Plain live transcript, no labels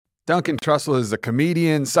Duncan Trussell is a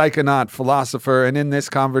comedian, psychonaut, philosopher, and in this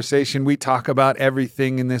conversation, we talk about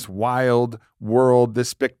everything in this wild world, this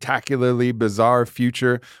spectacularly bizarre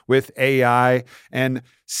future with AI and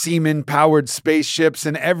semen-powered spaceships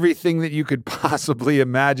and everything that you could possibly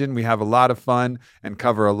imagine. We have a lot of fun and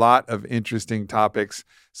cover a lot of interesting topics,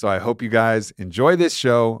 so I hope you guys enjoy this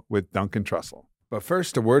show with Duncan Trussell. But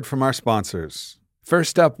first, a word from our sponsors.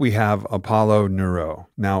 First up, we have Apollo Neuro.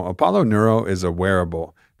 Now, Apollo Neuro is a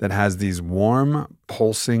wearable that has these warm,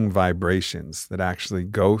 pulsing vibrations that actually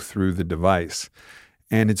go through the device.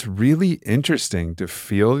 And it's really interesting to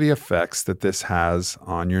feel the effects that this has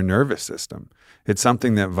on your nervous system. It's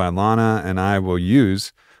something that Vailana and I will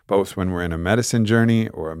use both when we're in a medicine journey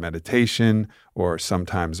or a meditation or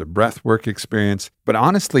sometimes a breathwork experience. But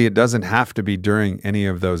honestly, it doesn't have to be during any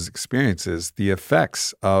of those experiences. The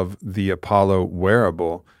effects of the Apollo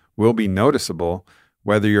wearable will be noticeable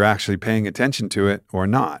whether you're actually paying attention to it or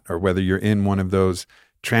not, or whether you're in one of those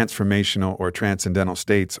transformational or transcendental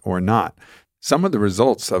states or not. Some of the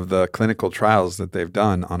results of the clinical trials that they've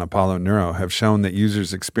done on Apollo Neuro have shown that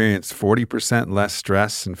users experience 40% less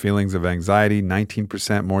stress and feelings of anxiety,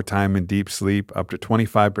 19% more time in deep sleep, up to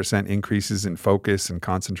 25% increases in focus and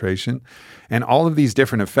concentration. And all of these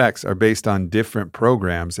different effects are based on different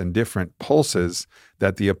programs and different pulses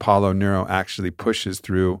that the Apollo Neuro actually pushes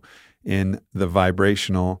through in the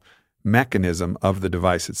vibrational mechanism of the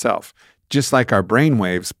device itself. Just like our brain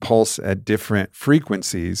waves pulse at different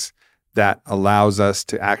frequencies that allows us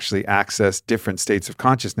to actually access different states of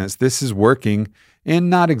consciousness, this is working in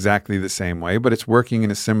not exactly the same way, but it's working in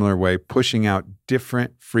a similar way, pushing out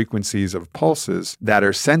different frequencies of pulses that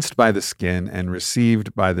are sensed by the skin and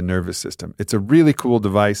received by the nervous system. It's a really cool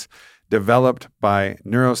device developed by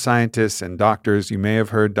neuroscientists and doctors. You may have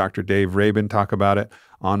heard Dr. Dave Rabin talk about it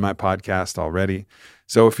on my podcast already.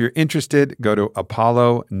 So if you're interested, go to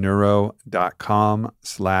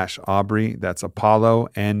apolloneuro.com/Aubrey. That's Apollo,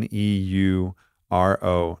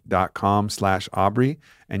 neuro.com/Aubrey,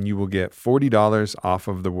 and you will get $40 off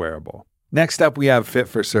of the wearable. Next up, we have Fit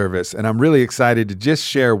for Service, and I'm really excited to just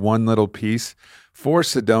share one little piece. For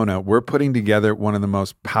Sedona, we're putting together one of the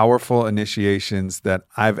most powerful initiations that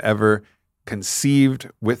I've ever conceived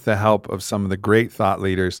with the help of some of the great thought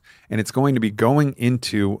leaders. And it's going to be going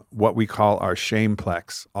into what we call our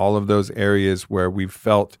shameplex, all of those areas where we've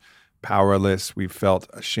felt powerless, we've felt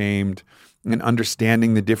ashamed, and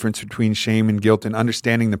understanding the difference between shame and guilt and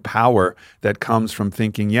understanding the power that comes from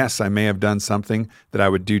thinking, yes, I may have done something that I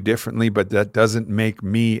would do differently, but that doesn't make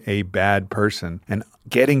me a bad person. And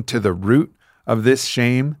getting to the root of this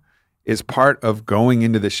shame is part of going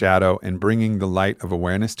into the shadow and bringing the light of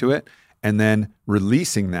awareness to it, and then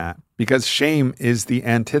releasing that, because shame is the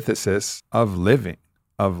antithesis of living,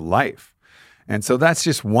 of life. And so that's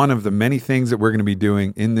just one of the many things that we're going to be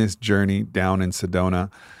doing in this journey down in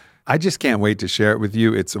Sedona. I just can't wait to share it with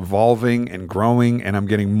you. It's evolving and growing, and I'm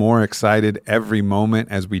getting more excited every moment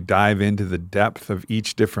as we dive into the depth of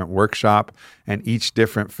each different workshop and each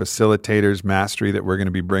different facilitator's mastery that we're going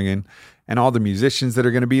to be bringing, and all the musicians that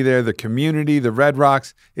are going to be there, the community, the Red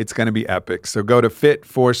Rocks. It's going to be epic. So go to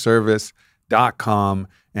fitforservice.com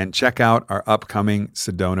and check out our upcoming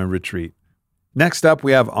Sedona retreat. Next up,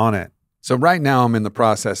 we have Onnit. So right now I'm in the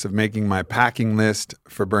process of making my packing list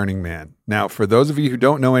for Burning Man. Now, for those of you who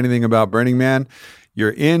don't know anything about Burning Man,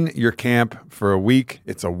 you're in your camp for a week.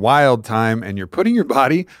 It's a wild time, and you're putting your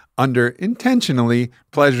body under intentionally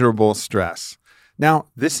pleasurable stress. Now,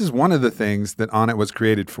 this is one of the things that Onnit was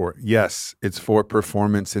created for. Yes, it's for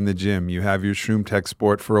performance in the gym. You have your Shroom Tech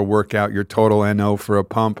Sport for a workout, your Total NO for a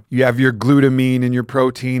pump. You have your glutamine and your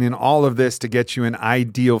protein and all of this to get you in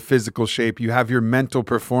ideal physical shape. You have your mental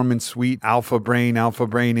performance suite, Alpha Brain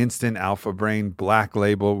Instant, Alpha Brain Black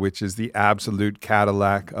Label, which is the absolute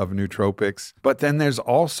Cadillac of nootropics. But then there's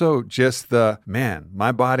also just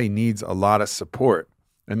my body needs a lot of support.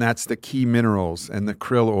 And that's the key minerals and the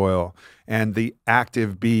krill oil and the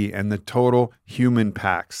Active B and the total human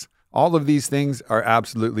packs. All of these things are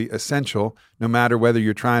absolutely essential, no matter whether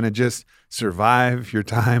you're trying to just survive your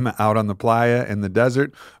time out on the playa in the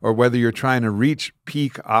desert or whether you're trying to reach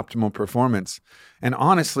peak optimal performance. And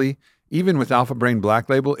honestly, even with Alpha Brain Black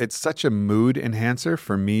Label, it's such a mood enhancer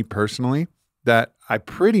for me personally that I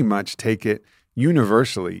pretty much take it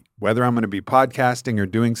universally, whether I'm going to be podcasting or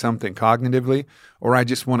doing something cognitively, or I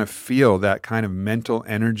just want to feel that kind of mental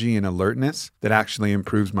energy and alertness that actually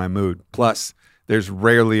improves my mood. Plus, there's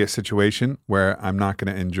rarely a situation where I'm not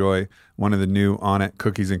going to enjoy one of the new Onnit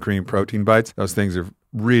cookies and cream protein bites. Those things are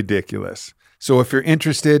ridiculous. So if you're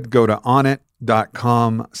interested, go to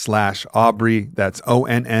onnit.com/Aubrey. That's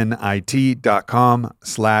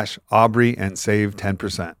ONNIT.com/Aubrey and save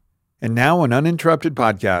 10%. And now an uninterrupted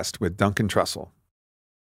podcast with Duncan Trussell.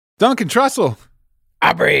 Duncan Trussell,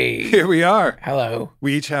 Aubrey. here we are. Hello.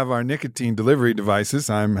 We each have our nicotine delivery devices.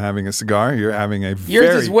 I'm having a cigar. You're having a Yours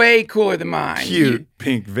very is way cooler than mine. cute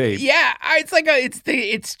pink vape. Yeah,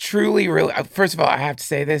 it's truly really. First of all, I have to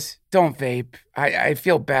say this: don't vape. I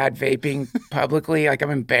feel bad vaping publicly. Like, I'm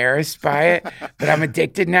embarrassed by it, but I'm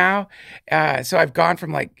addicted now. So I've gone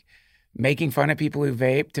from like making fun of people who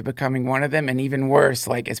vape to becoming one of them, and even worse,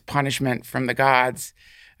 like as punishment from the gods,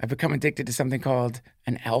 I've become addicted to something called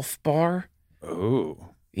an elf bar. Oh.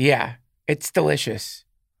 Yeah, it's delicious,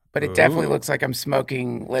 but it definitely Ooh. looks like I'm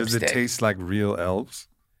smoking lipstick. Does it taste like real elves?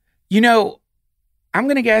 You know, I'm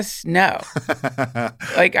going to guess no.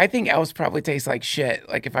 Like, I think elves probably taste like shit,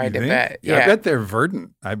 like if I had to bet. Yeah. I bet they're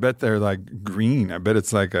verdant. I bet they're like green. I bet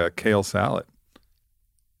it's like a kale salad.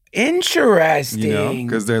 Interesting. You know,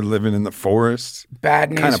 because they're living in the forest. Bad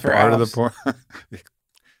news Kind of for part elves. of the forest.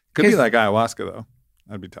 Could be like ayahuasca, though.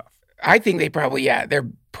 That'd be tough. I think they probably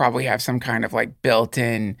have some kind of like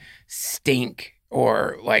built-in stink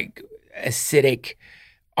or like acidic,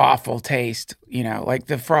 awful taste, you know, like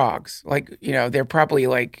the frogs. Like, you know, they're probably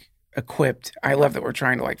like equipped. I love that we're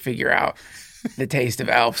trying to like figure out the taste of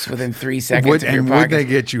elves within 3 seconds of your Would podcast. they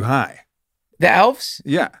get you high? The elves?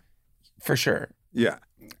 Yeah. For sure. Yeah.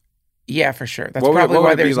 Yeah, for sure. That's What probably would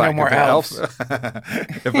why it be there's no like more if an elves.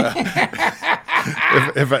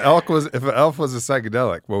 if an elf was a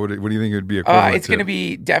psychedelic, what do you think it would be equivalent It's to? going to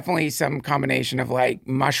be definitely some combination of like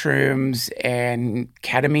mushrooms and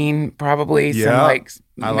ketamine, probably some Yeah, like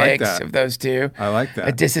I like mix that. of those two. I like A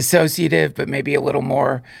that. disassociative, but maybe a little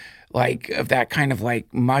more like of that kind of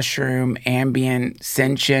like mushroom, ambient,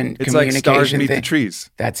 sentient It's like communication stars meet thing. the trees.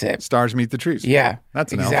 That's it. Stars meet the trees. Yeah,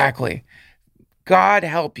 That's an elf. exactly. God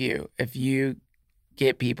help you if you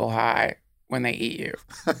get people high when they eat you.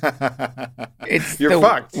 It's You're the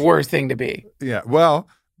fucked. worst thing to be. Yeah. Well,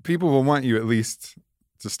 people will want you at least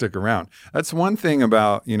to stick around. That's one thing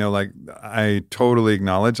about, you know, like I totally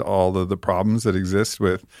acknowledge all of the problems that exist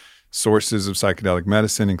with sources of psychedelic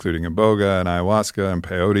medicine, including iboga and ayahuasca and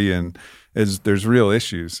peyote, and there's real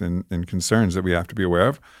issues and concerns that we have to be aware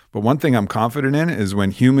of. But one thing I'm confident in is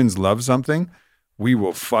when humans love something, we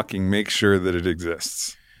will fucking make sure that it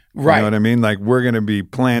exists. Right. You know what I mean? Like we're going to be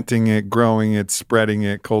planting it, growing it, spreading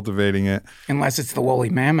it, cultivating it. Unless it's the woolly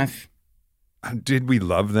mammoth. Did we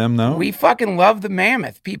love them though? We fucking love the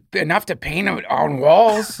mammoth enough to paint it on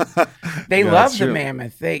walls. They Yeah, love that's the true.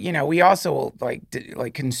 mammoth. They, you know, we also like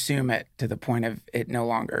consume it to the point of it no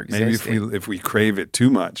longer existing. Maybe if we crave it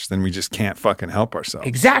too much, then we just can't fucking help ourselves.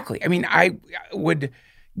 Exactly. I mean, I would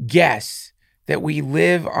guess that we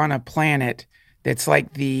live on a planet that's like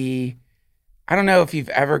I don't know if you've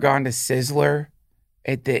ever gone to Sizzler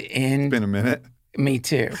at the end. It's been a minute. Me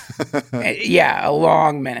too. Yeah, a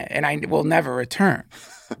long minute, and I will never return.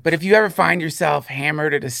 But if you ever find yourself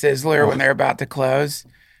hammered at a Sizzler when they're about to close,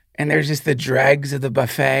 and there's just the dregs of the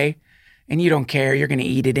buffet, and you don't care, you're going to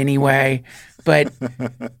eat it anyway. But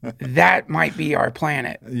that might be our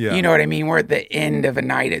planet. Yeah. You know what I mean? We're at the end of a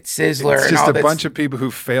night at Sizzler, It's and just all a this. bunch of people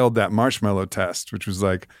who failed that marshmallow test, which was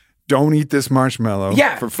like, don't eat this marshmallow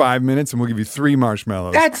Yeah. for 5 minutes and we'll give you 3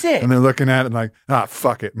 marshmallows. That's it. And they're looking at it like,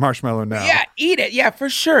 fuck it, marshmallow now. Yeah, eat it. Yeah, for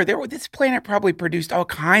sure. This planet probably produced all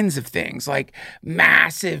kinds of things, like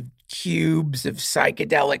massive cubes of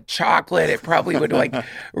psychedelic chocolate. It probably would like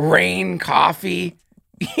rain coffee.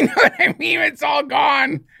 You know what I mean? It's all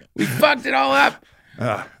gone. We fucked it all up.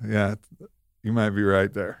 Yeah, you might be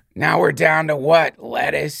right there. Now we're down to what?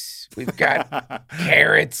 Lettuce. We've got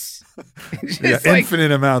carrots. Just Yeah, like,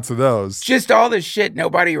 infinite amounts of those. just all the shit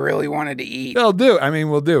nobody really wanted to eat. They'll do. I mean,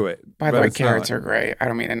 we'll do it. By the but way, it's not carrots like- are great. I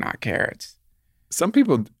don't mean they're not carrots. Some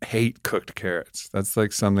people hate cooked carrots. That's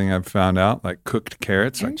like something I've found out. Like cooked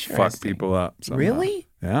carrots, like fuck Interesting. people up. somehow. Really?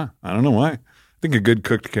 Yeah. I don't know why. I think a good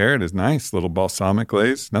cooked carrot is nice. Little balsamic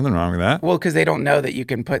glaze. Nothing wrong with that. Well, because they don't know that you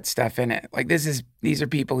can put stuff in it. Like these are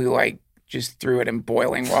people who like just threw it in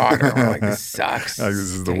boiling water. Or like, this sucks. Like, this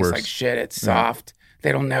is the Tastes worst. like shit. It's soft.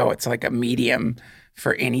 They don't know it's like a medium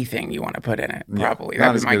for anything you want to put in it. Probably Not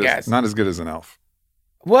that was as my good guess. Not as good as an elf.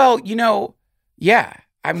 Well, you know, yeah,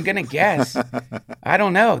 I'm gonna guess. I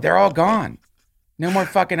don't know. They're all gone. No more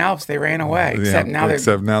fucking elves. They ran away. Except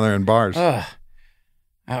now they're in bars. Ugh.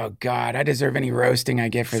 Oh God, I deserve any roasting I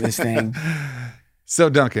get for this thing. So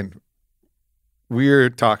Duncan, we're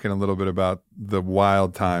talking a little bit about the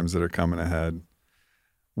wild times that are coming ahead.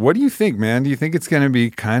 What do you think, man? Do you think it's going to be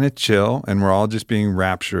kind of chill and we're all just being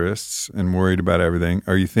rapturous and worried about everything?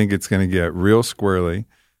 Or you think it's going to get real squirrely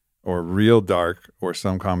or real dark or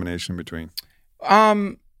some combination between?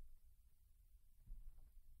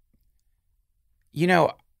 You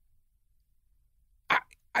know,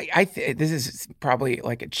 this is probably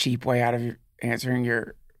like a cheap way out of answering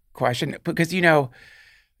your question, because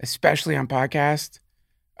especially on podcast,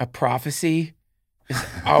 a prophecy is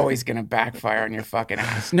always going to backfire on your fucking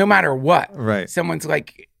ass, no matter what. Right. Someone's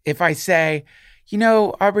like, if I say,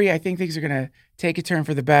 Aubrey, I think things are going to take a turn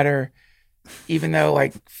for the better, even though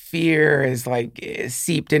like fear is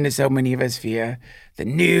seeped into so many of us via the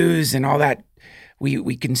news and all that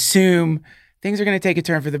we consume. Things are going to take a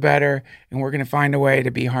turn for the better, and we're going to find a way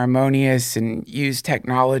to be harmonious and use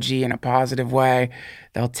technology in a positive way.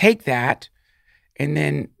 They'll take that, and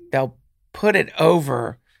then they'll put it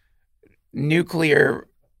over nuclear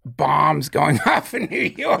bombs going off in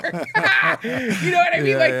New York. You know what I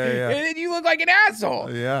mean? And then you look like an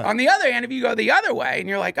asshole. Yeah. On the other hand, if you go the other way and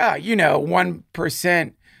you're like,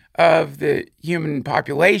 1% of the human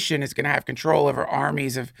population is going to have control over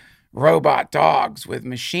armies of robot dogs with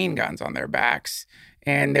machine guns on their backs,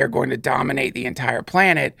 and they're going to dominate the entire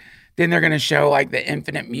planet, then they're going to show like the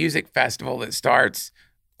Infinite Music Festival that starts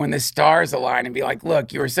when the stars align and be like,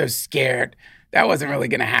 look, you were so scared. That wasn't really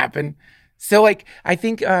going to happen. So like, I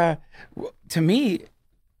think to me,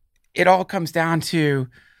 it all comes down to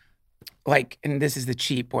like, and this is the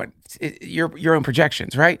cheap one, your own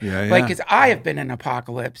projections, right? Yeah. Like, because I have been in an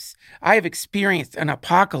apocalypse. I have experienced an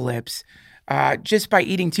apocalypse just by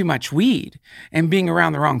eating too much weed and being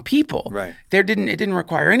around the wrong people. Right. It didn't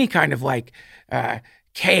require any kind of like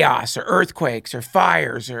chaos or earthquakes or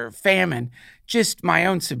fires or famine. Just my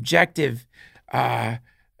own subjective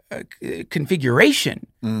configuration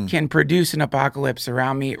can produce an apocalypse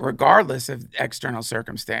around me, regardless of external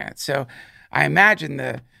circumstance. So I imagine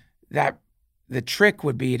the trick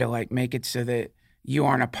would be to like make it so that you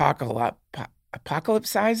aren't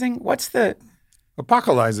apocalypsizing. What's the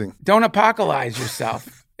Apocalypsing. Don't apocalypse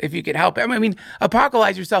yourself if you can help it. I mean,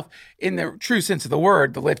 apocalypse yourself in the true sense of the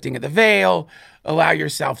word, the lifting of the veil, allow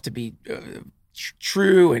yourself to be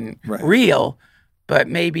true and real, but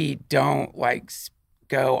maybe don't like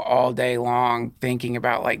go all day long thinking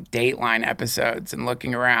about like Dateline episodes and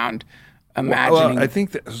looking around imagining. Well, I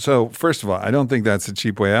think so. First of all, I don't think that's a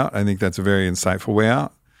cheap way out. I think that's a very insightful way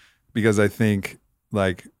out, because I think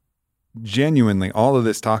like genuinely all of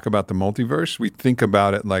this talk about the multiverse, we think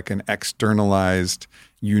about it like an externalized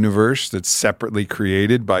universe that's separately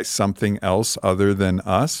created by something else other than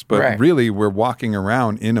us. But really, we're walking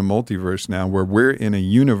around in a multiverse now where we're in a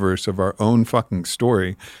universe of our own fucking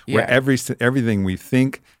story, where everything we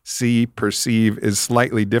think, see, perceive is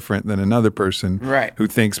slightly different than another person who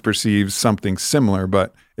thinks, perceives something similar,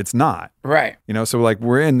 but it's not. Right. So like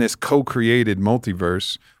we're in this co-created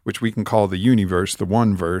multiverse, which we can call the universe, the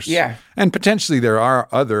one verse. Yeah. And potentially there are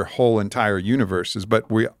other whole entire universes, but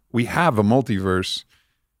we have a multiverse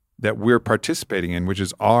that we're participating in, which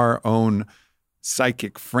is our own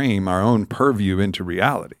psychic frame, our own purview into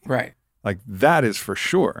reality. Right. Like that is for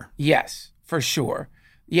sure. Yes, for sure.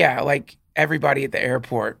 Yeah, like everybody at the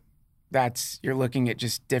airport, you're looking at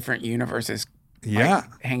just different universes like,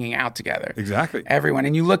 hanging out together. Exactly. Everyone.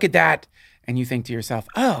 And you look at that and you think to yourself,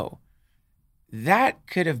 oh, that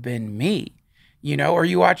could have been me. Or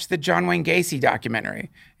you watch the John Wayne Gacy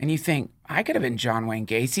documentary and you think, I could have been John Wayne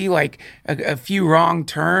Gacy, like a few wrong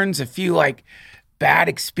turns, a few like bad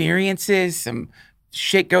experiences, some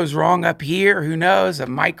shit goes wrong up here, who knows, a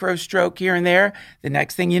micro stroke here and there. The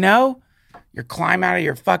next thing you know, you're climbing out of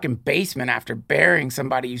your fucking basement after burying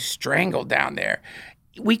somebody you strangled down there.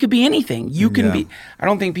 We could be anything. You can be. I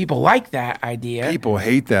don't think people like that idea. People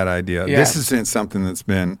hate that idea. Yeah. This isn't something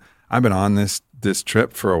I've been on this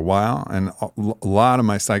trip for a while, and a lot of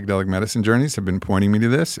my psychedelic medicine journeys have been pointing me to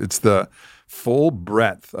this. It's the full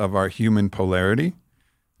breadth of our human polarity.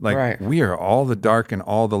 Like we are all the dark and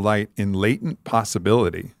all the light in latent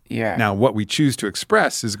possibility. Yeah. Now, what we choose to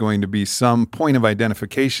express is going to be some point of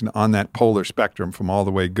identification on that polar spectrum from all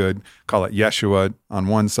the way good. Call it Yeshua on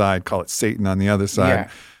one side, call it Satan on the other side. Yeah.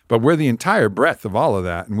 But we're the entire breadth of all of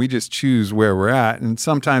that, and we just choose where we're at. And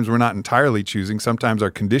sometimes we're not entirely choosing. Sometimes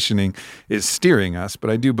our conditioning is steering us. But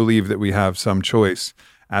I do believe that we have some choice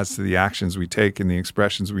as to the actions we take and the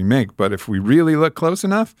expressions we make. But if we really look close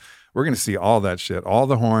enough, we're going to see all that shit, all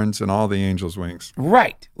the horns and all the angel's wings.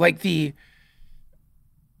 Right. Like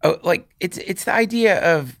it's the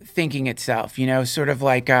idea of thinking itself, sort of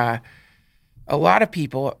like a lot of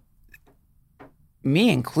people, me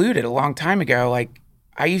included, a long time ago, like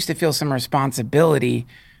I used to feel some responsibility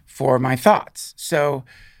for my thoughts. So,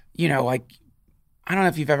 like, I don't know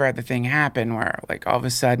if you've ever had the thing happen where like all of a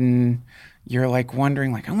sudden you're like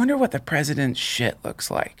wondering, like, I wonder what the president's shit looks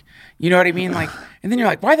like. You know what I mean? Like, and then you're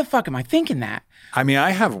like, why the fuck am I thinking that? I mean,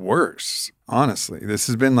 I have worse, honestly. This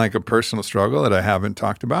has been like a personal struggle that I haven't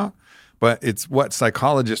talked about. but it's what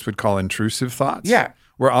psychologists would call intrusive thoughts. Yeah.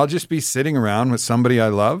 Where I'll just be sitting around with somebody I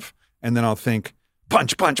love, and then I'll think,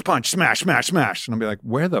 punch, punch, punch, smash, smash, smash. And I'll be like,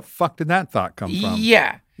 where the fuck did that thought come from?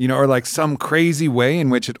 Yeah. You know, or like some crazy way in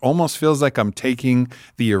which it almost feels like I'm taking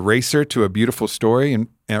the eraser to a beautiful story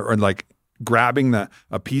or like grabbing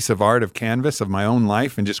a piece of art of canvas of my own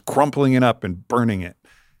life and just crumpling it up and burning it.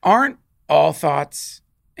 Aren't all thoughts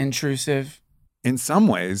intrusive? In some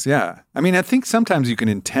ways, yeah. I mean, I think sometimes you can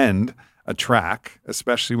intend a track,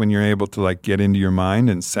 especially when you're able to like get into your mind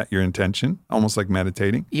and set your intention, almost like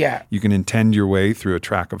meditating. Yeah. You can intend your way through a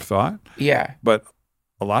track of thought. Yeah. But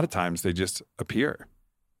a lot of times they just appear.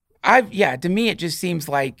 To me, it just seems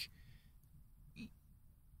like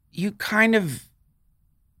you kind of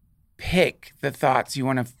pick the thoughts you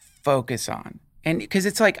want to focus on. And because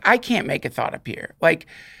it's like, I can't make a thought appear. Like,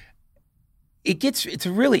 it's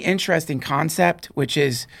a really interesting concept, which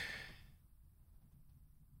is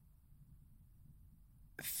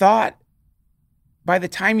thought, by the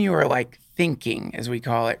time you are like thinking, as we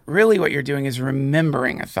call it, really what you're doing is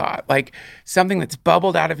remembering a thought, like something that's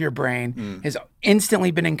bubbled out of your brain has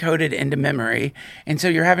instantly been encoded into memory. And so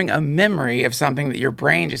you're having a memory of something that your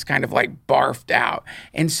brain just kind of like barfed out.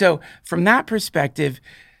 And so from that perspective,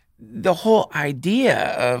 the whole idea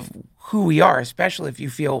of who we are, especially if you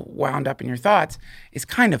feel wound up in your thoughts, is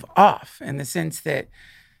kind of off in the sense that,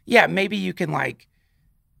 yeah, maybe you can like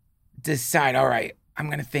decide, all right, I'm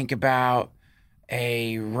going to think about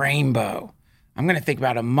a rainbow. I'm going to think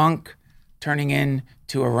about a monk turning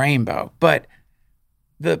into a rainbow. But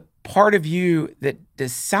the part of you that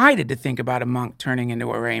decided to think about a monk turning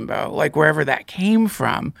into a rainbow, like wherever that came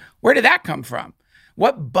from, where did that come from?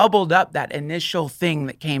 What bubbled up that initial thing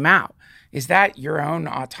that came out? Is that your own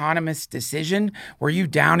autonomous decision? Were you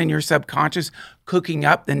down in your subconscious cooking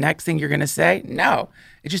up the next thing you're going to say? No,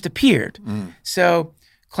 it just appeared. So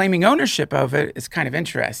claiming ownership of it is kind of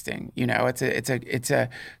interesting. You know, it's a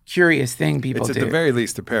curious thing people do. It's at the very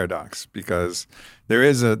least a paradox, because there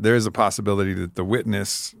is a possibility that the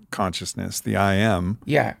witness consciousness, the I am,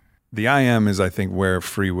 the I am is, I think, where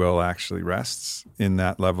free will actually rests in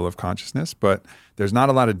that level of consciousness. But there's not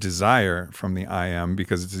a lot of desire from the I am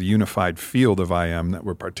because it's a unified field of I am that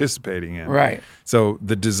we're participating in. Right. So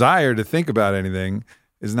the desire to think about anything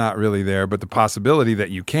is not really there, but the possibility that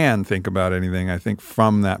you can think about anything, I think,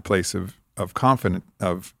 from that place of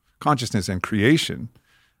consciousness and creation,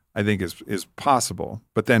 I think is possible.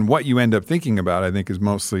 But then what you end up thinking about, I think, is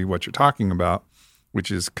mostly what you're talking about, which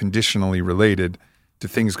is conditionally related to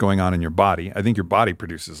things going on in your body. I think your body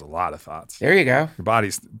produces a lot of thoughts. There you go. Your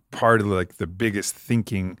body's part of like the biggest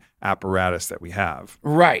thinking apparatus that we have.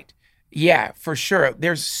 Right. Yeah, for sure.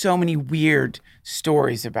 There's so many weird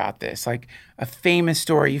stories about this. Like a famous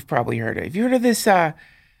story you've probably heard of. Have you heard of this?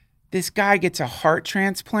 This guy gets a heart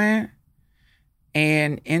transplant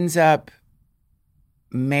and ends up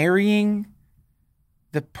marrying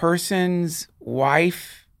the person's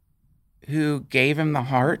wife who gave him the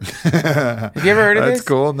heart. Have you ever heard of this? That's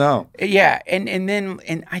cool. No. Yeah,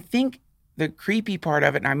 and I think the creepy part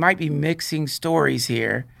of it, and I might be mixing stories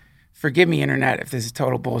here. Forgive me, internet, if this is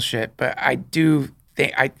total bullshit, but I do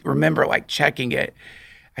think I remember like checking it.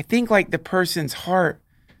 I think like the person's heart,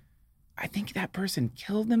 I think that person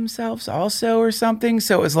killed themselves also or something.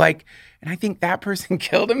 So it was like, and I think that person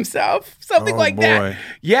killed himself, something like that.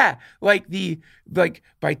 Yeah, like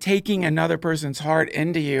by taking another person's heart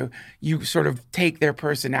into you, you sort of take their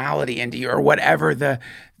personality into you, or whatever the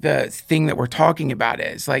thing that we're talking about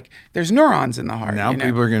is. Like there's neurons in the heart. Now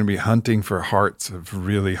people are going to be hunting for hearts of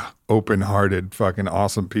really open-hearted, fucking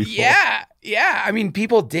awesome people. Yeah. I mean,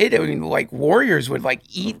 people did. I mean, like warriors would like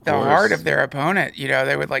eat the heart of their opponent. You know,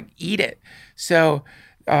 they would like eat it. So,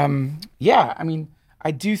 yeah, I mean, I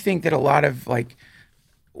do think that a lot of like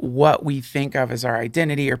what we think of as our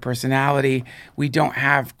identity or personality, we don't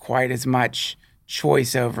have quite as much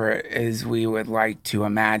choice over it as we would like to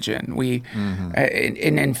imagine. And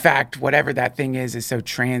in fact, whatever that thing is so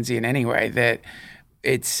transient anyway that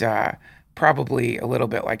it's probably a little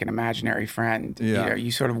bit like an imaginary friend. Yeah. You know,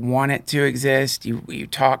 you sort of want it to exist. You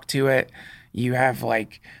talk to it. You have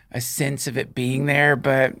like a sense of it being there,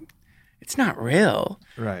 but it's not real.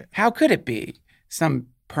 Right. How could it be some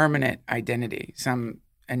permanent identity, some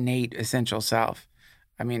innate essential self?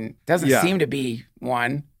 I mean, it doesn't seem to be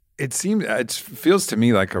one. It feels to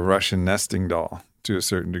me like a Russian nesting doll to a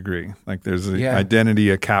certain degree. Like there's an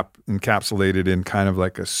identity encapsulated in kind of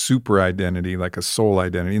like a super identity, like a soul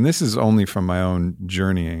identity. And this is only from my own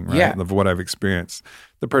journeying, right? Of what I've experienced.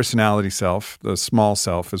 The personality self, the small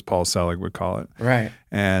self, as Paul Selig would call it. Right.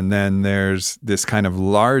 And then there's this kind of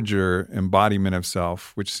larger embodiment of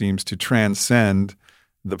self, which seems to transcend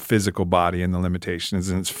the physical body and the limitations.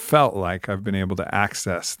 And it's felt like I've been able to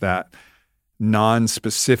access that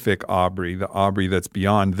non-specific Aubrey, the Aubrey that's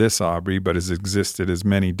beyond this Aubrey, but has existed as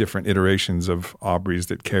many different iterations of Aubreys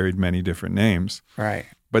that carried many different names. Right.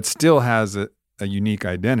 But still has a unique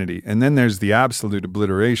identity. And then there's the absolute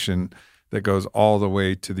obliteration that goes all the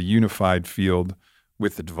way to the unified field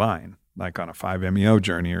with the divine, like on a 5-MeO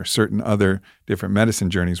journey or certain other different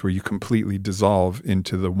medicine journeys where you completely dissolve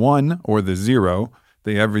into the one or the zero,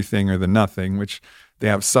 the everything or the nothing, which they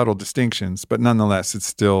have subtle distinctions, but nonetheless, it's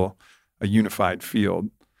still a unified field.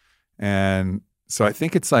 And so I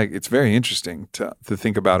think it's very interesting to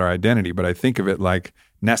think about our identity, but I think of it like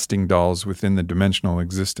nesting dolls within the dimensional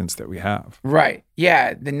existence that we have. Right.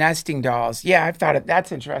 Yeah. The nesting dolls. Yeah. I've thought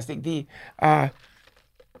that's interesting.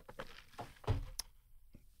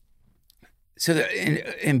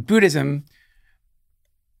 In Buddhism,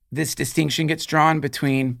 this distinction gets drawn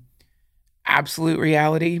between absolute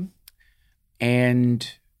reality and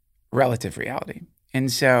relative reality.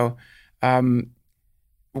 And so,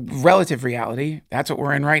 relative reality, that's what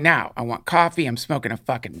we're in right now. I want coffee. I'm smoking a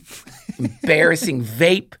fucking embarrassing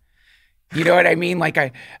vape. You know what I mean? Like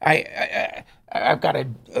I've got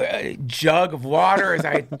a jug of water as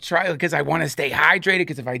I try, because I want to stay hydrated,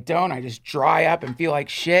 because if I don't, I just dry up and feel like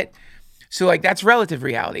shit. So like that's relative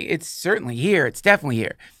reality. It's certainly here. It's definitely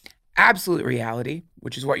here. Absolute reality,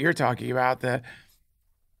 which is what you're talking about, the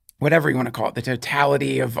whatever you want to call it, the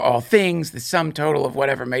totality of all things, the sum total of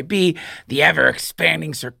whatever may be, the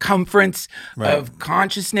ever-expanding circumference of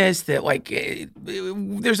consciousness that, like,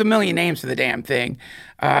 there's a million names for the damn thing.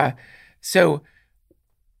 So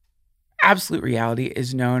absolute reality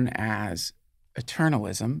is known as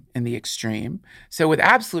eternalism in the extreme. So with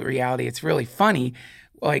absolute reality, it's really funny.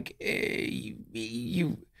 Like,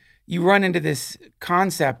 you run into this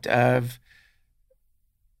concept of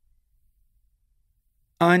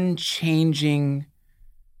unchanging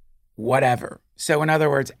whatever. So in other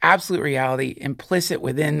words, absolute reality, implicit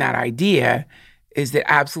within that idea is that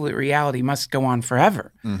absolute reality must go on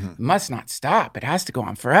forever. It must not stop. It has to go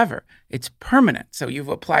on forever. It's permanent. So you've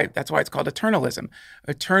applied, that's why it's called eternalism.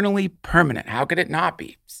 Eternally permanent. How could it not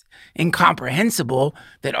be? It's incomprehensible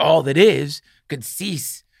that all that is could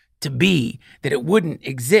cease to be, that it wouldn't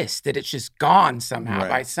exist, that it's just gone somehow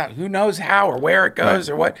by some, who knows how or where it goes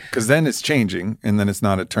or what. Because then it's changing, and then it's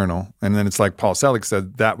not eternal. And then it's like Paul Selig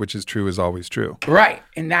said, that which is true is always true. Right.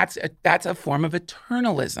 And that's a form of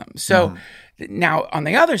eternalism. So now on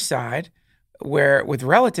the other side, where with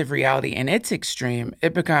relative reality in its extreme,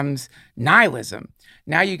 it becomes nihilism.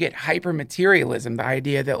 Now you get hyper-materialism, the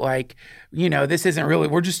idea that, like, you know, this isn't really,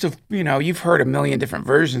 we're just you've heard a million different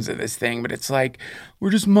versions of this thing, but it's like, we're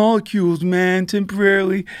just molecules, man,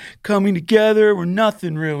 temporarily coming together. We're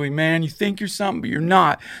nothing really, man. You think you're something, but you're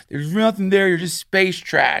not. There's nothing there. You're just space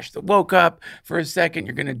trash that woke up for a second.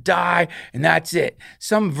 You're going to die, and that's it.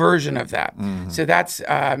 Some version of that. So that's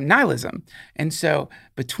nihilism. And so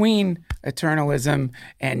between eternalism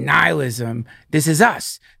and nihilism, this is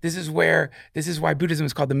us. This is why Buddhism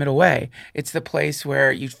is called the middle way. It's the place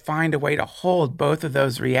where you find a way to hold both of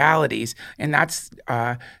those realities. And that's,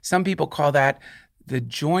 some people call that the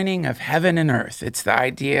joining of heaven and earth. It's the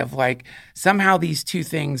idea of, like, somehow these two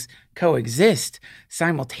things coexist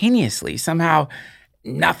simultaneously. Somehow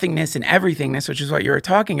nothingness and everythingness, which is what you were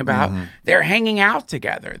talking about, they're hanging out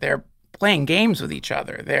together. They're playing games with each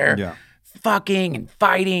other. They're fucking and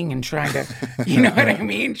fighting and trying to, you know what I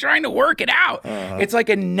mean? Trying to work it out. It's like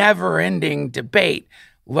a never-ending debate.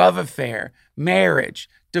 Love affair, marriage,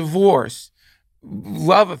 divorce,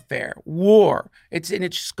 love affair, war. And it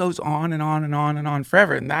just goes on and on and on and on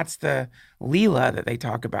forever. And that's the Leela that they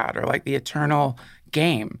talk about, or like the eternal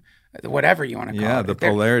game, whatever you want to call it. Yeah, the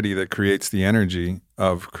polarity that creates the energy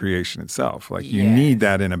of creation itself. Like, you need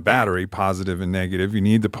that in a battery, positive and negative. You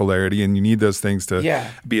need the polarity, and you need those things to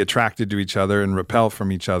be attracted to each other and repel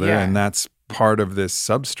from each other. And that's part of this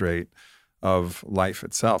substrate of life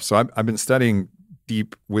itself. So I've been studying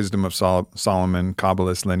deep wisdom of Solomon,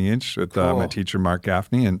 Kabbalist lineage with my teacher, Mark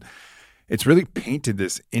Gaffney. And it's really painted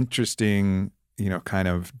this interesting, kind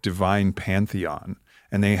of divine pantheon.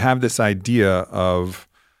 And they have this idea of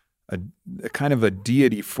a kind of a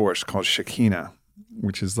deity force called Shekinah,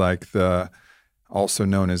 which is like also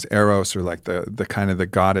known as Eros, or like the kind of the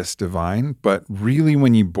goddess divine. But really,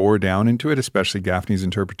 when you bore down into it, especially Gaffney's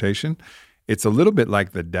interpretation, it's a little bit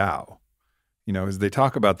like the Tao. As they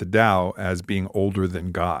talk about the Tao as being older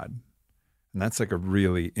than God. And that's like a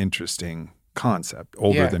really interesting concept,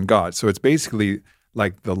 older than God. So it's basically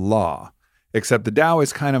like the law, except the Tao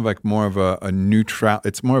is kind of like more of a neutral,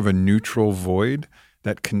 it's more of a neutral void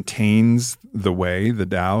that contains the way, the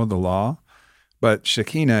Tao, the law. But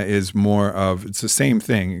Shekinah is more of, it's the same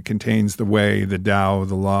thing. It contains the way, the Tao,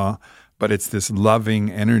 the law, but it's this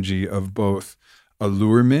loving energy of both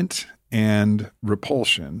allurement and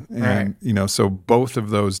repulsion. And, so both of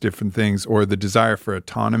those different things, or the desire for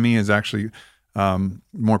autonomy is actually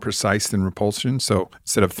more precise than repulsion. So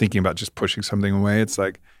instead of thinking about just pushing something away, it's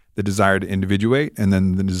like the desire to individuate and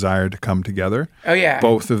then the desire to come together. Oh, yeah.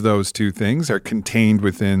 Both of those two things are contained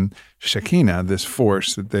within Shekinah, this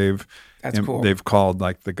force that they've called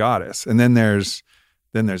like the goddess. And then there's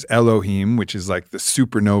Elohim, which is like the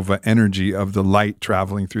supernova energy of the light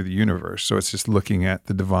traveling through the universe. So it's just looking at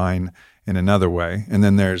the divine in another way. And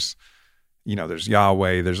then there's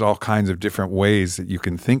Yahweh. There's all kinds of different ways that you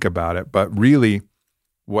can think about it. But really,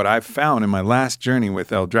 what I've found in my last journey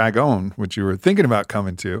with El Dragon, which you were thinking about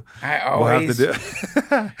coming to,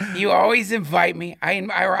 you always invite me. I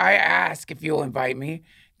ask if you'll invite me.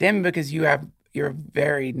 Then because you're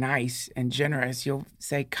very nice and generous, you'll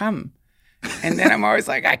say, come. And then I'm always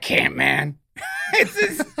like, I can't, man.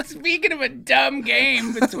 Speaking of a dumb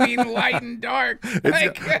game between light and dark.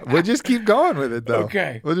 We'll just keep going with it, though.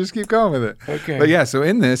 Okay. We'll just keep going with it. Okay. But yeah, so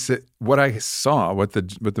in this, what I saw, what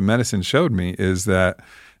the medicine showed me is that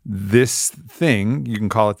this thing, you can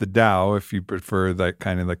call it the Tao if you prefer that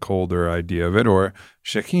kind of the colder idea of it, or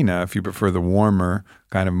Shekinah if you prefer the warmer,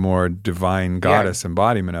 kind of more divine goddess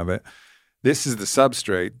embodiment of it. This is the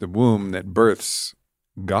substrate, the womb that births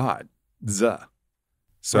God.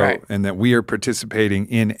 So, and that we are participating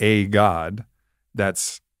in a God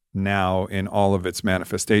that's now in all of its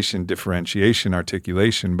manifestation, differentiation,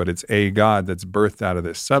 articulation, but it's a God that's birthed out of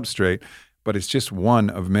this substrate, but it's just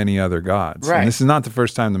one of many other gods. Right. And this is not the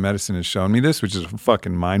first time the medicine has shown me this, which is a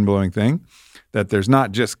fucking mind-blowing thing, that there's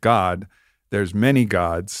not just God, there's many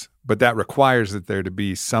gods, but that requires that there to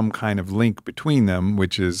be some kind of link between them,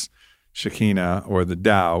 which is Shekinah or the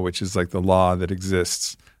Tao, which is like the law that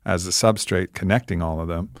exists as the substrate connecting all of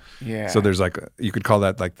them. Yeah. So there's like, you could call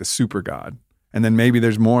that like the super God. And then maybe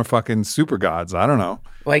there's more fucking super gods. I don't know.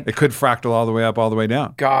 Like it could fractal all the way up, all the way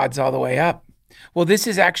down. Gods all the way up. Well, this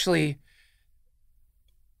is actually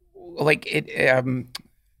like it.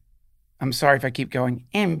 I'm sorry if I keep going.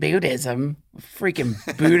 In Buddhism, freaking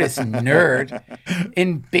Buddhist nerd.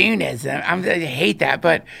 In Buddhism, I hate that,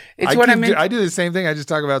 but it's what I'm into. I do the same thing. I just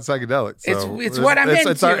talk about psychedelics. So it's what I'm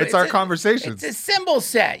into. It's our conversations. It's a symbol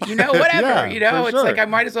set, whatever. Yeah, it's like I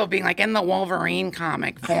might as well be like in the Wolverine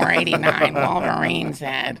comic, 489. Wolverine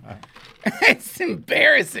said. It's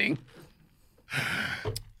embarrassing.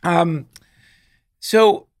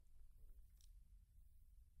 So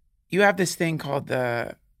you have this thing called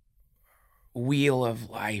the wheel of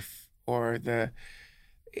life, or the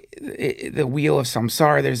wheel of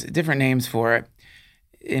samsara. There's different names for it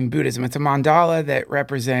in Buddhism. It's a mandala that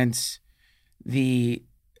represents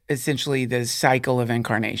essentially the cycle of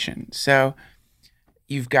incarnation. So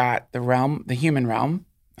you've got the human realm.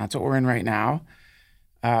 That's what we're in right now.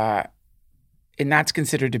 And that's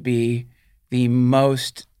considered to be the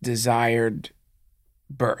most desired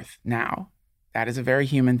birth now. That is a very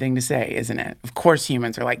human thing to say, isn't it? Of course,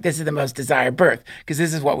 humans are like, this is the most desired birth because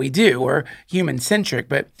this is what we do. We're human-centric.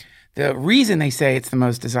 But the reason they say it's the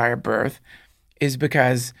most desired birth is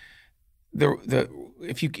because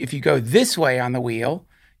if you go this way on the wheel,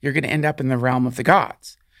 you're going to end up in the realm of the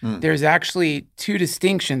gods. There's actually two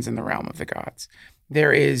distinctions in the realm of the gods.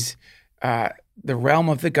 There is the realm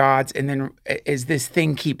of the gods, and then as this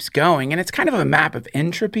thing keeps going, and it's kind of a map of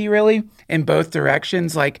entropy, really, in both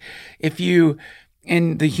directions. Like if you,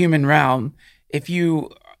 in the human realm, if you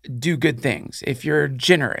do good things, if you're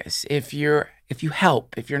generous, if you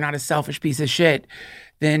help, if you're not a selfish piece of shit,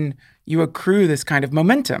 then you accrue this kind of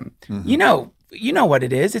momentum. Mm-hmm. You know what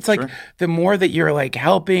it is. It's like the more that you're like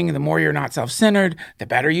helping, the more you're not self-centered, the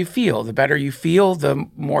better you feel. The better you feel, the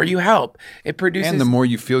more you help. It produces... And the more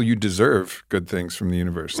you feel you deserve good things from the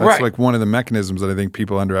universe. That's like one of the mechanisms that I think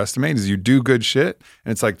people underestimate is you do good shit,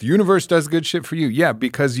 and it's like the universe does good shit for you. Yeah,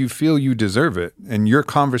 because you feel you deserve it. And your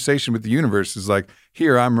conversation with the universe is like,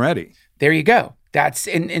 here, I'm ready. There you go. That's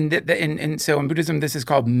and so in Buddhism, this is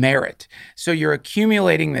called merit. So you're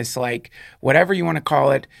accumulating this, like, whatever you want to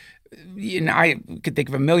call it. I could think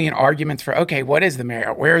of a million arguments for, okay, what is the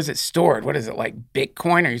merit? Where is it stored? What is it, like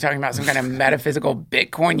Bitcoin? Are you talking about some kind of metaphysical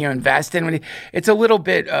Bitcoin you invest in? It's a little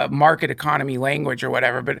bit market economy language or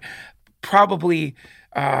whatever, but probably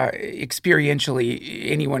experientially,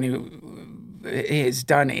 anyone who is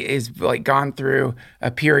like gone through a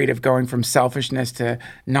period of going from selfishness to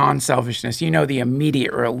non-selfishness, the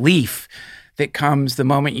immediate relief that comes the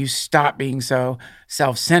moment you stop being so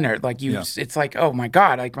self-centered. Like it's like, oh my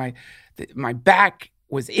God, like my back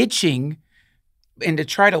was itching, and to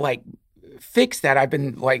try to like fix that, I've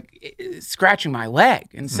been like scratching my leg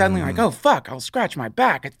and suddenly like, oh, fuck, I'll scratch my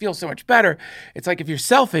back. It feels so much better. It's like if you're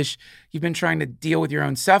selfish, you've been trying to deal with your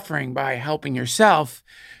own suffering by helping yourself.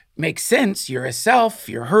 Makes sense. You're a self,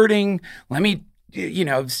 you're hurting. Let me,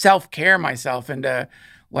 self-care myself into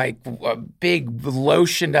like a big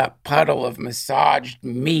lotioned up puddle of massaged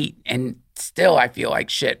meat. And still I feel like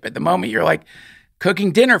shit. But the moment you're like,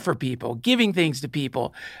 cooking dinner for people, giving things to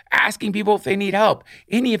people, asking people if they need help,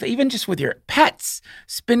 even just with your pets,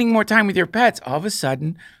 spending more time with your pets, all of a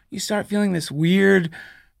sudden you start feeling this weird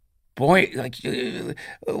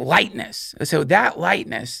lightness. So that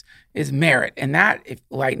lightness is merit, and that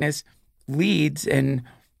lightness leads in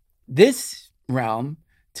this realm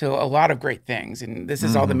to a lot of great things. And this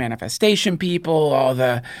is all the manifestation people, all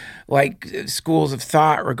the like schools of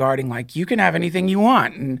thought regarding like you can have anything you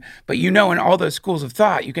want. But in all those schools of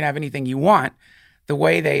thought, you can have anything you want. The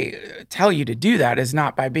way they tell you to do that is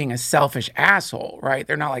not by being a selfish asshole, right?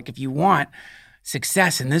 They're not like, if you want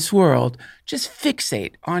success in this world, just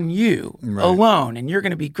fixate on you alone and you're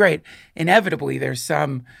going to be great. Inevitably, there's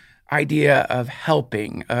some idea of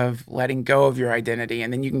helping, of letting go of your identity,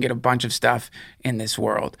 and then you can get a bunch of stuff in this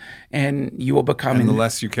world, and you will become. And the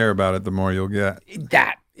less you care about it, the more you'll get.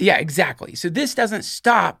 Yeah, exactly. So this doesn't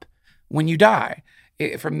stop when you die.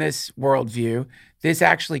 From this worldview, this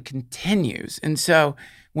actually continues, and so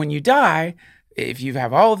when you die, if you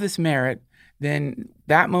have all of this merit, then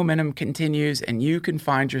that momentum continues, and you can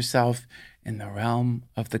find yourself in the realm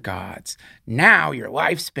of the gods. Now your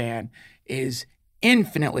lifespan is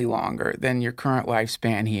infinitely longer than your current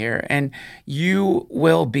lifespan here. And you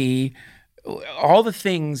will be all the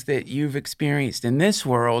things that you've experienced in this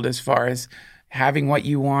world as far as having what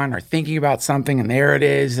you want or thinking about something and there it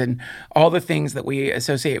is, and all the things that we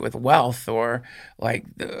associate with wealth or like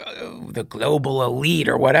the global elite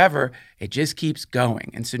or whatever, it just keeps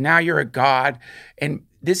going. And so now you're a god. And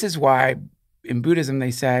this is why in Buddhism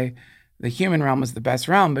they say the human realm is the best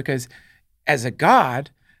realm, because as a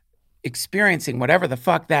god, experiencing whatever the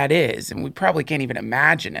fuck that is, and we probably can't even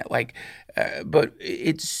imagine it, but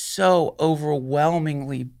it's so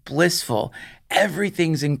overwhelmingly blissful.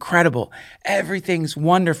 Everything's incredible. Everything's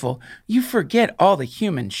wonderful. You forget all the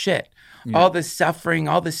human shit, all the suffering,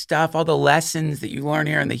 all the stuff, all the lessons that you learn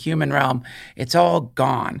here in the human realm. It's all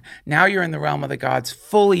gone. Now you're in the realm of the gods,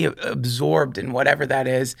 fully absorbed in whatever that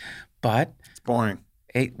is, but it's boring.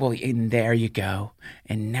 And there you go.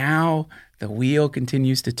 And now the wheel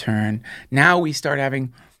continues to turn. Now we start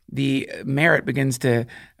having the merit begins to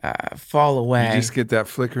fall away. You just get that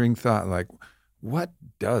flickering thought like, what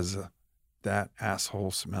does that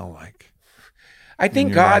asshole smell like? I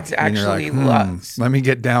think God's actually loves. Let me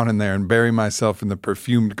get down in there and bury myself in the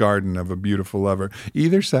perfumed garden of a beautiful lover.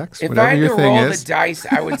 Either sex, if whatever I had your to thing roll is. the dice,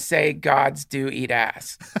 I would say gods do eat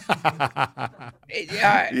ass.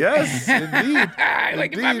 Yes, indeed.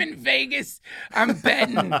 Like if I'm in Vegas, I'm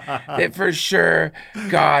betting that for sure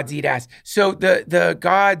gods eat ass. So the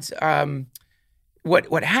gods,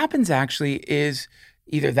 what happens actually is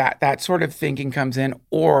either that sort of thinking comes in,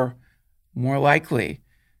 or more likely,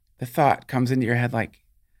 the thought comes into your head like,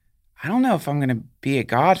 I don't know if I'm going to be a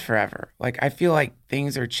god forever. Like, I feel like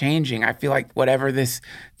things are changing. I feel like whatever this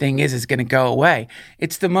thing is going to go away.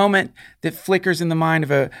 It's the moment that flickers in the mind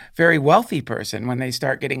of a very wealthy person when they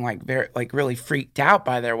start getting really freaked out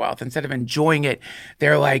by their wealth. Instead of enjoying it,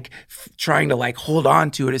 they're like trying to like hold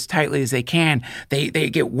on to it as tightly as they can. They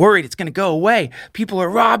get worried it's going to go away. People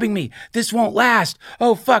are robbing me. This won't last.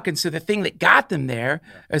 Oh, fuck. And so the thing that got them there,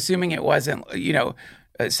 assuming it wasn't,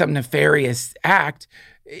 some nefarious act,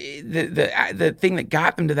 the thing that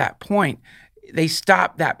got them to that point, they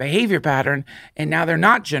stopped that behavior pattern, and now they're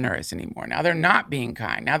not generous anymore. Now they're not being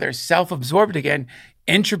kind. Now they're self-absorbed again.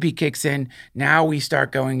 Entropy kicks in. Now we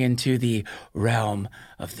start going into the realm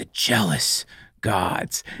of the jealous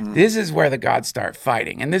gods. This is where the gods start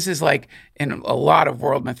fighting. And this is like in a lot of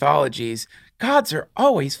world mythologies, gods are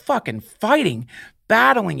always fucking fighting,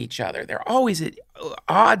 battling each other. They're always at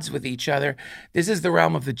odds with each other. This is the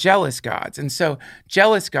realm of the jealous gods. And so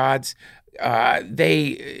jealous gods, because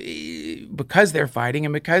they're fighting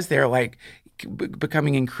and because they're like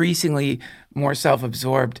becoming increasingly more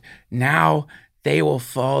self-absorbed, now they will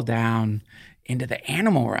fall down into the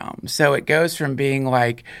animal realm. So it goes from being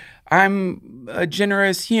like, I'm a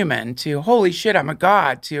generous human, to holy shit, I'm a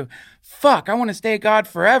god, to fuck, I want to stay a god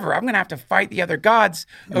forever. I'm going to have to fight the other gods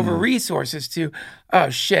over resources, to, oh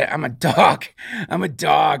shit, I'm a dog. I'm a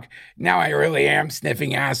dog. Now I really am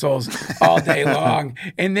sniffing assholes all day long.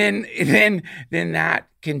 And then that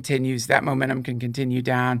continues, that momentum can continue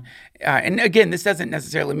down. And again, this doesn't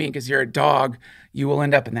necessarily mean because you're a dog, you will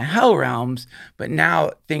end up in the hell realms, but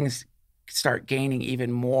now things start gaining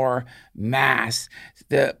even more mass,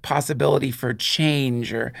 the possibility for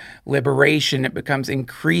change or liberation, it becomes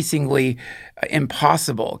increasingly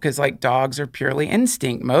impossible, because like dogs are purely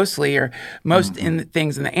instinct mostly, or most in the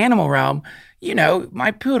things in the animal realm.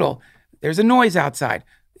 My poodle, there's a noise outside.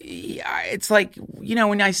 It's like,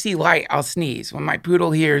 when I see light, I'll sneeze. When my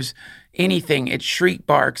poodle hears anything, it shriek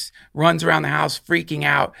barks, runs around the house freaking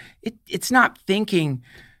out. It's not thinking,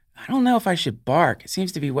 I don't know if I should bark. It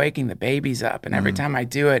seems to be waking the babies up. And every time I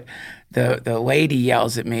do it, the lady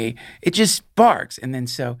yells at me. It just barks. And then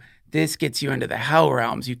so this gets you into the hell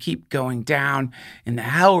realms. You keep going down in the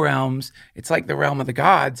hell realms. It's like the realm of the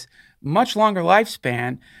gods. Much longer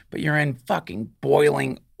lifespan, but you're in fucking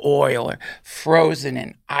boiling oil or frozen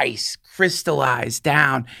in ice, crystallized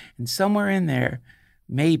down. And somewhere in there,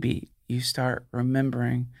 maybe you start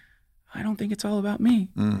remembering, I don't think it's all about me.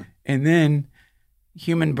 And then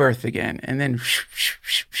human birth again. And then.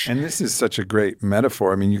 And this is such a great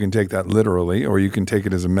metaphor. I mean, you can take that literally, or you can take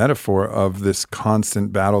it as a metaphor of this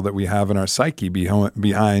constant battle that we have in our psyche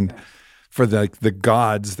behind for the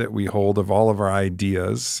gods that we hold of all of our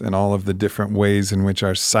ideas and all of the different ways in which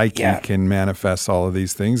our psyche can manifest all of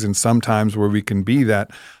these things. And sometimes where we can be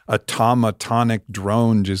that automatonic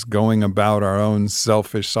drone just going about our own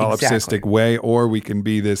selfish, solipsistic way, or we can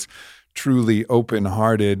be this truly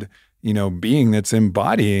open-hearted, being that's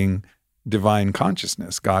embodying divine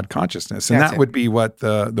consciousness, God consciousness. And that would be what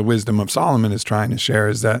the wisdom of Solomon is trying to share,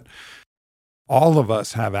 is that all of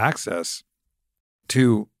us have access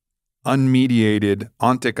to unmediated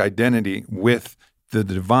ontic identity with the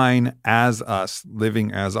divine as us,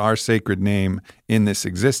 living as our sacred name in this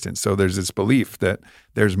existence. So there's this belief that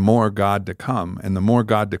there's more God to come, and the more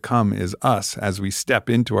God to come is us as we step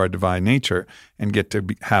into our divine nature and get to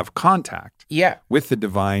have contact with the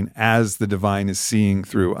divine as the divine is seeing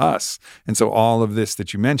through us. And so all of this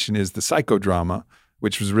that you mentioned is the psychodrama,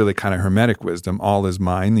 which was really kind of Hermetic wisdom. All is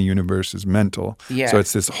mind, the universe is mental. So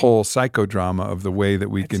it's this whole psychodrama of the way that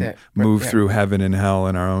we can move through heaven and hell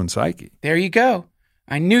in our own psyche. There you go.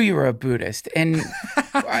 I knew you were a Buddhist, and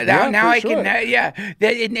now I can.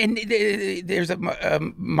 And there's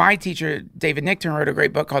my teacher, David Nichtern, wrote a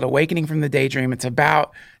great book called "Awakening from the Daydream." It's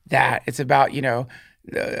about that. It's about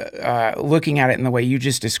looking at it in the way you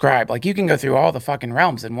just described. Like, you can go through all the fucking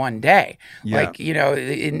realms in one day. And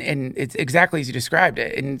it's exactly as you described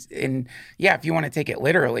it. And if you want to take it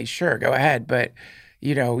literally, sure, go ahead. But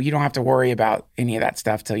you don't have to worry about any of that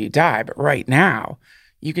stuff till you die. But right now,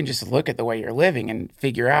 you can just look at the way you're living and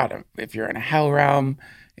figure out if you're in a hell realm,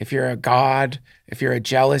 if you're a god, if you're a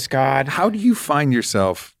jealous god. How do you find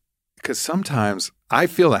yourself? Because sometimes I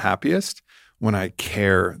feel the happiest when I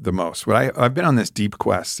care the most. I've been on this deep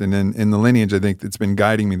quest, and in the lineage, I think it's been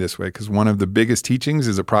guiding me this way, because one of the biggest teachings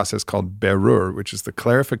is a process called berur, which is the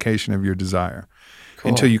clarification of your desire. Cool.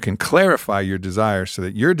 Until you can clarify your desire so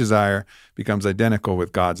that your desire becomes identical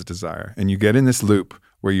with God's desire. And you get in this loop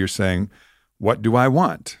where you're saying, what do I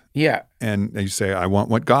want? Yeah. And you say, I want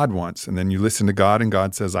what God wants. And then you listen to God, and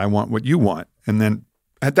God says, I want what you want. And then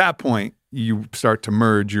at that point, you start to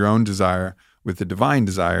merge your own desire with the divine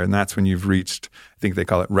desire. And that's when you've reached, I think they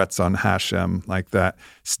call it Retzon Hashem, like that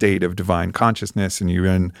state of divine consciousness. And you're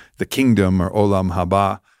in the kingdom, or Olam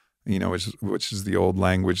Haba, which is the old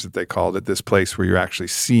language that they called it, this place where you're actually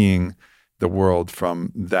seeing the world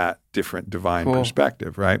from that different divine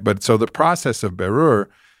perspective, right? But so the process of berur,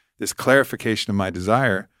 this clarification of my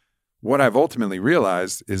desire, what I've ultimately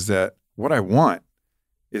realized is that what I want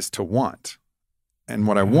is to want. And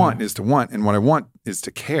what I want is to want. And what I want is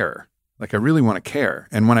to care. Like, I really want to care.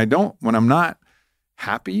 And when I'm not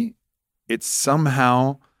happy, it's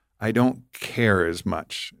somehow I don't care as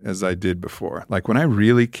much as I did before. Like, when I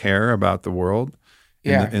really care about the world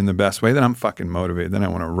in the best way, then I'm fucking motivated. Then I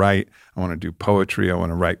want to write. I want to do poetry. I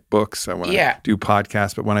want to write books. I want to do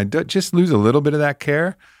podcasts. But when I just lose a little bit of that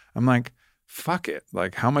care, I'm like, fuck it.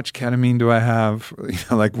 Like, how much ketamine do I have?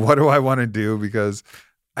 Like, what do I want to do? Because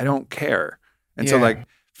I don't care. And so, like,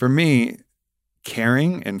 for me,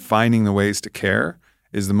 caring and finding the ways to care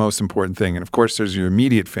is the most important thing. And of course, there's your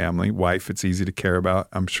immediate family, wife, it's easy to care about.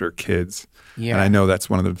 I'm sure kids. Yeah. And I know that's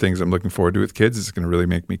one of the things I'm looking forward to with kids. It's going to really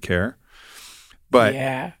make me care.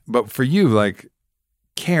 But for you, like,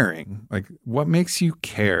 caring, like, what makes you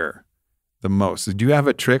care the most? Do you have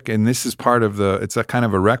a trick? And this is part of it's a kind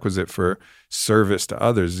of a requisite for service to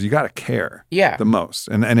others. You got to care the most.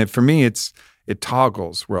 And for me, it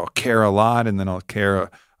toggles where I'll care a lot, and then I'll care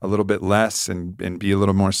a little bit less and be a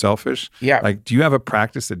little more selfish. Yeah. Like, do you have a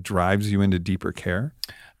practice that drives you into deeper care?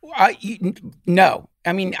 No.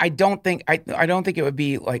 I mean, I don't think it would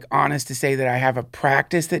be like honest to say that I have a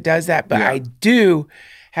practice that does that, but I do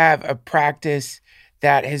have a practice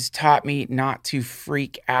that has taught me not to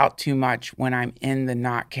freak out too much when I'm in the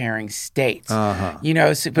not caring states. You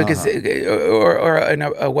know, because or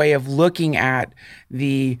a way of looking at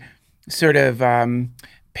the sort of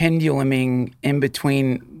penduluming in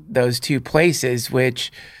between those two places,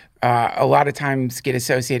 which a lot of times get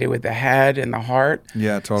associated with the head and the heart.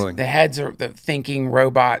 Yeah, totally. The head's are the thinking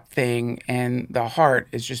robot thing, and the heart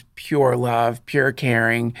is just pure love, pure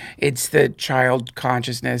caring. It's the child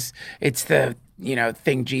consciousness. It's the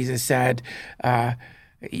thing Jesus said,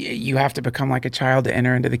 you have to become like a child to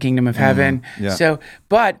enter into the kingdom of heaven. Yeah. So,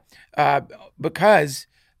 but because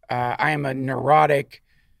I am a neurotic,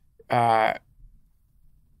 I'm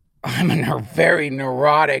a very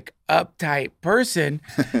neurotic, uptight person,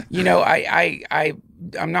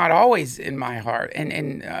 I'm not always in my heart.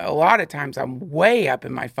 And a lot of times I'm way up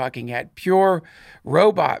in my fucking head, pure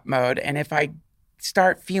robot mode. And if I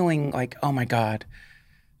start feeling like, oh my God,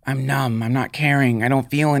 I'm numb, I'm not caring, I don't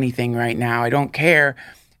feel anything right now, I don't care,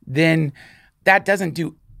 then that doesn't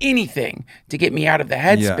do anything to get me out of the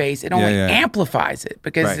headspace. It only amplifies it,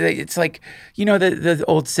 because it's like, the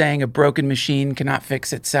old saying, a broken machine cannot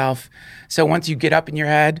fix itself. So once you get up in your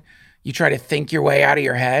head, you try to think your way out of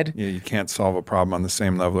your head. Yeah, you can't solve a problem on the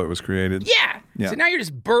same level it was created. Yeah. So now you're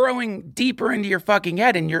just burrowing deeper into your fucking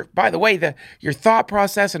head. And by the way, your thought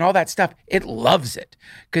process and all that stuff, it loves it.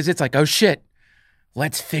 Because it's like, oh shit,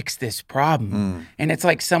 let's fix this problem. And it's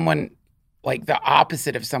like someone, like the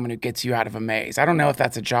opposite of someone who gets you out of a maze. I don't know if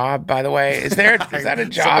that's a job, by the way. Is that a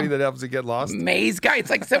job? Somebody that helps you get lost? Maze guy. It's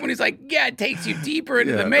like someone who's like, it takes you deeper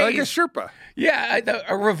into the maze. Like a Sherpa. Yeah,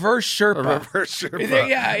 a reverse Sherpa. A reverse Sherpa.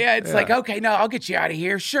 Yeah. It's like, okay, no, I'll get you out of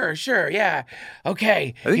here. Sure. Yeah.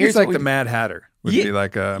 Okay. I think it's like the Mad Hatter would be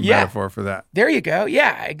like a metaphor for that. There you go.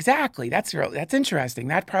 Yeah, exactly. That's interesting.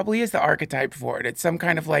 That probably is the archetype for it. It's some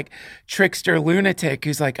kind of like trickster lunatic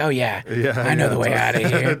who's like, oh yeah, I know the way out of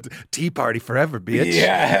here. Tea party forever, bitch.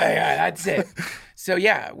 Yeah, that's it.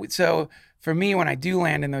 So for me, when I do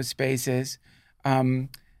land in those spaces, I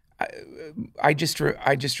just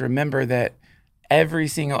remember that every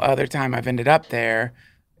single other time I've ended up there,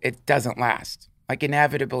 it doesn't last. Like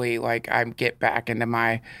inevitably, like I get back into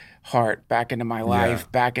my heart, back into my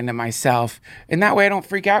life, back into myself. And that way I don't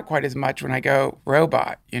freak out quite as much when I go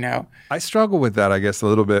robot, I struggle with that, I guess, a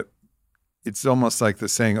little bit. It's almost like the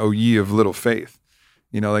saying, oh, ye of little faith.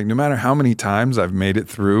 Like no matter how many times I've made it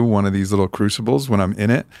through one of these little crucibles when I'm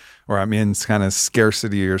in it, or I'm in kind of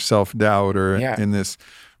scarcity or self-doubt or in this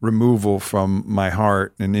removal from my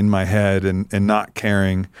heart and in my head and not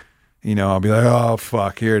caring, I'll be like, oh,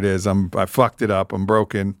 fuck, here it is. I fucked it up. I'm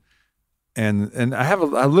broken. And I have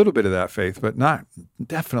a little bit of that faith, but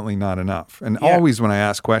definitely not enough. And always when I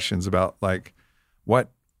ask questions about like, what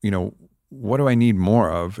do I need more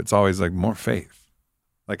of? It's always like more faith.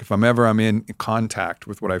 Like if I'm in contact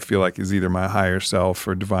with what I feel like is either my higher self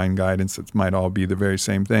or divine guidance, it might all be the very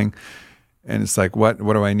same thing. And it's like, what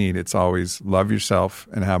do I need? It's always love yourself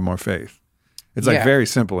and have more faith. It's like very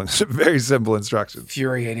simple instructions.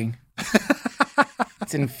 Infuriating.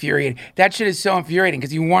 It's infuriating. That shit is so infuriating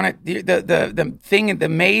because you want it. The thing, the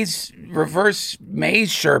reverse maze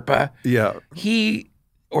Sherpa. Yeah. He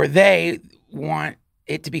or they want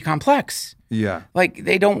it to be complex. Yeah. Like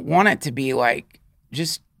they don't want it to be like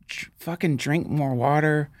just fucking drink more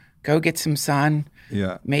water, go get some sun.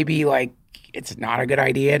 Yeah. Maybe like it's not a good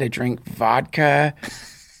idea to drink vodka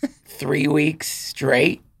 3 weeks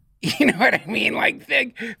straight. You know what I mean? Like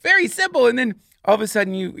very simple. And then all of a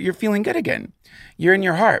sudden you're feeling good again. You're in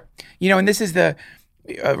your heart. And this is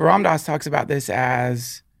Ram Dass talks about this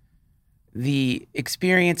as the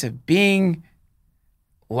experience of being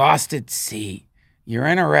lost at sea. You're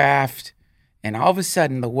in a raft and all of a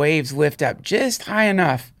sudden the waves lift up just high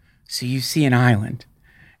enough so you see an island.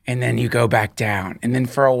 And then you go back down. And then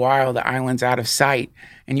for a while the island's out of sight.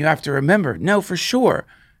 And you have to remember, no, for sure,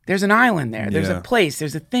 there's an island there. There's a place.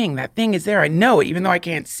 There's a thing. That thing is there. I know it, even though I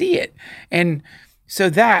can't see it. And so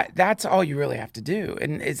that's all you really have to do.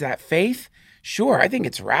 And is that faith? Sure. I think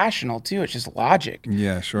it's rational too. It's just logic.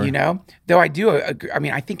 Yeah, sure. Though I do agree. I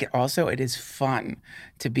mean, I think it is fun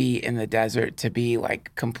to be in the desert, to be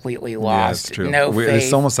like completely lost. Yeah, it's true. No faith.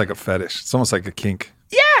 It's almost like a fetish. It's almost like a kink.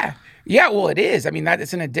 Yeah. Yeah, well, it is. I mean,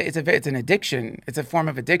 it's an addiction. It's a form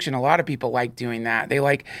of addiction. A lot of people like doing that. They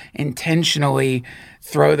like intentionally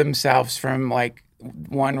throw themselves from like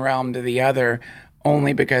one realm to the other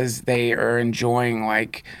only because they are enjoying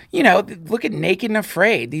like, look at Naked and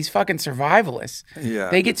Afraid. These fucking survivalists. Yeah.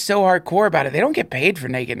 They get so hardcore about it. They don't get paid for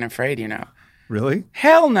Naked and Afraid, Really?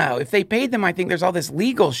 Hell no. If they paid them, I think there's all this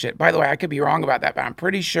legal shit. By the way, I could be wrong about that, but I'm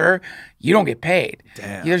pretty sure you don't get paid.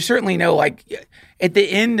 Damn. There's certainly no, like, at the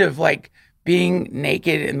end of, like, being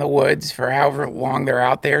naked in the woods for however long they're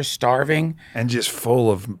out there starving. And just full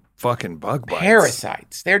of fucking bug bites.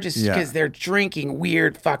 Parasites. They're just, because they're drinking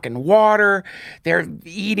weird fucking water. They're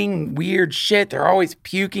eating weird shit. They're always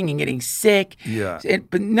puking and getting sick. Yeah.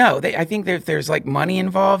 But no, I think that if there's, like, money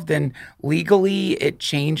involved, then legally it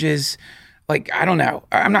changes. Like, I don't know.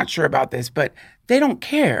 I'm not sure about this, but they don't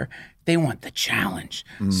care. They want the challenge.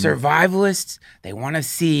 Survivalists, they want to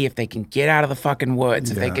see if they can get out of the fucking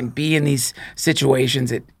woods, if they can be in these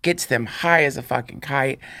situations. It gets them high as a fucking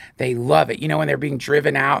kite. They love it. You know, when they're being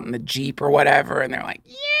driven out in the Jeep or whatever, and they're like,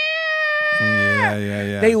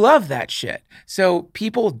 Yeah. They love that shit. So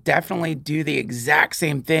people definitely do the exact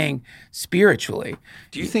same thing spiritually.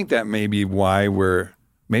 Do you think that may be why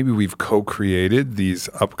maybe we've co-created these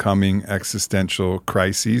upcoming existential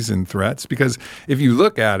crises and threats? Because if you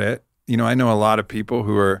look at it, you know, I know a lot of people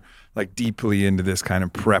who are like deeply into this kind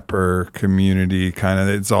of prepper community, kind of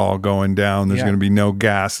it's all going down. There's going to be no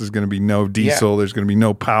gas. There's going to be no diesel. There's going to be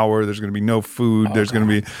no power. There's going to be no food. There's going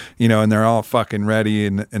to be, you know, and they're all fucking ready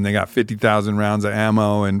and they got 50,000 rounds of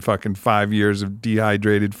ammo and fucking 5 years of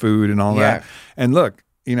dehydrated food and all that. And look,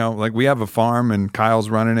 you know, like we have a farm and Kyle's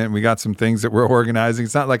running it and we got some things that we're organizing.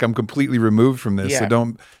 It's not like I'm completely removed from this. So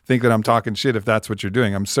don't think that I'm talking shit if that's what you're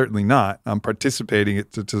doing. I'm certainly not. I'm participating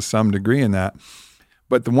to some degree in that.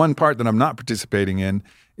 But the one part that I'm not participating in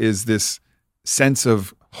is this sense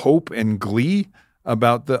of hope and glee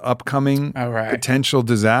about the upcoming potential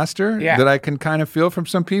disaster that I can kind of feel from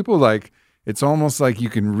some people. Like, it's almost like you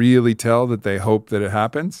can really tell that they hope that it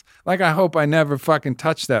happens. Like, I hope I never fucking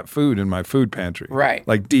touch that food in my food pantry. Right.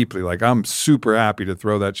 Like, deeply. Like, I'm super happy to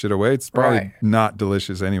throw that shit away. It's probably not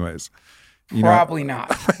delicious anyways. Probably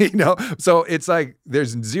not. You know? So it's like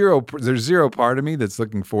there's zero part of me that's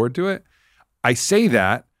looking forward to it. I say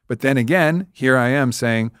that, but then again, here I am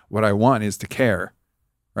saying what I want is to care.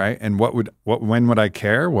 Right? And when would I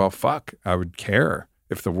care? Well, fuck, I would care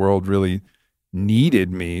if the world really needed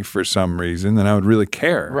me for some reason, then I would really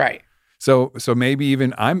care. Right. So maybe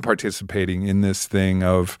even I'm participating in this thing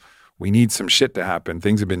of we need some shit to happen.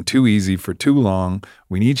 Things have been too easy for too long.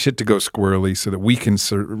 We need shit to go squirrely so that we can,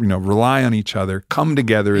 rely on each other, come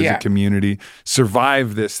together as a community,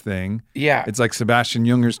 survive this thing. Yeah. It's like Sebastian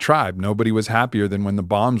Junger's tribe. Nobody was happier than when the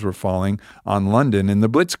bombs were falling on London in the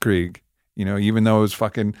Blitzkrieg. You know, even though it was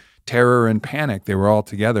fucking terror and panic, they were all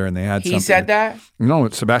together and they had something. He said that? No,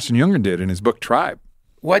 Sebastian Junger did in his book Tribe.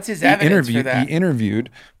 What's his evidence for that? He interviewed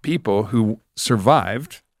people who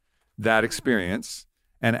survived that experience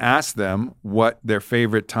and asked them what their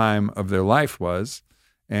favorite time of their life was.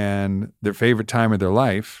 And their favorite time of their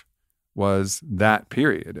life was that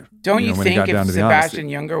period. Don't you think if Sebastian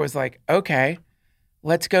Junger was like, okay,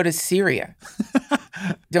 let's go to Syria.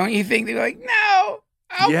 Don't you think they're like, no,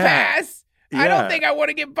 I'll pass. I don't think I want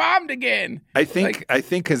to get bombed again. I think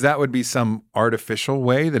because that would be some artificial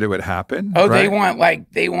way that it would happen. Oh, right?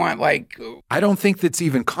 they want like. I don't think that's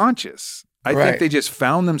even conscious. I think they just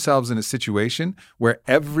found themselves in a situation where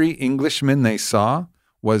every Englishman they saw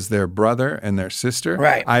was their brother and their sister.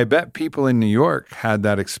 Right. I bet people in New York had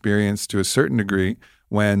that experience to a certain degree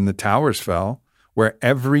when the towers fell, where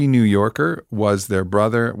every New Yorker was their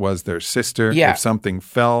brother, was their sister. Yeah. If something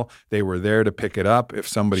fell, they were there to pick it up. If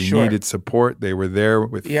somebody needed support, they were there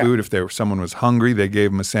with food. If someone was hungry, they gave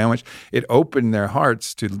them a sandwich. It opened their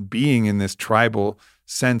hearts to being in this tribal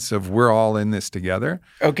sense of we're all in this together,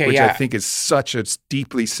 which I think is such a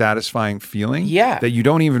deeply satisfying feeling that you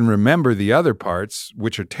don't even remember the other parts,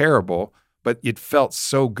 which are terrible, but it felt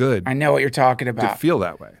so good. I know what you're talking about. To feel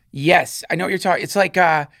that way. Yes, I know what you're talking. It's like,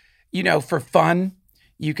 for fun,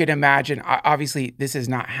 you could imagine, obviously this is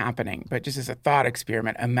not happening, but just as a thought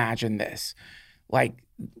experiment, imagine this.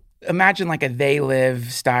 Imagine like a They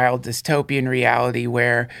Live style dystopian reality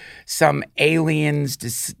where some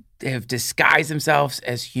aliens have disguised themselves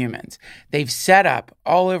as humans. They've set up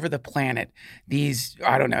all over the planet these,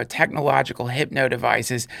 technological hypno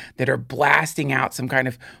devices that are blasting out some kind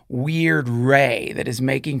of weird ray that is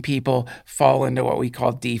making people fall into what we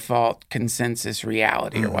call default consensus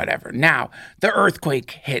reality or whatever. Now, the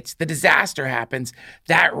earthquake hits, the disaster happens,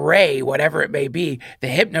 that ray, whatever it may be, the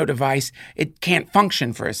hypno device, it can't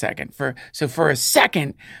function for a second. So for a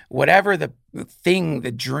second, whatever the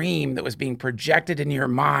dream that was being projected into your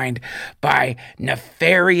mind by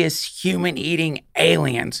nefarious human-eating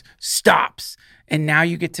aliens stops. And now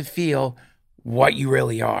you get to feel what you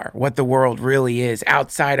really are, what the world really is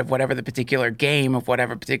outside of whatever the particular game of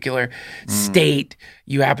whatever particular state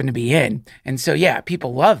you happen to be in. And so, yeah,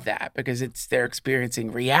 people love that because they're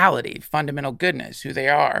experiencing reality, fundamental goodness, who they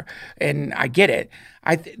are. And I get it.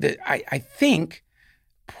 I think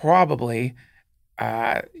probably,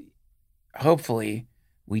 hopefully,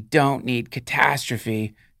 we don't need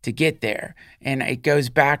catastrophe to get there. And it goes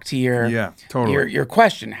back to your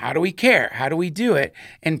question. How do we care? How do we do it?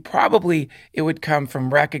 And probably it would come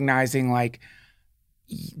from recognizing like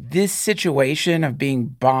this situation of being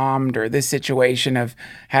bombed, or this situation of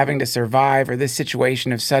having to survive, or this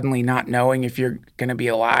situation of suddenly not knowing if you're going to be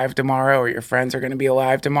alive tomorrow or your friends are going to be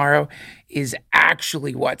alive tomorrow is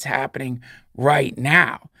actually what's happening right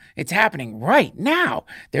now. It's happening right now.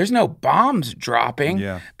 There's no bombs dropping,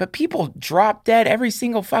 but people drop dead every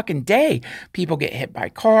single fucking day. People get hit by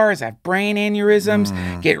cars, have brain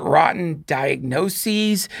aneurysms, get rotten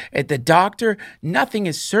diagnoses at the doctor. Nothing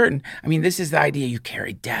is certain. I mean, this is the idea you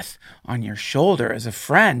carry death on your shoulder as a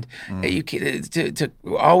friend, to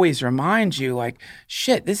always remind you like,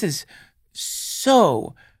 shit, this is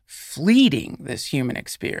so fleeting, this human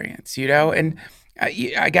experience, And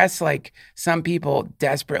I guess like some people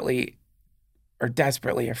are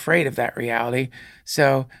desperately afraid of that reality.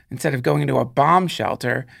 So instead of going into a bomb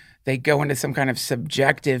shelter, they go into some kind of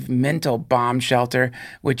subjective mental bomb shelter,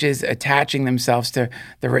 which is attaching themselves to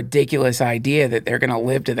the ridiculous idea that they're going to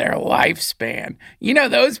live to their lifespan.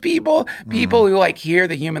 Those people who like hear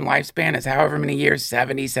the human lifespan is however many years,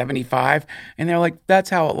 70, 75, and they're like,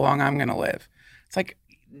 that's how long I'm going to live. It's like,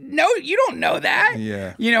 no, you don't know that.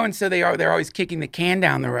 Yeah. And so they're always kicking the can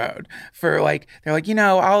down the road for like, they're like,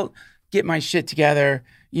 I'll get my shit together,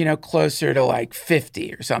 closer to like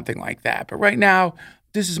 50 or something like that. But right now,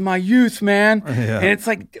 this is my youth, man. Yeah. And it's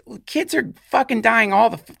like kids are fucking dying all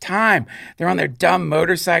the time. They're on their dumb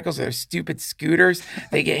motorcycles or their stupid scooters.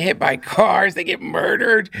 They get hit by cars, they get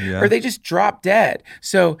murdered, or they just drop dead.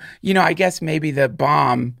 So, I guess maybe the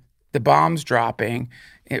bombs dropping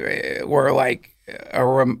were like,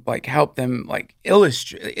 or like help them like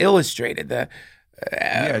illustrated the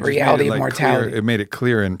reality of mortality. It made it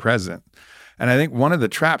clear and present. And I think one of the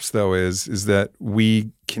traps though is that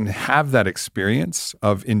we can have that experience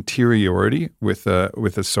of interiority with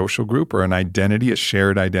a social group or an identity, a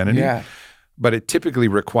shared identity. Yeah. But it typically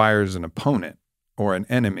requires an opponent or an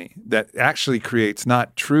enemy that actually creates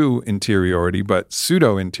not true interiority, but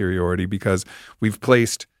pseudo interiority, because we've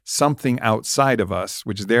placed something outside of us,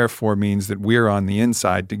 which therefore means that we're on the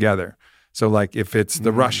inside together. So like if it's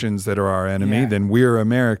the Russians that are our enemy, then we're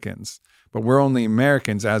Americans. But we're only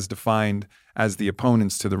Americans as defined as the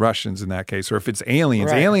opponents to the Russians in that case. Or if it's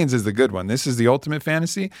aliens, aliens is the good one. This is the ultimate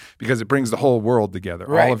fantasy because it brings the whole world together.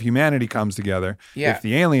 Right. All of humanity comes together. Yeah. If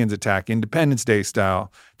the aliens attack Independence Day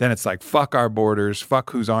style, then it's like, fuck our borders, fuck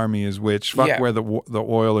whose army is which, fuck where the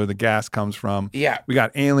oil or the gas comes from. Yeah. We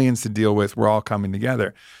got aliens to deal with. We're all coming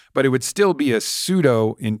together. But it would still be a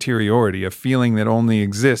pseudo interiority, a feeling that only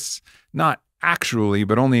exists, not actually,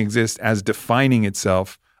 but only exists as defining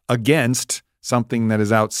itself against something that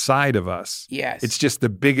is outside of us. Yes. It's just the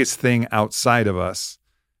biggest thing outside of us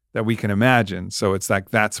that we can imagine. So it's like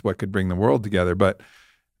that's what could bring the world together. But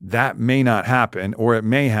that may not happen, or it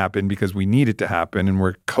may happen because we need it to happen and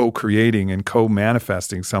we're co-creating and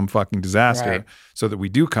co-manifesting some fucking disaster so that we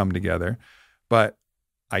do come together. But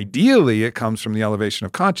ideally, it comes from the elevation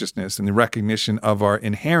of consciousness and the recognition of our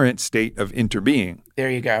inherent state of interbeing.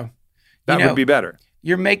 There you go. That would be better.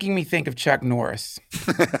 You're making me think of Chuck Norris.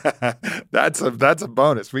 That's a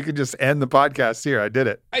bonus. We could just end the podcast here. I did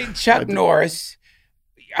it. Chuck Norris.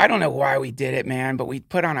 I don't know why we did it, man, but we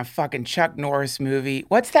put on a fucking Chuck Norris movie.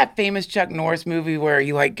 What's that famous Chuck Norris movie where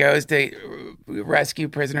he like goes to rescue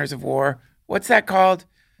prisoners of war? What's that called?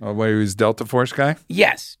 Oh, where he was Delta Force guy?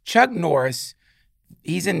 Yes. Chuck Norris.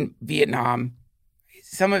 He's in Vietnam.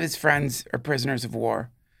 Some of his friends are prisoners of war.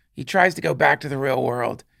 He tries to go back to the real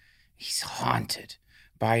world. He's haunted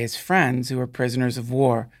by his friends who are prisoners of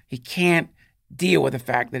war. He can't deal with the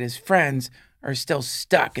fact that his friends are still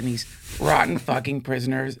stuck in these rotten fucking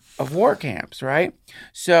prisoners of war camps, right?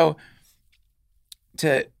 So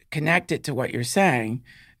to connect it to what you're saying,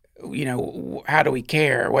 how do we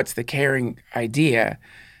care? What's the caring idea?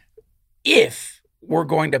 If we're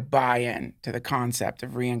going to buy in to the concept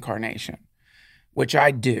of reincarnation, which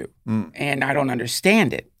I do, and I don't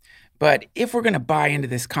understand it, but if we're going to buy into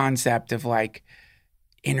this concept of like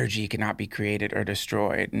energy cannot be created or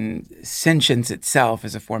destroyed, and sentience itself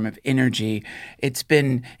is a form of energy,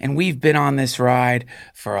 we've been on this ride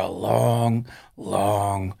for a long,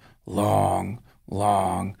 long, long,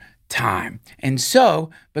 long time. And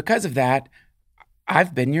so because of that,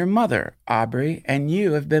 I've been your mother, Aubrey, and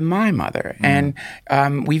you have been my mother. And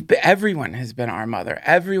everyone has been our mother.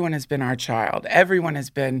 Everyone has been our child. Everyone has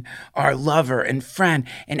been our lover and friend.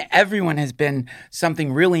 And everyone has been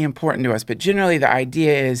something really important to us. But generally, the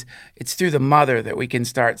idea is it's through the mother that we can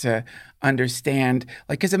start to understand.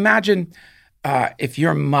 Like, because imagine if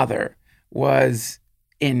your mother was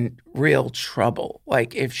in real trouble,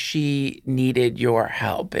 like if she needed your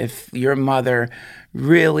help, if your mother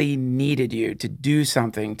really needed you to do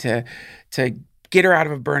something to get her out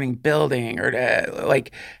of a burning building or to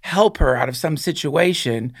like help her out of some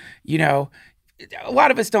situation, you know, a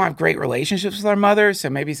lot of us don't have great relationships with our mothers, so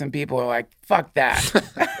maybe some people are like, fuck that.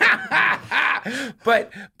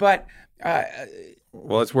 but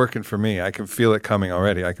well, it's working for me. I can feel it coming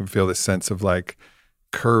already. I can feel the sense of like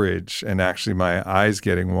courage and actually my eyes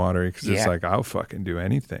getting watery because it's like I'll fucking do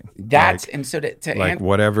anything. That's like, and so to like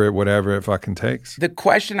whatever it fucking takes. The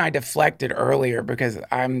question I deflected earlier because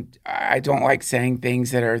I don't like saying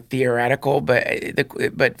things that are theoretical, but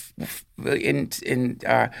in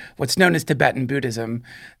what's known as Tibetan Buddhism,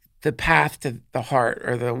 the path to the heart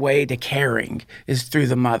or the way to caring is through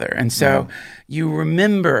the mother, and so you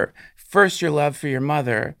remember first your love for your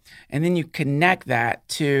mother, and then you connect that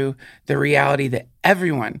to the reality that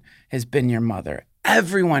everyone has been your mother.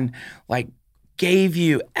 Everyone like gave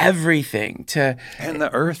you everything to. And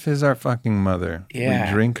the earth is our fucking mother. Yeah.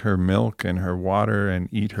 We drink her milk and her water and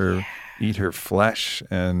eat her flesh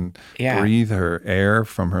and breathe her air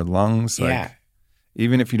from her lungs. Like,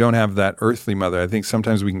 even if you don't have that earthly mother, I think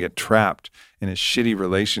sometimes we can get trapped in a shitty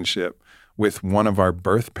relationship with one of our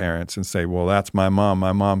birth parents and say, well, that's my mom.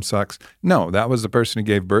 My mom sucks. No, that was the person who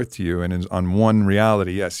gave birth to you. And is on one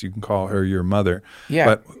reality, yes, you can call her your mother. Yeah.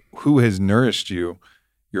 But who has nourished you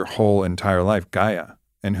your whole entire life? Gaia.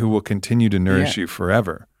 And who will continue to nourish you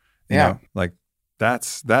forever. You know? Like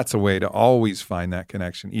that's a way to always find that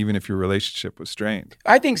connection, even if your relationship was strained.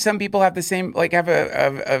 I think some people have the same, like have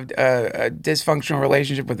a dysfunctional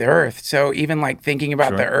relationship with the earth. So even like thinking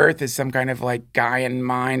about the earth as some kind of like Gaian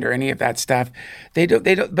mind or any of that stuff, they don't,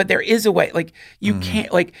 but there is a way, like you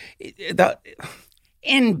can't, like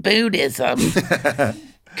in Buddhism,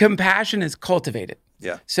 compassion is cultivated.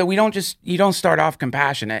 Yeah. So you don't start off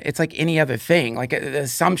compassionate. It's like any other thing. Like the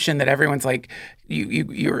assumption that everyone's like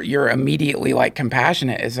you're immediately like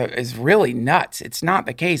compassionate is really nuts. It's not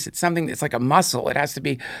the case. It's something that's like a muscle. It has to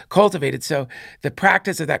be cultivated. So the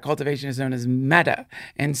practice of that cultivation is known as metta.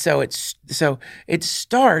 And so it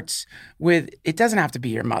starts with, it doesn't have to be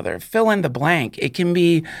your mother. Fill in the blank. It can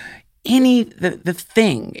be the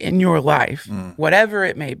thing in your life, whatever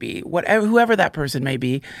it may be, whoever that person may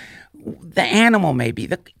be, the animal may be,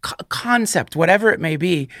 the concept, whatever it may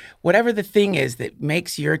be, whatever the thing is that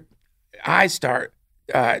makes your eyes start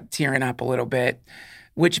tearing up a little bit,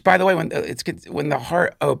 which, by the way, when the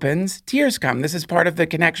heart opens, tears come. This is part of the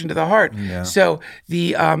connection to the heart. Yeah. So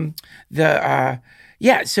the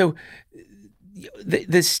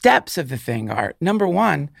steps of the thing are, number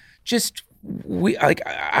one, just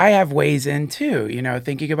I have ways in too, you know,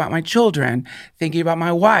 thinking about my children, thinking about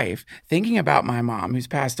my wife, thinking about my mom who's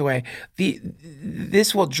passed away.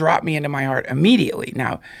 This will drop me into my heart immediately.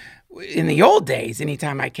 Now, in the old days,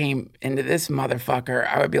 anytime I came into this motherfucker,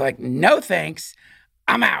 I would be like, no thanks,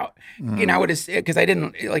 I'm out. You know, because I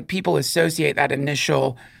didn't, like, people associate that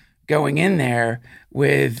initial going in there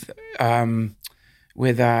with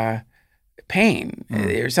pain,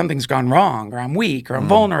 or something's gone wrong, or I'm weak, or I'm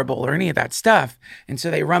vulnerable, or any of that stuff. And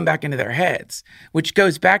so they run back into their heads, which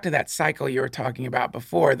goes back to that cycle you were talking about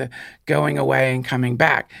before, the going away and coming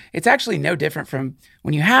back. It's actually no different from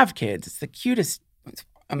when you have kids. It's the cutest,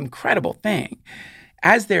 incredible thing.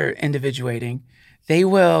 As they're individuating, they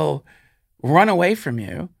will run away from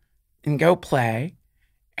you and go play,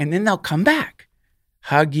 and then they'll come back,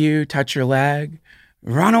 hug you, touch your leg,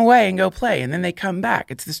 run away and go play, and then they come back.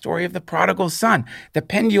 It's the story of the prodigal son. The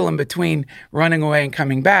pendulum between running away and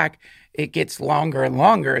coming back, it gets longer and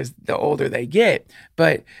longer as the older they get,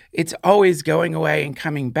 but it's always going away and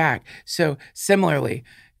coming back. So similarly,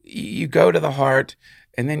 you go to the heart,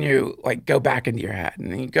 and then you like go back into your head,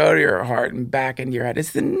 and then you go to your heart and back into your head.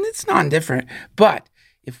 It's non-different, but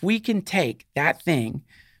if we can take that thing,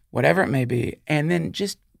 whatever it may be, and then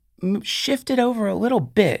just shift it over a little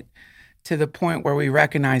bit to the point where we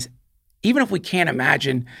recognize, even if we can't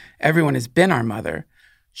imagine everyone has been our mother,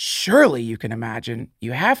 surely you can imagine,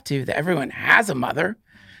 you have to, that everyone has a mother.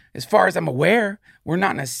 As far as I'm aware, we're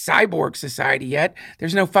not in a cyborg society yet.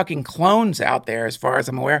 There's no fucking clones out there as far as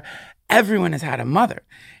I'm aware. Everyone has had a mother.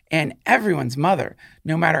 And everyone's mother,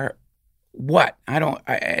 no matter what? I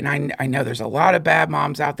know there's a lot of bad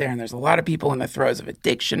moms out there, and there's a lot of people in the throes of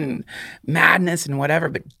addiction and madness and whatever,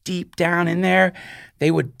 but deep down in there, they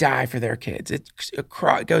would die for their kids. It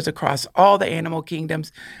goes across all the animal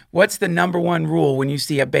kingdoms. What's the number one rule when you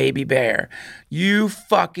see a baby bear? You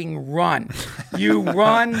fucking run. You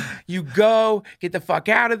run, you go, get the fuck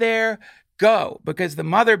out of there. Go, because the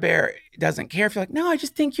mother bear doesn't care if you're like, no, I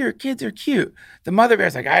just think your kids are cute. The mother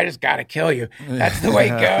bear's like, I just got to kill you. That's the way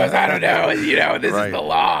it goes. I don't know. This is the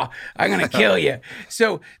law. I'm going to kill you.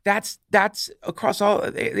 So that's across all.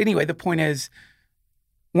 Anyway, the point is,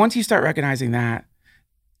 once you start recognizing that,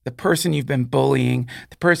 the person you've been bullying,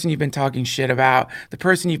 the person you've been talking shit about, the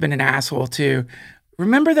person you've been an asshole to,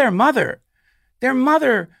 remember their mother. Their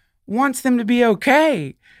mother wants them to be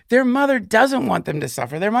okay. Their mother doesn't want them to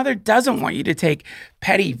suffer. Their mother doesn't want you to take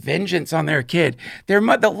petty vengeance on their kid.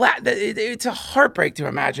 It's a heartbreak to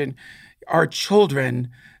imagine our children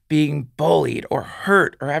being bullied or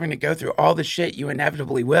hurt or having to go through all the shit you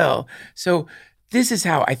inevitably will. So this is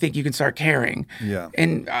how I think you can start caring. Yeah.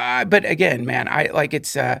 And but again, man,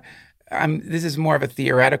 this is more of a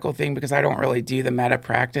theoretical thing because I don't really do the meta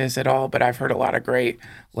practice at all, but I've heard a lot of great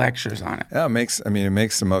lectures on it. Yeah, it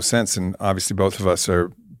makes the most sense. And obviously both of us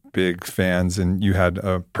are big fans, and you had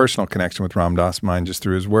a personal connection with Ram Dass, mine just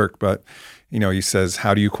through his work. But, he says,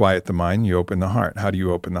 how do you quiet the mind? You open the heart. How do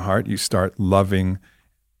you open the heart? You start loving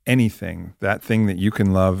anything, that thing that you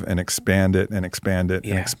can love, and expand it and expand it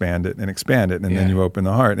and expand it and expand it. And then you open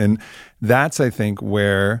the heart. And that's, I think,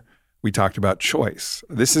 where we talked about choice.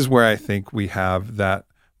 This is where I think we have that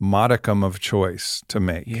modicum of choice to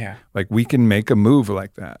make. Yeah. Like we can make a move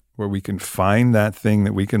like that, where we can find that thing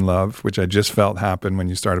that we can love, which I just felt happen when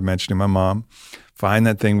you started mentioning my mom. Find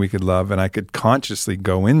that thing we could love, and I could consciously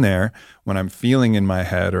go in there when I'm feeling in my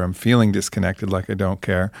head or I'm feeling disconnected, like I don't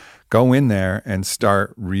care. Go in there and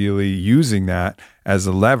start really using that as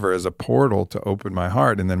a lever, as a portal to open my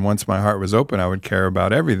heart. And then once my heart was open, I would care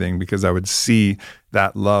about everything because I would see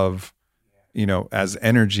that love, as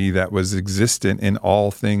energy that was existent in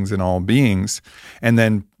all things and all beings. And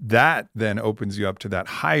then that then opens you up to that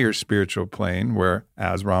higher spiritual plane where,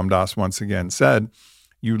 as Ram Dass once again said,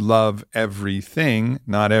 you love everything,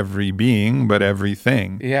 not every being, but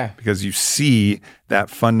everything. Yeah. Because you see that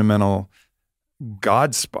fundamental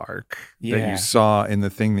God spark that you saw in the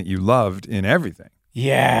thing that you loved in everything.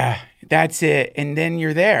 Yeah, that's it. And then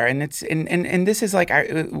you're there. And it's and this is like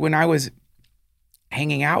when I was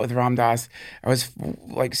hanging out with Ram Dass, I was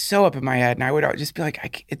like so up in my head, and I would just be like, I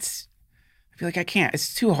can't.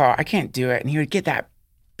 It's too hard. I can't do it. And he would get that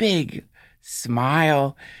big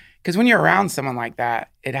smile, because when you're around someone like that,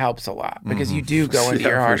 it helps a lot because you do go into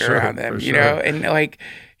your heart around them, And like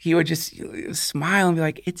he would just smile and be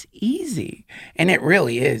like, "It's easy," and it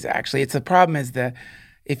really is. Actually, it's the problem is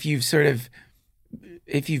if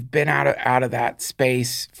you've been out of that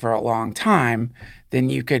space for a long time, then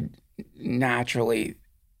you could naturally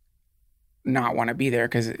not want to be there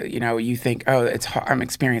because you think, oh, I'm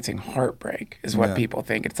experiencing heartbreak is what people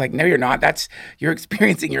think. It's like, no, you're not. You're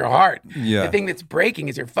experiencing your heart. The thing that's breaking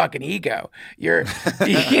is your fucking ego. You know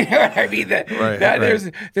what I mean?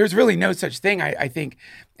 There's really no such thing. I think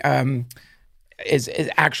is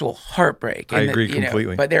actual heartbreak. I agree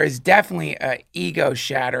completely. But there is definitely a ego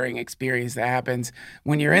shattering experience that happens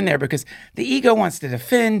when you're in there because the ego wants to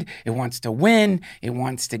defend, it wants to win, it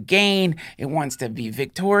wants to gain, it wants to be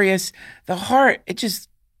victorious. The heart, it just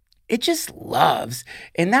loves.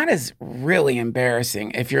 And that is really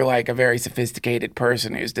embarrassing if you're like a very sophisticated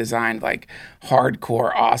person who's designed like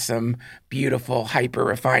hardcore, awesome, beautiful, hyper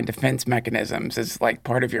refined defense mechanisms as like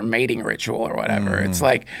part of your mating ritual or whatever. It's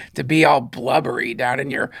like to be all blubbery down in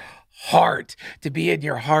your heart, to be in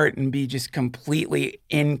your heart and be just completely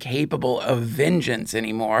incapable of vengeance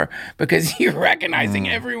anymore because you're recognizing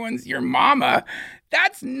everyone's your mama.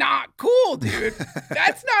 That's not cool, dude.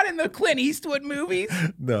 That's not in the Clint Eastwood movies.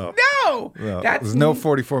 No. There's no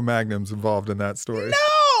 44 Magnums involved in that story.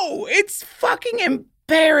 No, it's fucking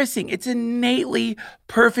embarrassing. It's innately,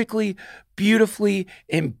 perfectly, beautifully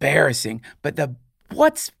embarrassing. But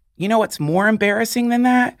what's more embarrassing than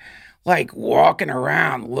that? Like walking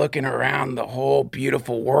around, looking around the whole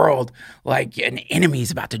beautiful world like an enemy's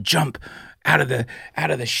about to jump out of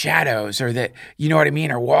the shadows, or that, you know what I mean?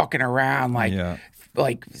 Or walking around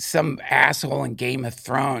like some asshole in Game of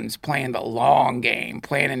Thrones playing the long game,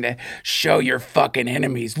 planning to show your fucking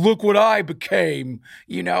enemies, look what I became,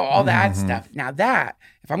 all that stuff. Now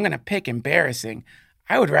if I'm going to pick embarrassing,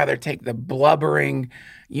 I would rather take the blubbering,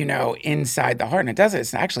 inside the heart. And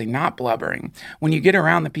it's actually not blubbering. When you get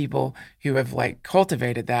around the people who have like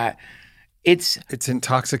cultivated that, It's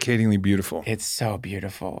intoxicatingly beautiful. It's so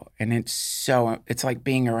beautiful. And it's like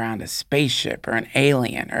being around a spaceship or an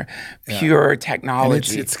alien or pure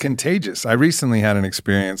technology. And it's contagious. I recently had an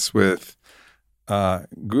experience with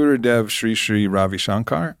Gurudev Sri Sri Ravi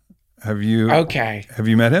Shankar. Have you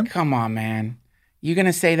met him? Come on, man. You going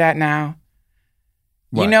to say that now?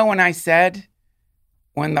 What? You know when I said,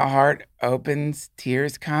 when the heart opens,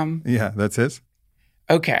 tears come? Yeah, that's his?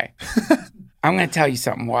 Okay. I'm going to tell you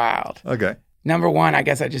something wild. Okay. Number one, I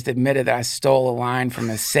guess I just admitted that I stole a line from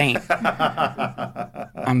a saint.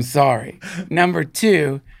 I'm sorry. Number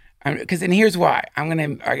two, and here's why.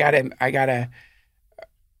 I gotta,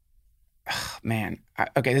 oh, man.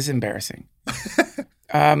 Okay, this is embarrassing.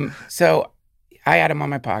 So I had him on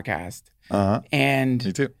my podcast. And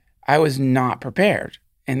Me too. I was not prepared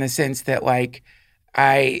in the sense that like,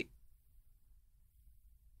 I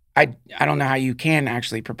don't know how you can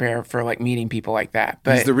actually prepare for like meeting people like that,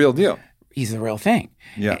 but He's the real deal. He's the real thing.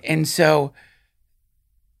 Yeah. And so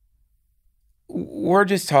we're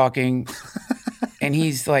just talking and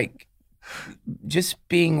he's like just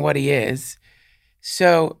being what he is.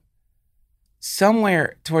 So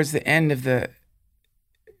somewhere towards the end of the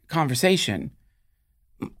conversation,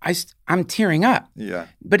 I'm tearing up. Yeah.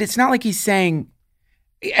 But it's not like he's saying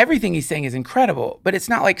everything he's saying is incredible, but it's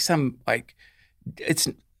not like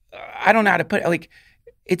I don't know how to put it. Like,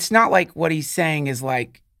 it's not like what he's saying is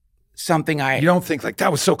like something You don't think like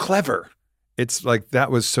that was so clever. It's like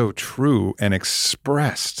that was so true and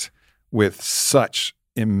expressed with such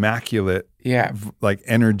immaculate, like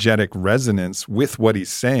energetic resonance with what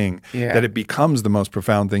he's saying that it becomes the most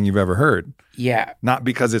profound thing you've ever heard. Yeah. Not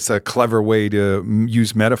because it's a clever way to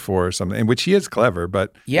use metaphor or something, in which he is clever,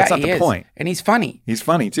 but that's not the point. And he's funny. He's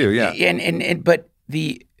funny too, yeah.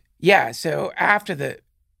 So after the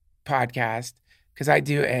podcast, because I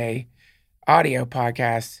do a audio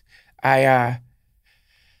podcast, I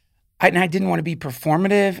didn't want to be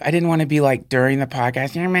performative. I didn't want to be like during the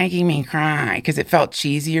podcast, you're making me cry, because it felt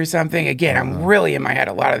cheesy or something. Again, I'm really in my head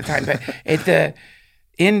a lot of the time. But at the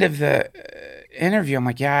end of the interview, I'm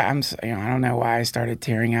like, I don't know why I started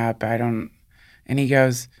tearing up. And he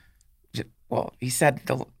goes, well, he said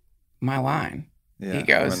my line. Yeah, he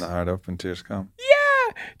goes, when the heart opens, tears come.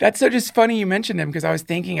 Yeah, that's so just funny you mentioned him, because I was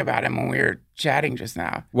thinking about him when we were chatting just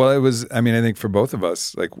now. Well, it was. I mean, I think for both of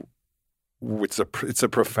us, like, it's a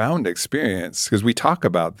profound experience because we talk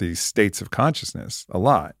about these states of consciousness a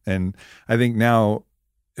lot, and I think now,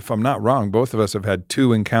 if I'm not wrong, both of us have had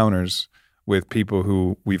 2 encounters with people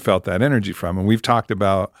who we felt that energy from, and we've talked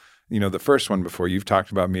about. The first one before, you've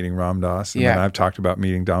talked about meeting Ram Dass, and then I've talked about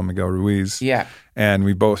meeting Don Miguel Ruiz. Yeah. And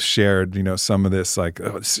we both shared, some of this, like,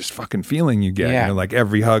 oh, it's this fucking feeling you get. Yeah. Like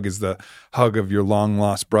every hug is the hug of your long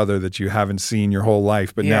lost brother that you haven't seen your whole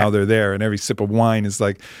life, but now they're there. And every sip of wine is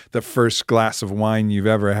like the first glass of wine you've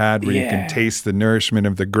ever had, where you can taste the nourishment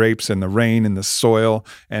of the grapes and the rain and the soil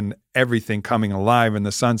and everything coming alive. And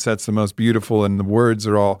the sunset's the most beautiful, and the words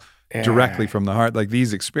are all directly from the heart, like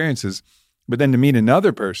these experiences. But then to meet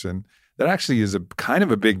another person, that actually is a kind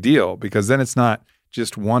of a big deal, because then it's not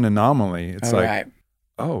just one anomaly. It's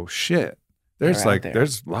oh shit, there's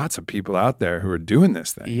there's lots of people out there who are doing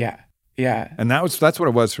this thing. Yeah, yeah. And that's what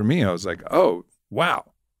it was for me. I was like, oh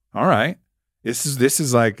wow, all right, this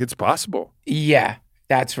is like, it's possible. Yeah,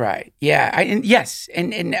 that's right. Yeah, I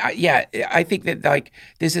think that like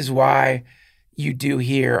this is why you do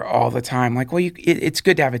hear all the time, like, well, it's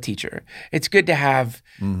good to have a teacher. It's good to have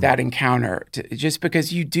that encounter, just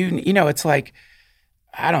because you do, it's like,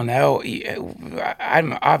 I don't know.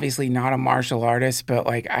 I'm obviously not a martial artist, but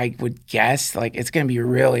like I would guess like it's going to be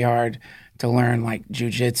really hard to learn like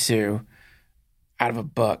jujitsu out of a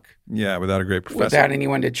book. Yeah, without a great professor. Without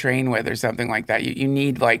anyone to train with or something like that. You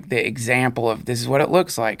need like the example of this is what it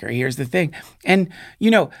looks like, or here's the thing. And,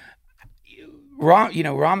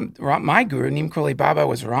 Ram, my guru, Neem Karoli Baba,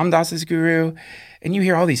 was Ram Dass's guru, and you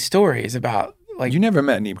hear all these stories about like. You never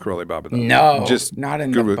met Neem Karoli Baba, though. No, just not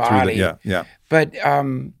in the body. Yeah. But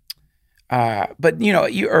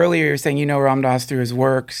you earlier you're saying Ram Dass through his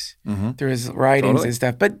works, through his writings and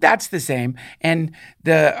stuff. But that's the same. And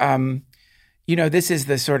the this is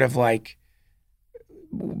the sort of like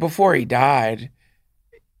before he died,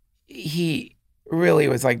 he really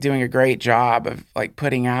was like doing a great job of like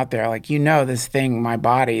putting out there like, this thing, my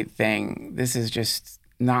body thing, this is just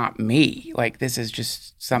not me. Like this is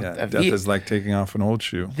just something. Yeah, death is like taking off an old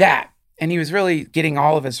shoe. That. And he was really getting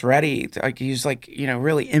all of us ready. Like he was like,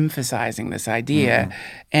 really emphasizing this idea.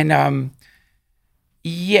 And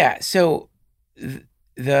so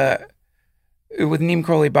the with Neem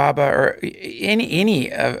Karoli Baba or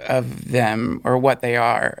any of them or what they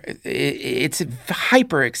are, it's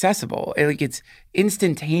hyper accessible. Like it's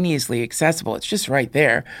instantaneously accessible. It's just right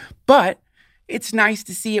there. But it's nice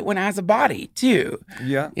to see it when it has a body too.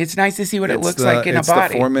 Yeah. It's nice to see what it looks like in a body.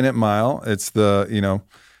 It's the 4-minute mile. It's the,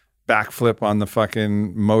 backflip on the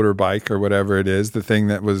fucking motorbike or whatever it is, the thing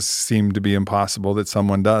that seemed to be impossible that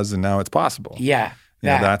someone does and now it's possible. Yeah.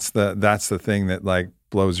 That's the thing that like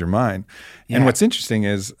blows your mind. Yeah. And what's interesting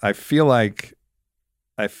is I feel like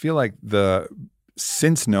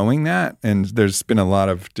since knowing that, and there's been a lot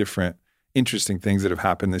of different interesting things that have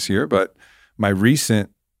happened this year, but my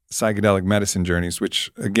recent psychedelic medicine journeys, which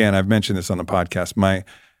again, I've mentioned this on the podcast,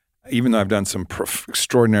 even though I've done some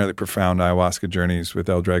extraordinarily profound ayahuasca journeys with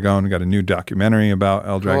El Dragon, got a new documentary about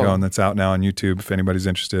El Dragon that's out now on YouTube if anybody's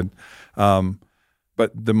interested.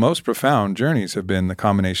 But the most profound journeys have been the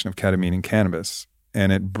combination of ketamine and cannabis.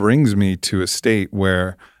 And it brings me to a state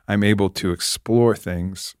where I'm able to explore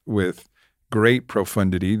things with great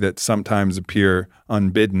profundity that sometimes appear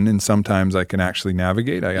unbidden and sometimes I can actually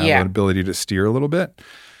navigate. I have an ability to steer a little bit.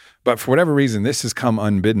 But for whatever reason, this has come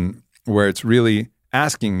unbidden where it's really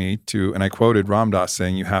asking me to, and I quoted Ram Dass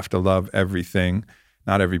saying, you have to love everything,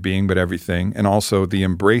 not every being, but everything. And also the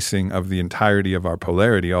embracing of the entirety of our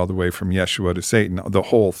polarity, all the way from Yeshua to Satan, the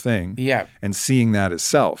whole thing. Yeah. And seeing that as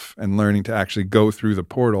self and learning to actually go through the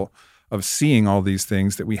portal of seeing all these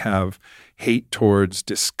things that we have hate towards,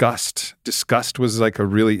 disgust. Disgust was like a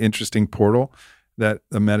really interesting portal that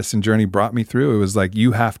the medicine journey brought me through. It was like,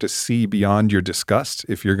 you have to see beyond your disgust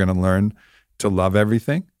if you're going to learn to love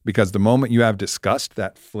everything. Because the moment you have disgust,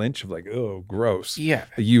 that flinch of like, oh, gross,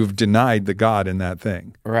 you've denied the God in that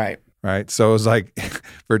thing. Right. So it was like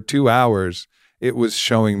for 2 hours, it was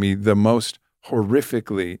showing me the most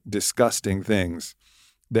horrifically disgusting things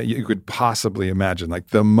that you could possibly imagine, like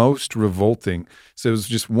the most revolting. So it was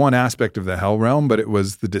just one aspect of the hell realm, but it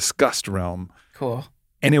was the disgust realm. Cool.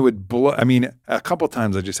 And it would blow. I mean, a couple of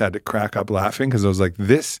times I just had to crack up laughing because I was like,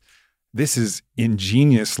 this is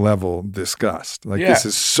ingenious level disgust. Like this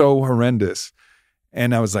is so horrendous.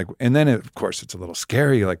 And I was like, and then of course it's a little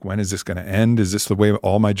scary. Like, when is this going to end? Is this the way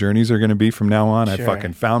all my journeys are going to be from now on? Sure. I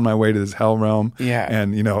fucking found my way to this hell realm. Yeah.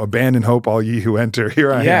 And, abandon hope, all ye who enter.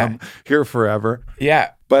 Here I am, here forever.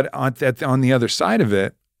 Yeah. But on the other side of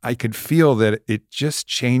it, I could feel that it just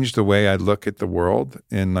changed the way I look at the world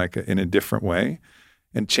in a different way,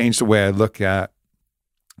 and changed the way I look at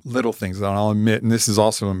little things that I'll admit, and this is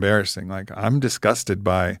also embarrassing. Like, I'm disgusted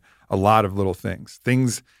by a lot of little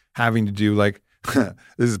things having to do like, this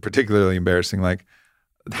is particularly embarrassing. Like,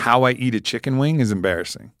 how I eat a chicken wing is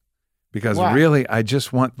embarrassing because really I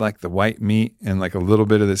just want like the white meat and like a little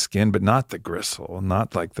bit of the skin, but not the gristle,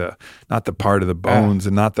 not the part of the bones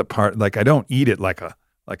and not the part, like I don't eat it like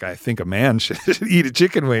I think a man should eat a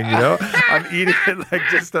chicken wing, I'm eating it like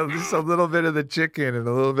just a little bit of the chicken and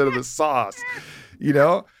a little bit of the sauce.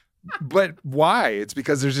 But why? It's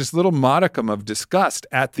because there's this little modicum of disgust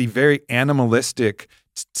at the very animalistic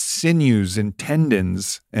sinews and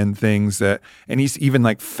tendons and things and he's even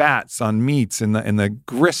like fats on meats and the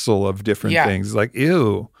gristle of different things. Like,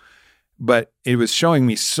 ew. But it was showing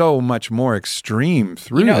me so much more extreme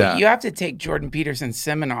through that. You have to take Jordan Peterson's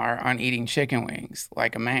seminar on eating chicken wings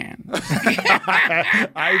like a man.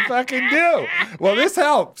 I fucking do. Well, this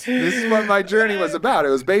helps. This is what my journey was about. It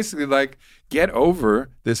was basically like, get over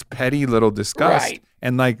this petty little disgust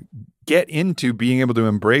and like get into being able to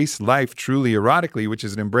embrace life truly erotically, which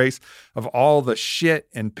is an embrace of all the shit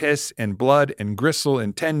and piss and blood and gristle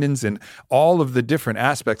and tendons and all of the different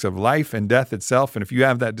aspects of life and death itself. And if you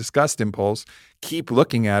have that disgust impulse, keep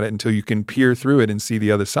looking at it until you can peer through it and see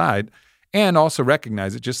the other side. And also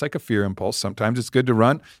recognize it just like a fear impulse. Sometimes it's good to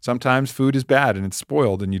run. Sometimes food is bad and it's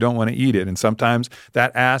spoiled and you don't want to eat it. And sometimes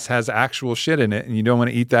that ass has actual shit in it and you don't want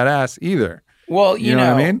to eat that ass either. Well, you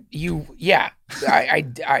know what I mean?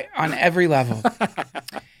 I on every level.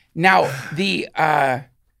 Now,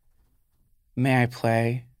 may I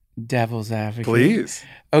play devil's advocate? Please.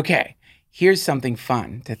 Okay, here's something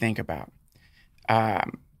fun to think about.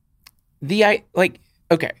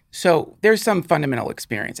 Okay, so there's some fundamental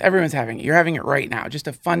experience. Everyone's having it. You're having it right now, just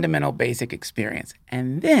a fundamental basic experience.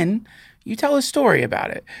 And then you tell a story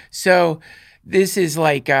about it. So this is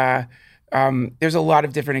like, there's a lot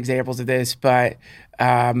of different examples of this, but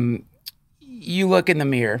you look in the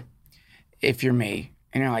mirror, if you're me,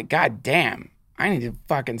 and you're like, God damn, I need to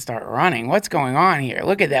fucking start running. What's going on here?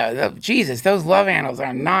 Look at that. Jesus, those love handles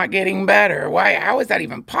are not getting better. Why? How is that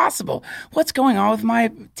even possible? What's going on with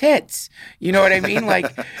my tits? You know what I mean? Like,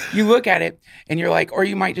 you look at it and you're like, or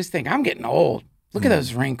you might just think, I'm getting old. Look at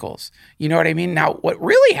those wrinkles. You know what I mean? Now, what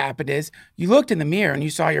really happened is you looked in the mirror and you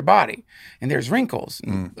saw your body, and there's wrinkles,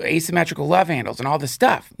 and asymmetrical love handles, and all this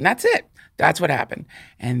stuff. And that's it. That's what happened.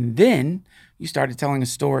 And then you started telling a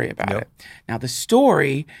story about it. Now, the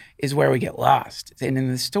story is where we get lost. And in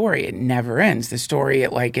the story, it never ends. The story,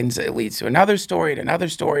 it leads to another story, and another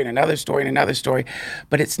story, and another story, and another story.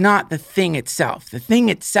 But it's not the thing itself. The thing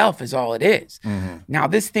itself is all it is. Now,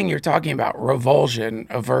 this thing you're talking about, revulsion,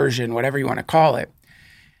 aversion, whatever you want to call it,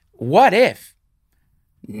 what if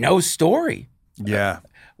no story? Yeah.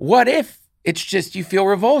 What if it's just you feel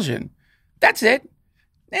revulsion? That's it.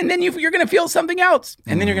 And then you're going to feel something else.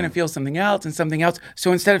 And then you're going to feel something else and something else.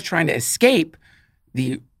 So instead of trying to escape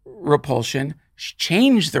the repulsion,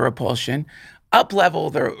 change the repulsion, up-level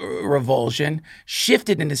the revulsion, shift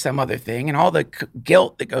it into some other thing, and all the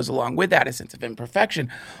guilt that goes along with that, a sense of imperfection.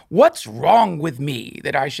 What's wrong with me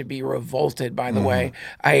that I should be revolted by the way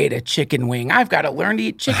I ate a chicken wing? I've got to learn to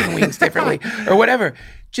eat chicken wings differently or whatever.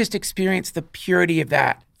 Just experience the purity of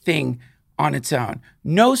that thing on its own.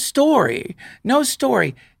 No story. No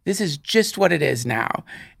story. This is just what it is now.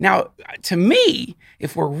 Now, to me,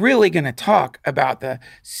 if we're really going to talk about the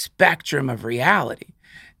spectrum of reality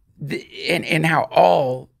and how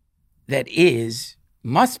all that is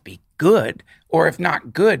must be good, or if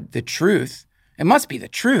not good, the truth, it must be the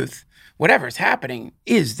truth. Whatever's happening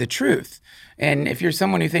is the truth. And if you're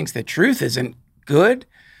someone who thinks the truth isn't good,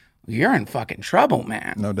 you're in fucking trouble,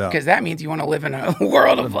 man. No doubt. Because that means you want to live in a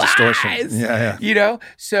world of distortion. lies. Yeah. You know?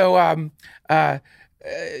 So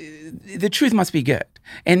the truth must be good.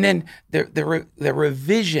 And then the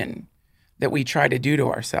revision that we try to do to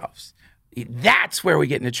ourselves, that's where we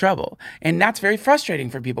get into trouble. And that's very frustrating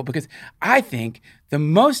for people, because I think the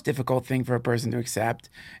most difficult thing for a person to accept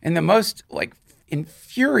and the most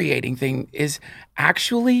infuriating thing is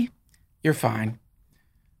actually you're fine.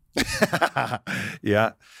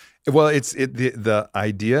 Yeah. Well, the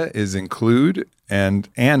idea is include and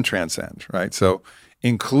transcend, right? So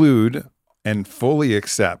include and fully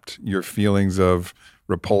accept your feelings of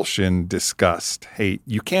repulsion, disgust, hate.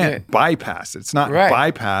 You can't bypass it. It's not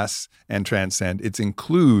bypass and transcend. It's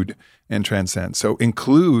include and transcend. So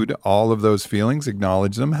include all of those feelings,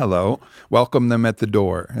 acknowledge them, hello, welcome them at the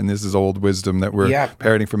door. And this is old wisdom that we're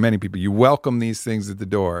parroting for many people. You welcome these things at the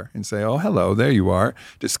door and say, oh, hello, there you are.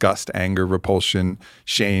 Disgust, anger, repulsion,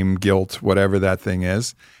 shame, guilt, whatever that thing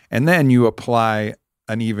is. And then you apply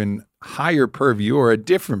an even higher purview or a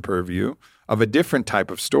different purview of a different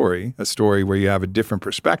type of story, a story where you have a different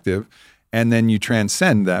perspective, and then you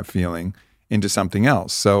transcend that feeling into something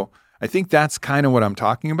else. So I think that's kind of what I'm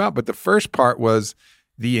talking about. But the first part was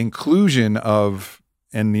the inclusion of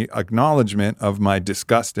and the acknowledgement of my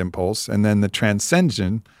disgust impulse, and then the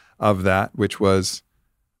transcension of that, which was,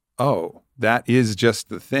 oh, that is just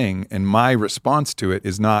the thing. And my response to it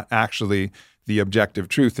is not actually the objective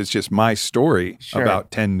truth. It's just my story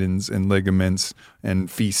about tendons and ligaments and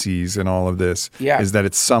feces and all of this is that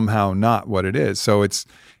it's somehow not what it is. So it's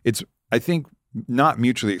I think not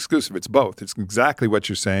mutually exclusive. It's both. It's exactly what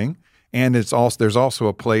you're saying. And there's also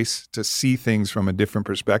a place to see things from a different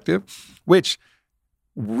perspective, which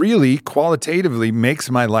really qualitatively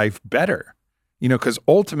makes my life better. You know, because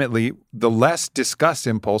ultimately, the less disgust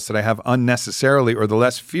impulse that I have unnecessarily, or the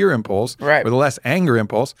less fear impulse, or the less anger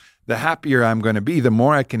impulse, the happier I'm going to be, the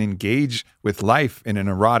more I can engage with life in an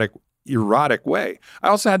erotic way. I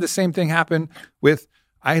also had the same thing happen with,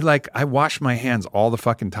 I wash my hands all the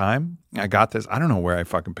fucking time. I got this, I don't know where I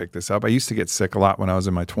fucking picked this up. I used to get sick a lot when I was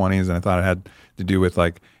in my 20s, and I thought it had to do with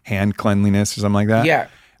hand cleanliness or something like that. Yeah.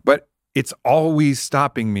 But it's always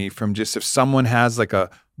stopping me from just, if someone has a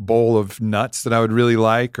bowl of nuts that I would really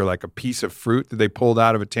like, or a piece of fruit that they pulled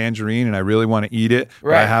out of a tangerine and I really want to eat it,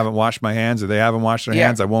 but I haven't washed my hands, or they haven't washed their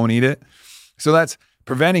hands, I won't eat it. So that's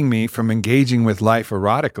preventing me from engaging with life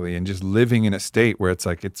erotically and just living in a state where it's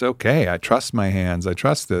it's okay. I trust my hands. I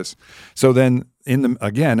trust this. So then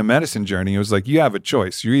a medicine journey, it was you have a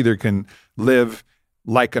choice. You either can live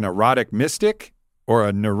like an erotic mystic or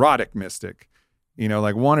a neurotic mystic. You know,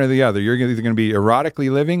 one or the other. You're either going to be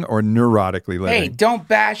erotically living or neurotically living. Hey, don't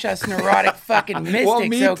bash us neurotic fucking mystics, well,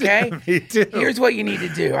 me okay? Too, me too. Here's what you need to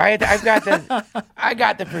do. I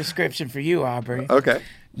got the prescription for you, Aubrey. Okay.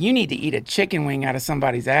 You need to eat a chicken wing out of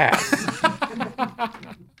somebody's ass.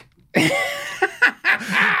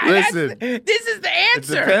 Listen, this is the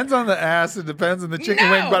answer. It depends on the ass. It depends on the chicken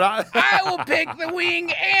wing. But I will pick the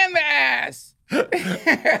wing and the ass.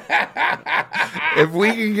 If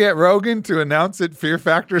we can get Rogan to announce it Fear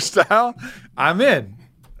Factor style, I'm in.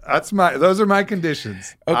 Those are my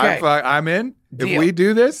conditions. Okay. I'm in. Deal. If we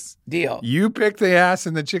do this, deal. You pick the ass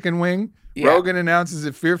and the chicken wing. Yeah. Rogan announces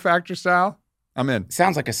it Fear Factor style. I'm in.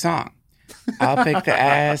 Sounds like a song. I'll pick the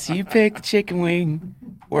ass, you pick the chicken wing.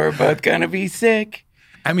 We're both gonna be sick.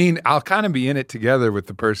 I mean, I'll kind of be in it together with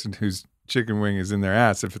the person whose chicken wing is in their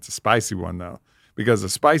ass if it's a spicy one, though. Because a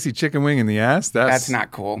spicy chicken wing in the ass, That's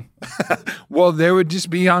not cool. Well, they would just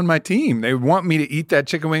be on my team. They would want me to eat that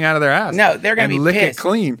chicken wing out of their ass. No, they're gonna and be lick pissed. it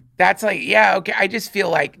clean. That's like, yeah, okay. I just feel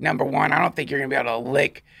like, number one, I don't think you're gonna be able to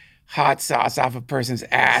lick hot sauce off a person's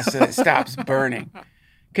ass so it stops burning.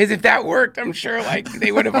 Because if that worked, I'm sure like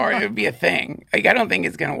they would have already, it would be a thing. Like, I don't think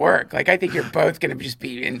it's going to work. Like, I think you're both going to just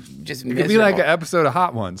be just miserable. It'd be like an episode of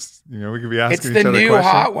Hot Ones. You know, we could be asking It's each the other new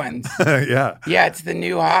questions. Hot Ones. Yeah. Yeah, it's the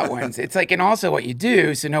new Hot Ones. It's like, and also what you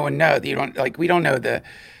do, so no one knows. You don't, like, we don't know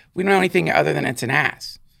anything other than it's an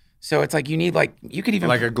ass. So it's like you need, like, you could even.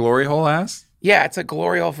 Like a glory hole ass? Yeah, it's a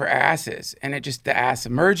glory hole for asses. And it just, the ass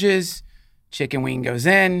emerges, chicken wing goes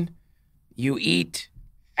in, you eat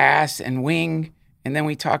ass and wing, and then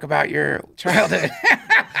we talk about your childhood.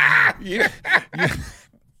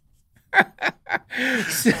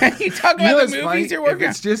 So you talk about the movies you're working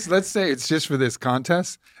on. It's just, let's say it's just for this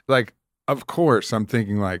contest. Like, of course, I'm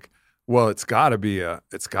thinking like, well, it's gotta be a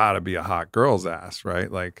hot girl's ass,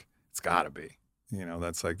 right? Like, it's gotta be. You know,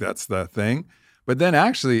 that's the thing. But then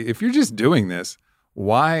actually, if you're just doing this,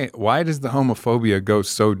 why does the homophobia go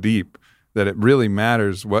so deep that it really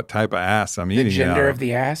matters what type of ass I'm eating? The gender of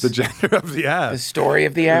the ass? The gender of the ass. The story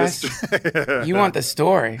of the ass? You want the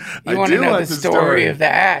story. You want to know the story of the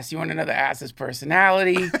ass. You want to know the ass's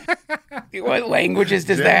personality. What languages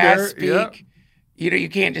does the ass speak? Yep. You know, you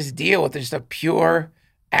can't just deal with just a pure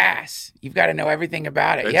ass. You've got to know everything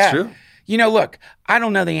about it. That's true. You know, look, I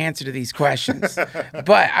don't know the answer to these questions,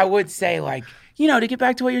 but I would say, like, you know, to get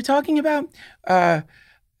back to what you're talking about,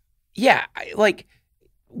 like,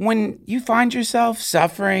 when you find yourself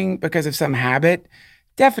suffering because of some habit,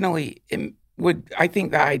 definitely I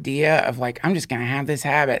think the idea of like, I'm just going to have this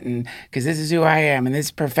habit and because this is who I am and this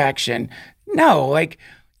is perfection. No, like,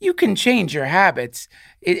 you can change your habits.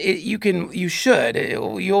 You'll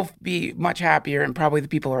be much happier, and probably the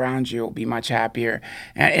people around you will be much happier.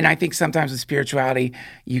 And I think sometimes with spirituality,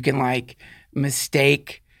 you can like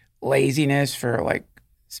mistake laziness for like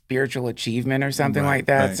spiritual achievement or something like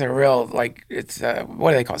that. Right. It's a real, like, it's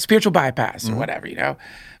what do they call it? Spiritual bypass or whatever, you know?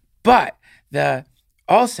 But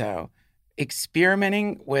also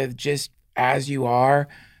experimenting with just as you are,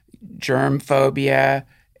 germ phobia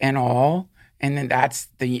and all, and then that's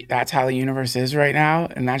how the universe is right now,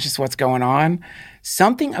 and that's just what's going on.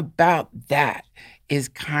 Something about that is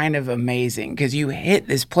kind of amazing because you hit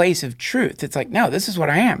this place of truth. It's like, no, this is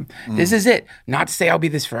what I am. This is it. Not to say I'll be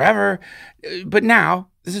this forever, but now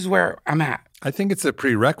this is where I'm at. I think it's a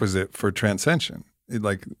prerequisite for transcension.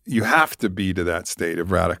 Like, you have to be to that state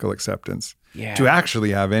of radical acceptance to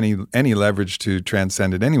actually have any leverage to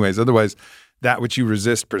transcend it anyways. Otherwise, that which you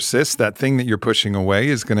resist persists. That thing that you're pushing away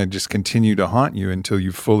is going to just continue to haunt you until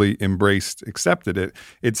you fully accepted it.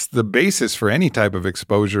 It's the basis for any type of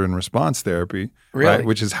exposure and response therapy, right?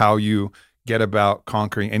 Which is how you get about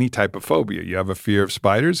conquering any type of phobia. You have a fear of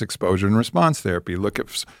spiders, exposure and response therapy. Look at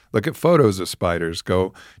photos of spiders.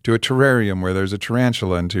 Go to a terrarium where there's a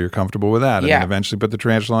tarantula until you're comfortable with that, and then eventually put the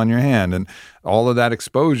tarantula on your hand. And all of that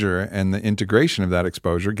exposure and the integration of that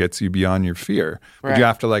exposure gets you beyond your fear. Right. But you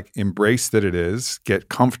have to like embrace that it is, get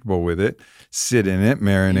comfortable with it, sit in it,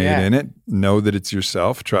 marinate in it, know that it's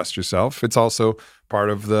yourself, trust yourself. It's also part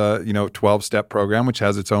of the 12-step program, which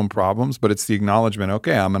has its own problems, but it's the acknowledgement,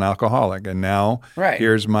 okay, I'm an alcoholic, and now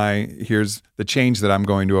here's the change that I'm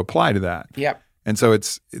going to apply to that. Yep. And so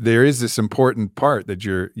there is this important part that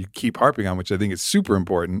you keep harping on, which I think is super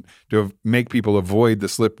important to make people avoid the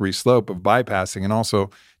slippery slope of bypassing and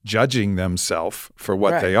also judging themselves for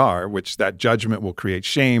what they are, which that judgment will create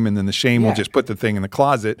shame, and then the shame will just put the thing in the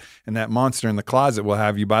closet, and that monster in the closet will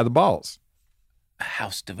have you by the balls. A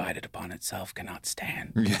house divided upon itself cannot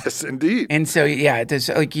stand. Yes, indeed. And so, this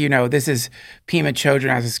is Pema Chodron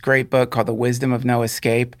has this great book called The Wisdom of No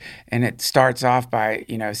Escape. And it starts off by,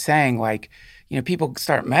 saying like, people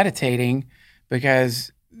start meditating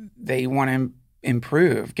because they want to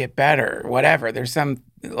improve, get better, whatever. There's some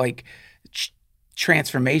like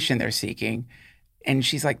transformation they're seeking. And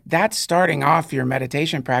she's like, that's starting off your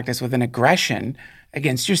meditation practice with an aggression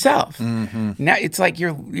against yourself. Mm-hmm. Now it's like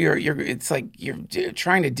you're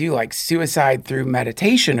trying to do like suicide through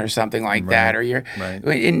meditation or something like that, or you're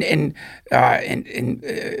and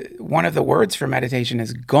one of the words for meditation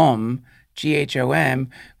is GHOM, GHOM,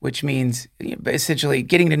 which means essentially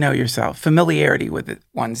getting to know yourself, familiarity with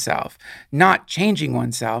oneself, not changing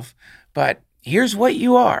oneself, but here's what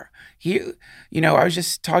you are. I was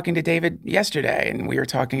just talking to David yesterday, and we were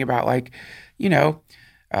talking about like,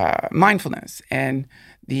 mindfulness and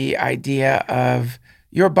the idea of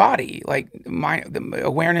your body, like the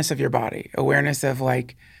awareness of your body, awareness of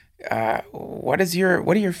like, what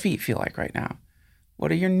do your feet feel like right now? What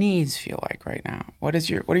do your knees feel like right now? What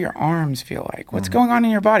do your arms feel like? What's going on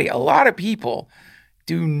in your body? A lot of people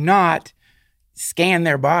do not scan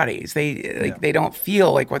their bodies. They don't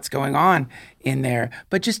feel like what's going on in there,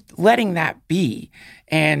 but just letting that be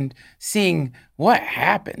and seeing what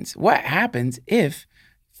happens. What happens if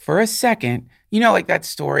for a second, like that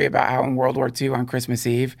story about how in World War II on Christmas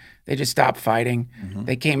Eve, they just stopped fighting.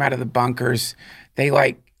 They came out of the bunkers. They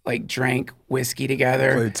like drank whiskey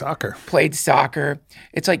together. Played soccer.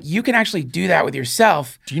 It's like you can actually do that with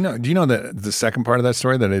yourself. Do you know that the second part of that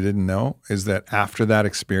story that I didn't know is that after that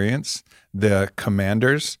experience, the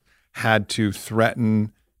commanders had to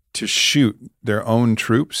threaten to shoot their own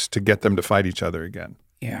troops to get them to fight each other again.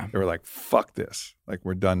 Yeah. They were like, fuck this. Like,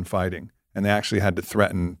 we're done fighting. And they actually had to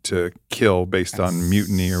threaten to kill based on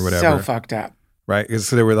mutiny or whatever. So fucked up. Right?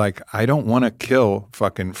 So they were like, I don't want to kill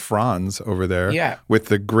fucking Franz over there with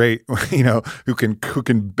the great, who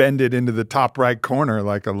can bend it into the top right corner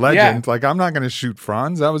like a legend. Like, I'm not going to shoot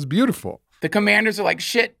Franz. That was beautiful. The commanders are like,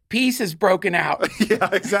 shit, peace is broken out. Yeah,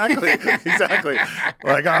 exactly.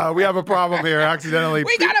 Like, we have a problem here accidentally.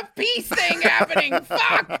 We got a peace thing happening.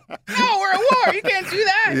 Fuck. No, we're at war. You can't do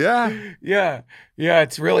that. Yeah.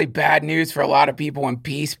 It's really bad news for a lot of people when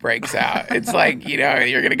peace breaks out. It's like, you're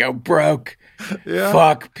going to go broke. Yeah.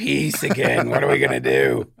 Fuck peace again. What are we going to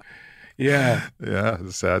do? Yeah. Yeah, it's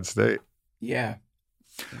a sad state. Yeah.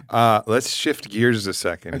 Let's shift gears a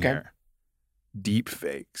second here. Deep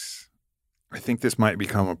fakes. I think this might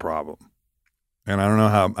become a problem. And I don't know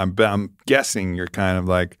how, I'm guessing you're kind of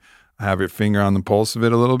like, have your finger on the pulse of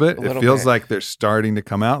it a little bit. It feels like they're starting to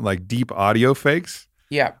come out, like deep audio fakes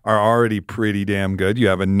are already pretty damn good. You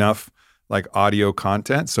have enough like audio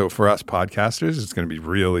content. So for us podcasters, it's going to be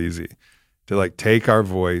real easy to like take our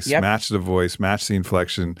voice, match the voice, match the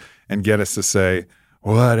inflection, and get us to say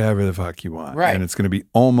whatever the fuck you want. Right. And it's going to be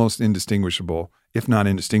almost indistinguishable, if not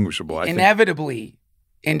indistinguishable. I think. Inevitably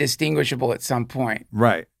indistinguishable at some point.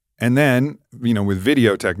 Right. And then, with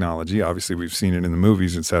video technology, obviously we've seen it in the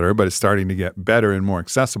movies, et cetera, but it's starting to get better and more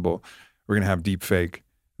accessible. We're going to have deep fake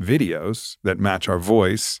videos that match our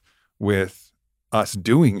voice with us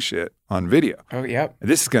doing shit on video. Oh, yep.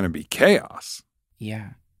 This is going to be chaos. Yeah.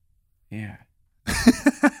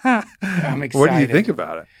 I'm excited. What do you think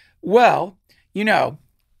about it? Well, have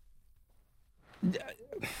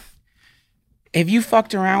you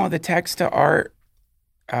fucked around with the text to art?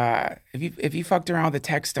 If you fucked around with the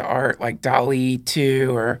text to art like DALL-E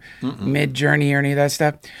 2 or Midjourney or any of that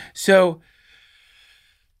stuff, so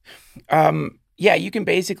you can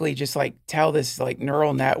basically just like tell this like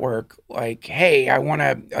neural network like, hey, I want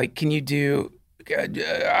to like, can you do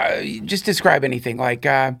just describe anything like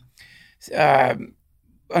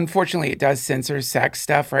unfortunately it does censor sex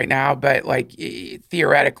stuff right now, but like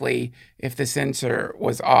theoretically if the censor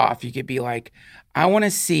was off, you could be like, I want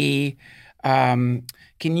to see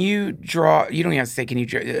can you draw? You don't even have to say, can you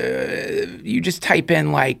draw? You just type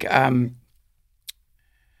in like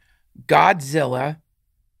Godzilla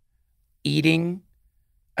eating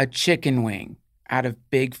a chicken wing out of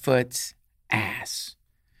Bigfoot's ass.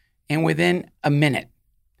 And within a minute,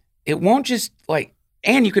 it won't just like,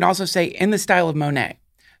 and you can also say in the style of Monet.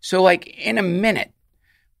 So like in a minute,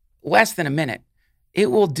 less than a minute,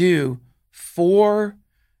 it will do 4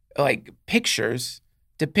 like pictures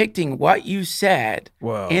depicting what you said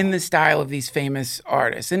in the style of these famous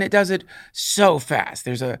artists. And it does it so fast.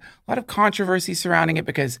 There's a lot of controversy surrounding it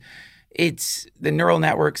because the neural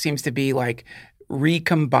network seems to be like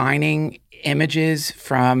recombining images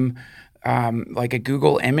from like a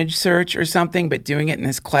Google image search or something, but doing it in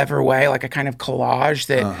this clever way, like a kind of collage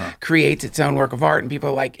that creates its own work of art. And people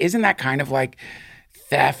are like, isn't that kind of like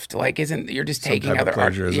theft? Like, you're just taking other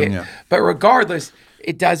art? Yeah. But regardless,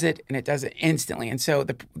 it does it, and it does it instantly. And so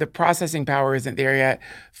the processing power isn't there yet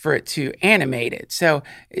for it to animate it. So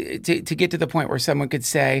to get to the point where someone could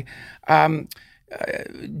say,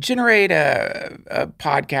 generate a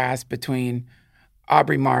podcast between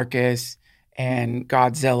Aubrey Marcus and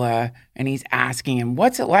Godzilla, and he's asking him,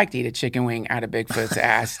 what's it like to eat a chicken wing out of Bigfoot's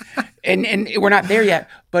ass? And we're not there yet,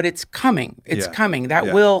 but it's coming. It's coming. That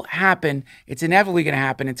will happen. It's inevitably going to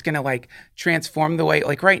happen. It's going to like transform the way,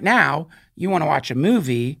 like right now, you want to watch a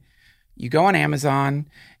movie, you go on Amazon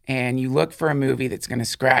and you look for a movie that's going to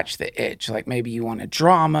scratch the itch. Like maybe you want a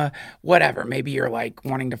drama, whatever. Maybe you're like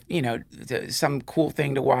wanting to, some cool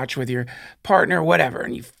thing to watch with your partner, whatever.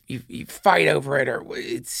 And you fight over it or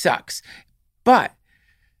it sucks. But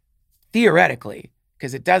theoretically,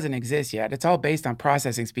 because it doesn't exist yet. It's all based on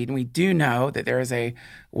processing speed. And we do know that there is a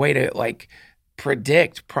way to like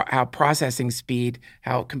predict how processing speed,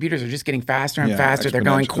 how computers are just getting faster and faster. They're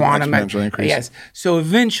going quantum. Yes. So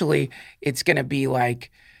eventually it's going to be like,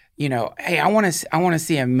 you know, hey, I want to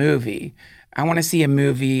see a movie. I want to see a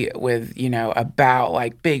movie with, you know, about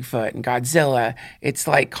like Bigfoot and Godzilla. It's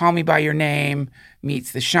like Call Me by Your Name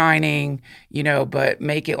meets The Shining, you know, but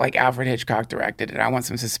make it like Alfred Hitchcock directed it. I want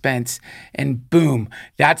some suspense, and boom,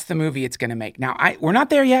 that's the movie it's going to make. Now, we're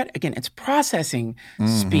not there yet. Again, it's processing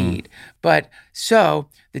speed. But so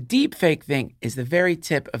the deep fake thing is the very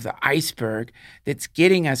tip of the iceberg that's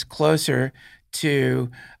getting us closer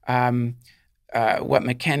to what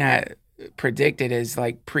McKenna predicted as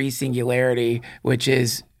like pre-singularity, which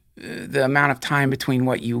is the amount of time between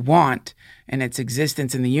what you want and its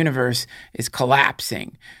existence in the universe is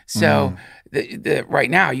collapsing. So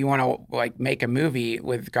right now you want to like make a movie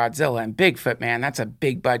with Godzilla and Bigfoot, man, that's a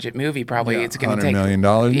big budget movie. Probably it's going to take $100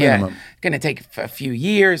 million minimum. Going to take a few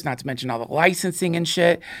years, not to mention all the licensing and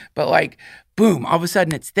shit. But like, boom, all of a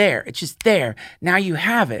sudden it's there. It's just there. Now you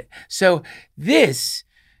have it. So this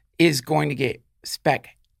is going to get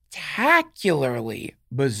spectacularly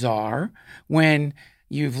bizarre when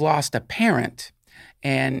you've lost a parent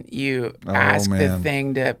and you ask the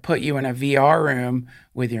thing to put you in a VR room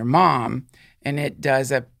with your mom, and it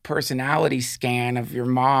does a personality scan of your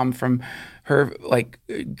mom from her like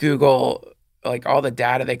Google, like all the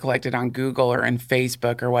data they collected on Google or in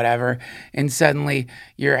Facebook or whatever, and suddenly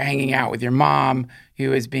you're hanging out with your mom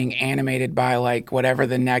who is being animated by like whatever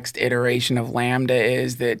the next iteration of Lambda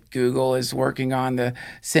is that Google is working on, the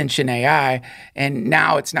sentient AI, and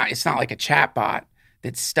now it's not like a chatbot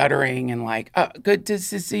that's stuttering and like, oh, good to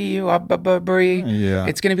see you, Brie. Yeah.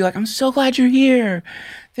 It's going to be like, I'm so glad you're here.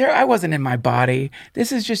 I wasn't in my body.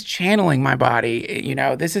 This is just channeling my body. You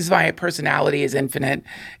know, this is my personality is infinite,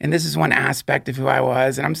 and this is one aspect of who I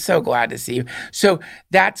was, and I'm so glad to see you. So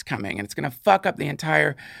that's coming, and it's going to fuck up the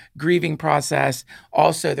entire grieving process.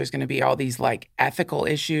 Also, there's going to be all these like ethical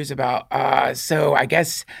issues about, so I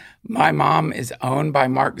guess my mom is owned by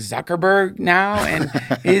Mark Zuckerberg now and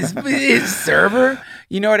his server.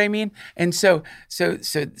 You know what I mean? And so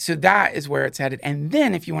that is where it's headed. And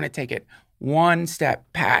then if you want to take it one step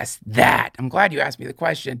past that, I'm glad you asked me the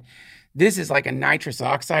question. This is like a nitrous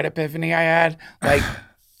oxide epiphany I had. Like,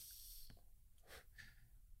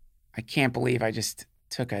 I can't believe I just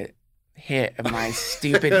took a hit of my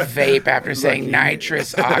stupid vape after saying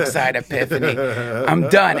nitrous oxide epiphany. I'm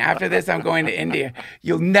done. After this, I'm going to India.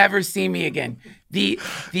 You'll never see me again.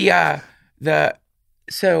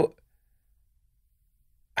 So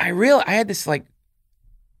I had this like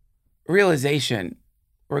realization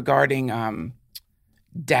regarding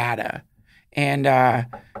data and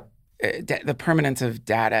the permanence of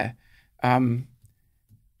data. The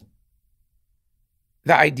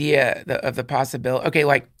idea of the possibility. Okay,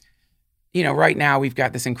 like, you know, right now we've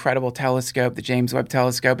got this incredible telescope, the James Webb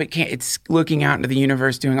Telescope. It's looking out into the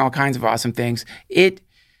universe, doing all kinds of awesome things. It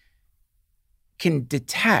can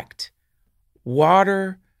detect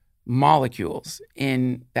water molecules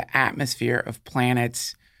in the atmosphere of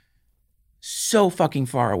planets so fucking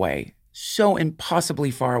far away, so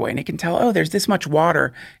impossibly far away. And it can tell, oh, there's this much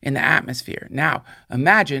water in the atmosphere. Now,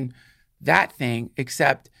 imagine that thing,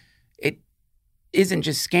 except it isn't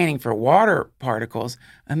just scanning for water particles.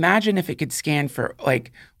 Imagine if it could scan for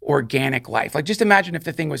like organic life. Like, just imagine if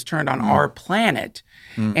the thing was turned on our planet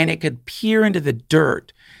and it could peer into the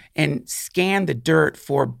dirt and scan the dirt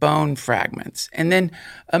for bone fragments. And then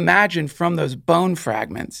imagine from those bone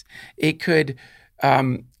fragments, it could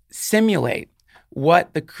simulate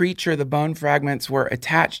what the creature the bone fragments were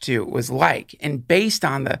attached to was like. And based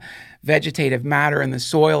on the vegetative matter in the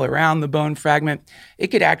soil around the bone fragment, it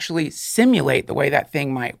could actually simulate the way that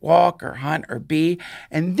thing might walk or hunt or be.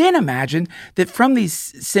 And then imagine that from these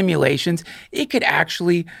simulations, it could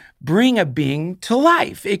actually bring a being to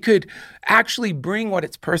life. It could actually bring what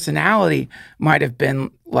its personality might have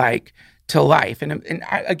been like to life.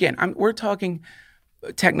 We're talking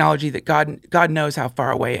technology that God knows how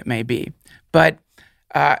far away it may be. But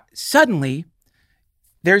suddenly,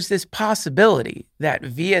 there's this possibility that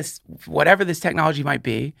via whatever this technology might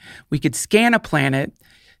be, we could scan a planet,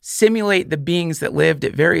 simulate the beings that lived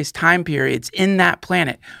at various time periods in that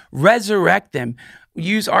planet, resurrect them,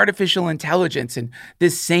 use artificial intelligence and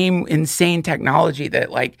this same insane technology that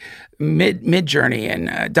like Midjourney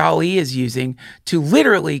and DALL-E is using to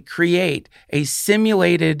literally create a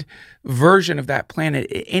simulated version of that planet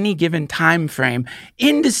at any given time frame,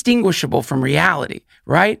 indistinguishable from reality,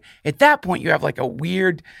 right? At that point, you have like a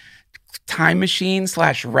weird time machine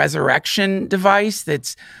 / resurrection device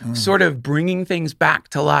that's sort of bringing things back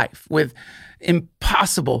to life with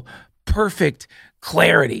impossible, perfect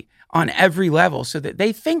clarity on every level so that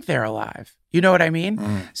they think they're alive. You know what I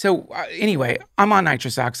mean? So anyway, I'm on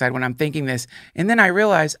nitrous oxide when I'm thinking this. And then I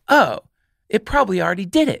realize, oh, it probably already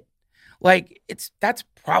did it. Like that's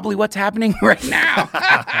probably what's happening right now.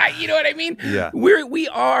 You know what I mean? Yeah. We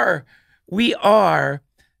are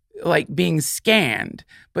like being scanned,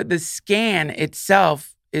 but the scan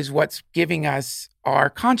itself is what's giving us our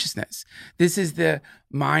consciousness. This is the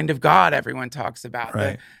mind of God everyone talks about,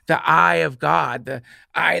 Right. the eye of God, the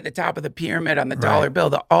eye at the top of the pyramid on the dollar bill,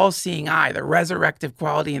 the all-seeing eye, the resurrective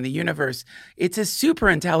quality in the universe. It's a super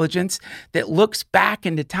intelligence that looks back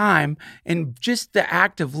into time, and just the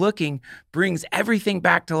act of looking brings everything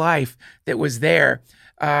back to life that was there.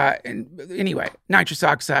 And anyway, nitrous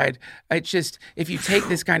oxide. It's just, if you take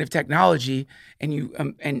this kind of technology and you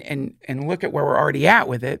and look at where we're already at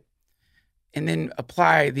with it, and then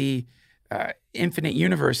apply the infinite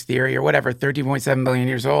universe theory or whatever, 13.7 billion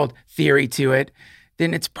years old theory to it,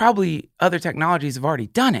 then it's probably other technologies have already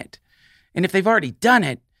done it. And if they've already done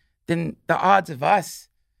it, then the odds of us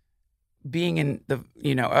being in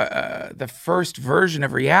the first version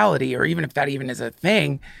of reality, or even if that even is a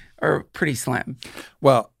thing, are pretty slim.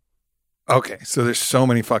 Well, okay. So there's so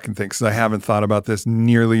many fucking things. I haven't thought about this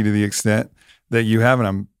nearly to the extent that you have. And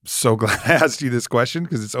I'm so glad I asked you this question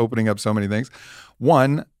because it's opening up so many things.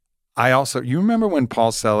 One, you remember when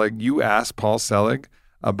you asked Paul Selig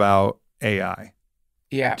about AI?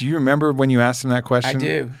 Yeah. Do you remember when you asked him that question? I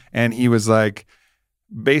do. And he was like,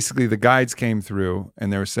 basically the guides came through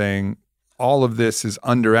and they were saying, all of this is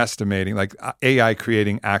underestimating, like AI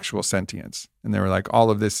creating actual sentience. And they were like, all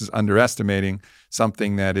of this is underestimating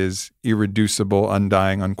something that is irreducible,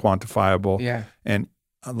 undying, unquantifiable, and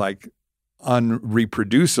like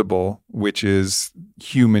unreproducible, which is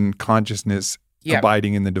human consciousness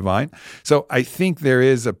abiding in the divine. So I think there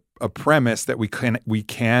is a premise that we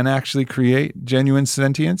can actually create genuine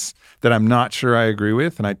sentience that I'm not sure I agree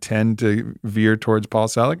with, and I tend to veer towards Paul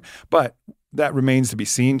Selig, but that remains to be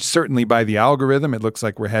seen. Certainly by the algorithm, it looks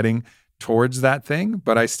like we're heading towards that thing,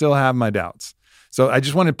 but I still have my doubts. So I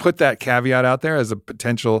just want to put that caveat out there as a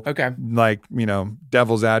potential,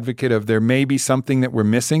 devil's advocate of there may be something that we're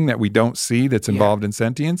missing that we don't see that's involved in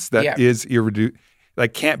sentience that is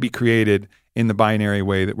can't be created in the binary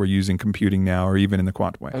way that we're using computing now, or even in the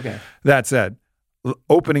quantum way. Okay. That said,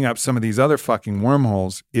 opening up some of these other fucking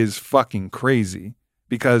wormholes is fucking crazy,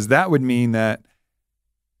 because that would mean that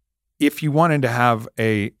if you wanted to have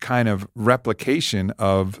a kind of replication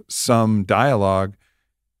of some dialogue,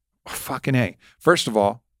 fucking A. First of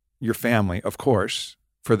all, your family, of course,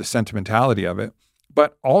 for the sentimentality of it,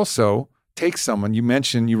 but also take someone,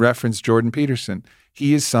 you referenced Jordan Peterson.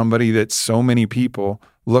 He is somebody that so many people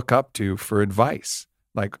look up to for advice.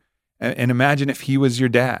 Like, and imagine if he was your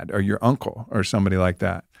dad or your uncle or somebody like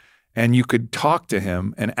that, and you could talk to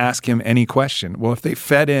him and ask him any question. Well, if they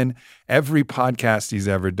fed in every podcast he's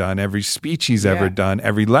ever done, every speech he's ever done,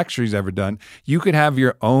 every lecture he's ever done, you could have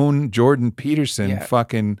your own Jordan Peterson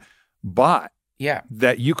fucking bot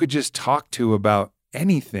that you could just talk to about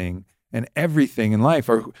anything and everything in life,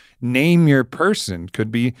 or name your person.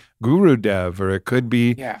 Could be Guru Dev, or it could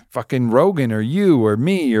be fucking Rogan, or you, or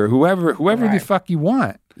me, or whoever the fuck you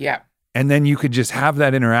want. Yeah. And then you could just have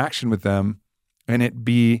that interaction with them, and it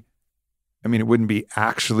wouldn't be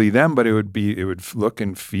actually them, but it would look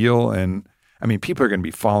and feel. And I mean, people are going to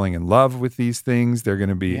be falling in love with these things. They're going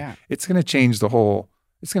to be, it's going to change the whole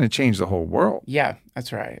world. Yeah,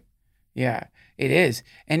 that's right. Yeah, it is.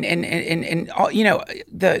 And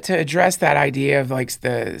to address that idea of like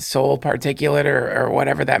the soul particulate or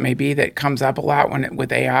whatever that may be that comes up a lot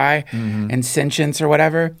with AI and sentience or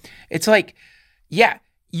whatever, it's like,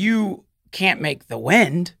 you can't make the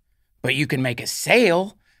wind, but you can make a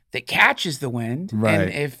sail that catches the wind. Right. And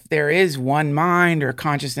if there is one mind, or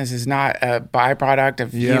consciousness is not a byproduct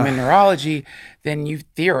of human neurology, then you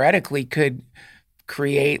theoretically could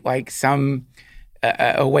create like some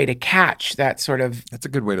a way to catch that sort of, that's a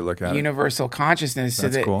good way to look at universal consciousness.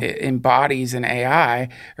 That's so that cool. it embodies an AI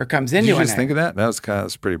or comes into Did you an just think of that?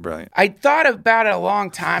 That's pretty brilliant. I thought about it a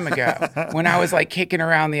long time ago when I was like kicking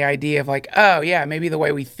around the idea of like, oh yeah, maybe the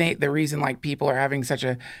way we think, the reason like people are having such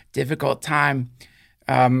a difficult time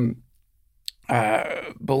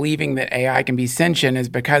believing that AI can be sentient is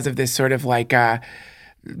because of this sort of like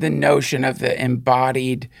the notion of the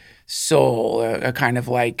embodied soul, a kind of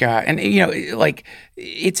like, and like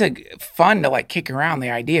it's fun to like kick around the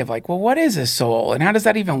idea of like, well, what is a soul and how does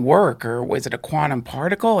that even work? Or was it a quantum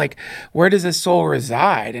particle? Like, where does a soul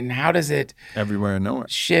reside and how does it Everywhere and nowhere.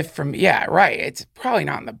 shift from, yeah, right. It's probably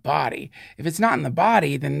not in the body. If it's not in the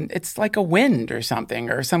body, then it's like a wind or something,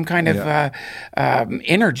 or some kind of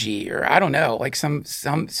energy, or I don't know, like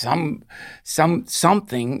something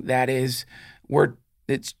that is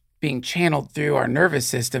it's being channeled through our nervous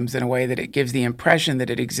systems in a way that it gives the impression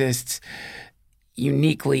that it exists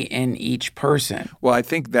uniquely in each person. Well, I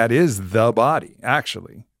think that is the body,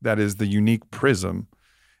 actually. That is the unique prism.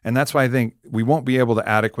 And that's why I think we won't be able to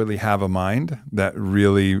adequately have a mind that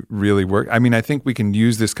really, really works. I mean, I think we can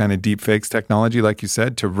use this kind of deep fakes technology, like you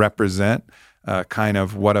said, to represent kind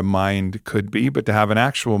of what a mind could be, but to have an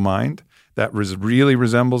actual mind that really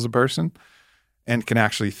resembles a person and can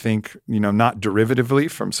actually think, not derivatively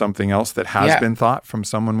from something else that has been thought from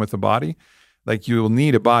someone with a body. Like you will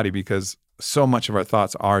need a body because so much of our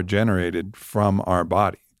thoughts are generated from our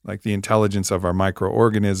body, like the intelligence of our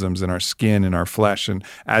microorganisms and our skin and our flesh. And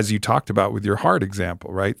as you talked about with your heart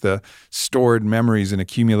example, right? The stored memories and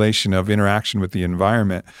accumulation of interaction with the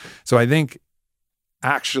environment. So I think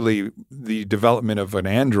actually the development of an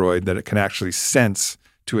android that it can actually sense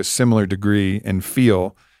to a similar degree and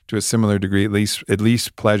feel to a similar degree, at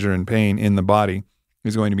least pleasure and pain in the body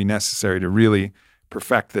is going to be necessary to really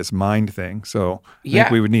perfect this mind thing. So I think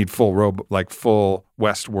we would need full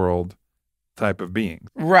Westworld type of beings.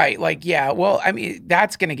 Right. Like, yeah. Well, I mean,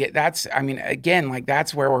 again, like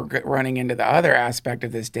that's where we're running into the other aspect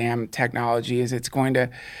of this damn technology is it's going to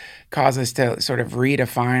cause us to sort of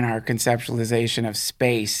redefine our conceptualization of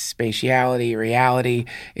space, spatiality, reality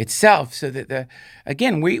itself. So that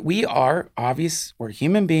we are obvious, we're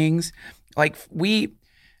human beings. Like when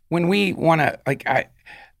we want to, like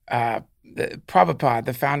Prabhupada,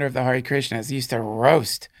 the founder of the Hare Krishnas, used to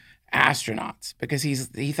roast astronauts because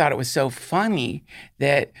he thought it was so funny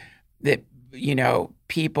that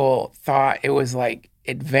people thought it was like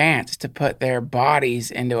advanced to put their bodies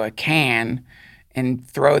into a can and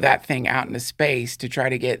throw that thing out into space to try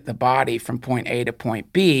to get the body from point A to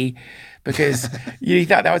point B, because he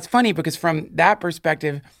thought that was funny because from that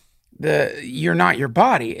perspective, you're not your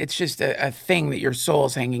body. It's just a thing that your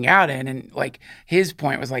soul's hanging out in. And like his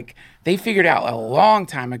point was like they figured out a long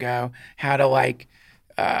time ago how to like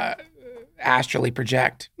astrally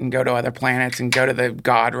project and go to other planets and go to the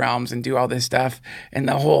God realms and do all this stuff. And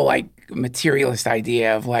the whole like materialist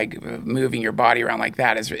idea of like moving your body around like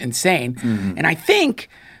that is insane. Mm-hmm. And I think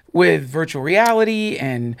with virtual reality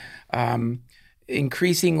and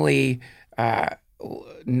increasingly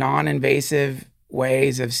non-invasive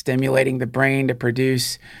ways of stimulating the brain to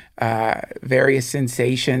produce various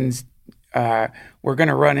sensations, we're going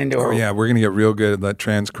to run into we're going to get real good at that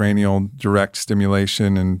transcranial direct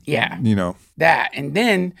stimulation and that. And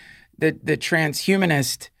then the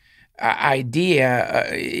transhumanist idea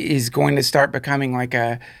is going to start becoming like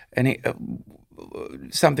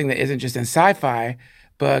something that isn't just in sci-fi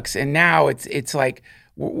books. And now it's like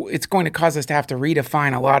it's going to cause us to have to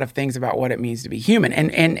redefine a lot of things about what it means to be human.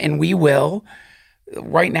 And we will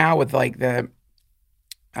right now with like the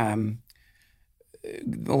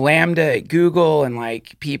Lambda at Google and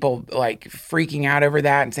like people like freaking out over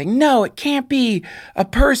that and saying, no, it can't be a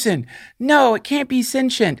person. No, it can't be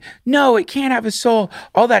sentient. No, it can't have a soul.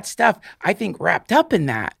 All that stuff, I think wrapped up in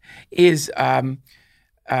that is all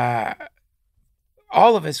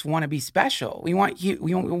of us want to be special. We want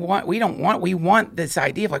this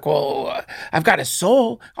idea of like, well, I've got a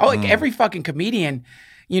soul. Like every fucking comedian,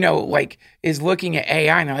 like is looking at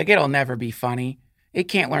AI and they're like, it'll never be funny. It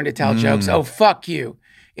can't learn to tell jokes. Oh, fuck you.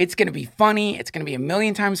 It's going to be funny. It's going to be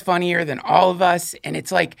 1,000,000 times funnier than all of us. And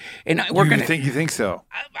it's like, and we're going to. You think so?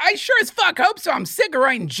 I sure as fuck hope so. I'm sick of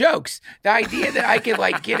writing jokes. The idea that I could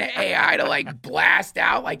like get an AI to like blast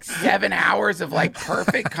out like 7 hours of like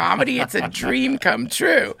perfect comedy, it's a dream come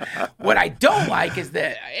true. What I don't like is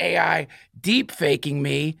the AI deep faking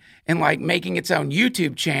me and like making its own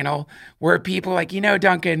YouTube channel where people are like,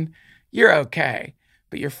 Duncan, you're okay.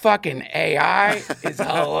 But your fucking AI is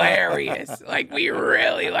hilarious. Like, we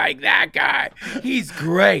really like that guy. He's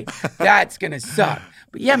great. That's going to suck.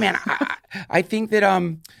 But yeah, man, I think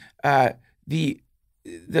that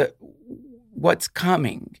the what's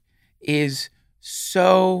coming is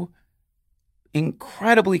so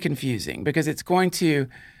incredibly confusing because it's going to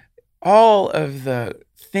all of the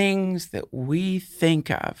things that we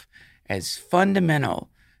think of as fundamental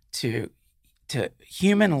to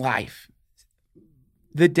human life.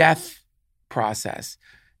 The death process.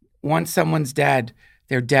 Once someone's dead,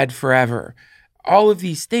 they're dead forever. all of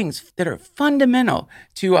these things that are fundamental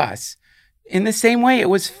to us. In the same way, it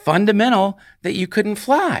was fundamental that you couldn't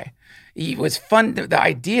fly. It was fun. The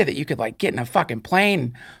idea that you could like get in a fucking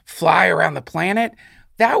plane, fly around the planet,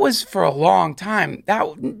 that was for a long time.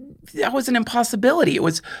 That was an impossibility. It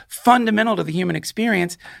was fundamental to the human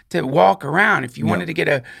experience to walk around. If you wanted to get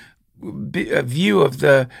a view of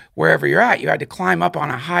the wherever you're at, you had to climb up on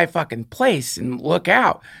a high fucking place and look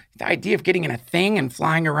out. The idea of getting in a thing and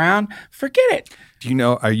flying around, forget it. Do you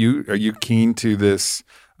know? Are you keen to this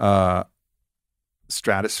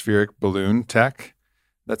stratospheric balloon tech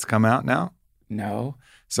that's come out now? No.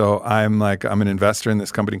 So I'm an investor in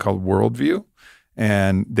this company called Worldview,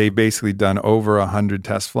 and they've basically done over 100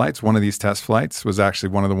 test flights. One of these test flights was actually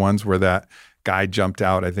one of the ones where that guy jumped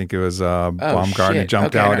out. I think it was Baumgartner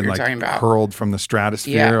jumped out and like hurled from the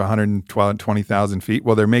stratosphere, 120,000 feet.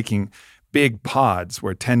 Well, they're making big pods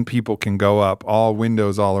where 10 people can go up, all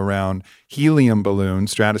windows all around, helium balloon,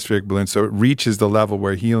 stratospheric balloon. So it reaches the level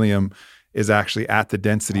where helium is actually at the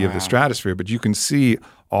density of the stratosphere. But you can see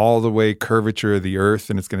all the way curvature of the earth,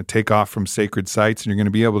 and it's going to take off from sacred sites, and you're going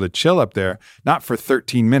to be able to chill up there, not for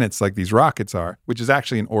 13 minutes like these rockets are, which is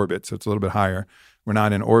actually in orbit, so it's a little bit higher. We're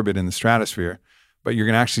not in orbit in the stratosphere, but you're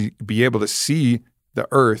going to actually be able to see the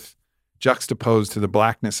earth juxtaposed to the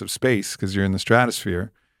blackness of space because you're in the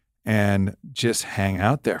stratosphere, and just hang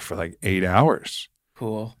out there for like 8 hours.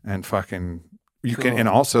 Cool. And fucking, you can, and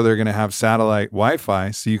also they're going to have satellite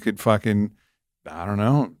Wi-Fi, so you could fucking, I don't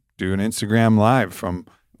know, do an Instagram live from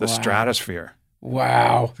the stratosphere.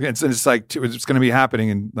 Wow. It's like, it's going to be happening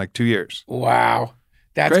in like 2 years. Wow.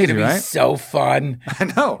 That's going to be so fun. I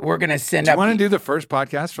know. We're going to send up. Do you want to do the first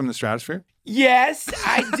podcast from the stratosphere? Yes,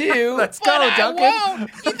 I do. Let's go, Duncan. I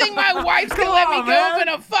won't. You think my wife's going to let me go up in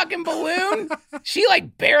a fucking balloon? She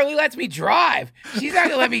like barely lets me drive. She's not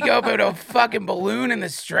going to let me go up in a fucking balloon in the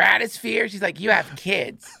stratosphere. She's like, you have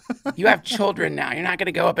kids. You have children now. You're not going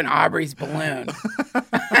to go up in Aubrey's balloon.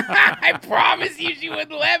 I promise you she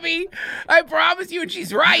wouldn't let me. I promise you. And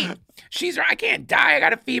she's right. She's right. I can't die. I got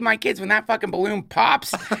to feed my kids when that fucking balloon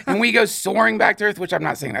pops and we go soaring back to Earth, which I'm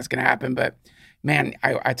not saying that's going to happen, but man,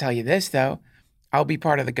 I tell you this, though. I'll be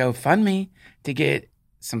part of the GoFundMe to get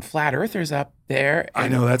some flat earthers up there. I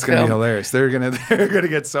know that's going to be hilarious. They're going to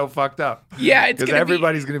get so fucked up. Yeah, it's because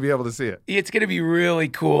everybody's going to be able to see it. It's going to be really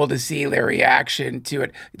cool to see their reaction to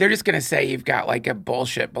it. They're just going to say you've got like a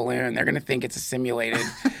bullshit balloon. They're going to think it's a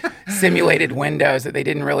simulated windows that they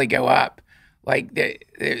didn't really go up. Like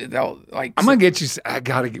they'll like. I'm gonna get you.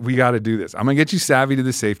 We gotta do this. I'm gonna get you savvy to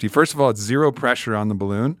the safety. First of all, it's zero pressure on the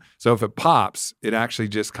balloon, so if it pops, it actually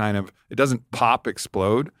just it doesn't pop,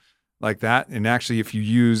 explode like that. And actually, if you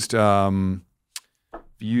used, I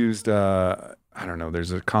don't know,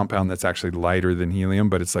 there's a compound that's actually lighter than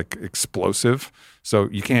helium, but it's like explosive. So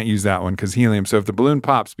you can't use that one because helium. So if the balloon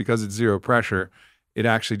pops because it's zero pressure, it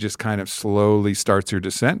actually just kind of slowly starts your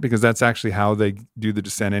descent because that's actually how they do the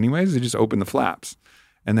descent anyways. They just open the flaps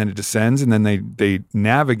and then it descends and then they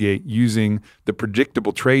navigate using the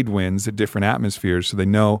predictable trade winds at different atmospheres so they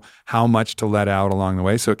know how much to let out along the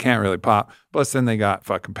way. So it can't really pop. Plus then they got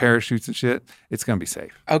fucking parachutes and shit. It's going to be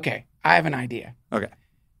safe. Okay. I have an idea. Okay.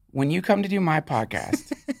 When you come to do my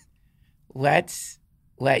podcast, let's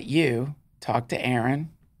let you talk to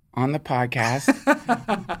Aaron on the podcast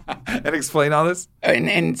and explain all this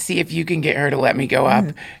and see if you can get her to let me go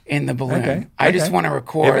up in the balloon. Okay. I just want to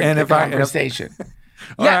record the conversation.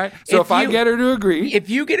 All right. So if I get her to agree. If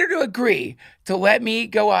you get her to agree to let me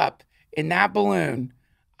go up in that balloon,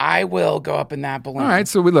 I will go up in that balloon. All right.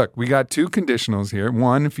 So we got two conditionals here.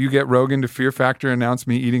 One, if you get Rogan to Fear Factor announce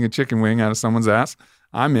me eating a chicken wing out of someone's ass,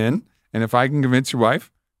 I'm in. And if I can convince your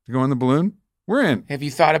wife to go in the balloon, we're in. Have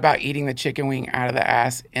you thought about eating the chicken wing out of the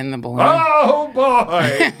ass in the balloon? Oh,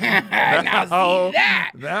 boy. Now see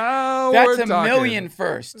that. That's a million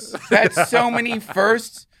firsts. That's so many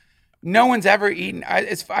firsts. No one's ever eaten.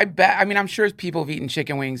 I'm sure people have eaten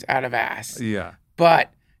chicken wings out of ass. Yeah.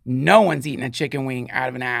 But no one's eaten a chicken wing out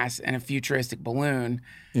of an ass in a futuristic balloon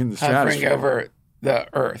in the hovering over the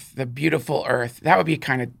earth, the beautiful earth. That would be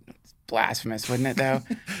kind of blasphemous, wouldn't it, though?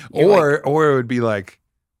 Or it would be like,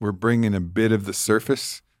 we're bringing a bit of the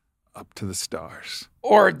surface up to the stars.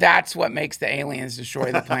 Or that's what makes the aliens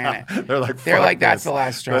destroy the planet. They're like, that's the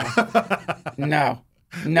last straw. No.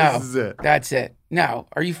 This is it. That's it. No.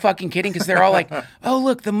 Are you fucking kidding? Because they're all like, oh,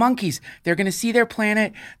 look, the monkeys. They're going to see their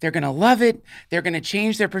planet. They're going to love it. They're going to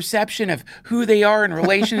change their perception of who they are in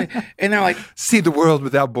relation. And they're like, see the world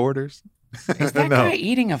without borders. Is that guy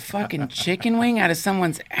eating a fucking chicken wing out of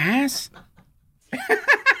someone's ass?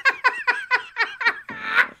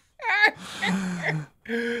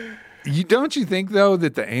 Don't you think, though,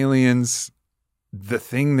 that the aliens the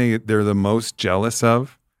thing they're the most jealous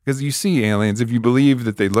of, because you see aliens, if you believe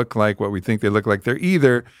that they look like what we think they look like, they're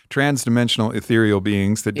either transdimensional ethereal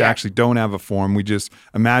beings that actually don't have a form. We just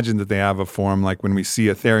imagine that they have a form, like when we see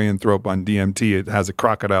a therianthrope on DMT, it has a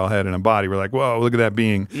crocodile head and a body. We're like, whoa, look at that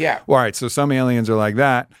being. Yeah. Well, all right, so some aliens are like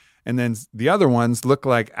that. And then the other ones look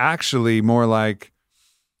like actually more like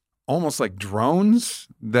almost like drones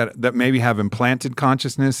that maybe have implanted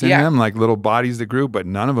consciousness in them, like little bodies that grew, but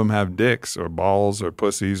none of them have dicks or balls or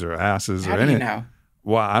pussies or asses How or do anything. you know?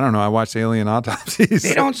 Well, I don't know. I watched Alien Autopsies.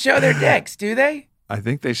 They don't show their dicks, do they? I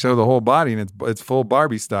think they show the whole body, and it's full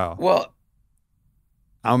Barbie style. Well,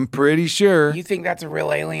 I'm pretty sure. you think that's a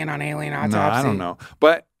real alien on Alien Autopsy? No, I don't know.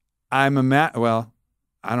 But well,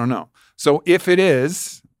 I don't know. So if it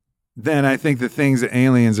is, then I think the things that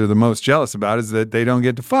aliens are the most jealous about is that they don't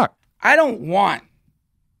get to fuck. I don't want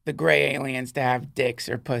the gray aliens to have dicks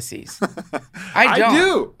or pussies. I don't. I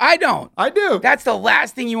do. I don't. I do. That's the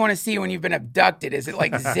last thing you want to see when you've been abducted. Is it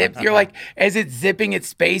like zipped? You're like, as it's zipping its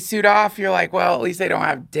spacesuit off, you're like, well, at least they don't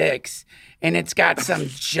have dicks. And it's got some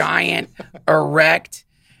giant, erect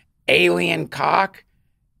alien cock.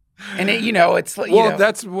 And it, it's like,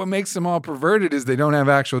 that's what makes them all perverted is they don't have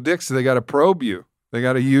actual dicks, so they got to probe you. They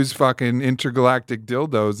got to use fucking intergalactic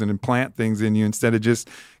dildos and implant things in you instead of just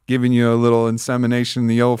giving you a little insemination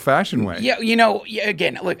the old-fashioned way. Yeah,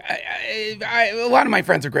 again, look, a lot of my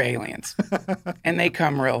friends are gray aliens, and they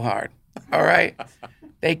come real hard, all right?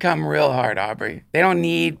 They come real hard, Aubrey. They don't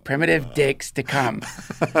need primitive dicks to come.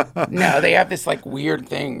 No, they have this, like, weird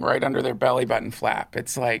thing right under their belly button flap.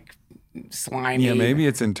 It's, like, slimy. Yeah, maybe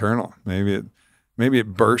it's internal. Maybe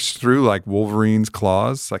it bursts through like Wolverine's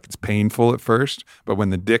claws, like it's painful at first, but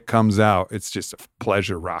when the dick comes out, it's just a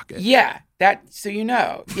pleasure rocket. Yeah, that's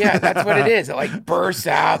what it is. It like bursts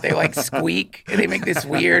out, they like squeak, and they make this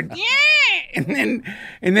weird and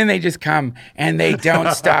then they just come and they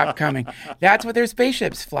don't stop coming. That's what their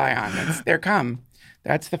spaceships fly on. That's their cum.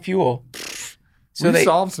 That's the fuel. So they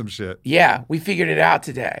solved some shit. Yeah, we figured it out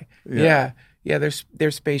today. Yeah. Yeah,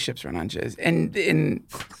 their spaceships run on jizz, and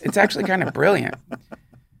it's actually kind of brilliant.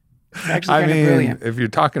 It's actually kind of brilliant. If you're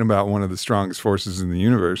talking about one of the strongest forces in the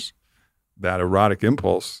universe, that erotic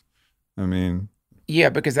impulse, yeah,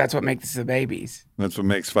 because that's what makes the babies. That's what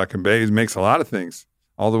makes fucking babies. Makes a lot of things,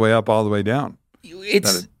 all the way up, all the way down.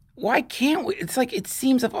 Why can't we? It's like it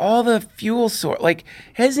seems of all the fuel source. Like,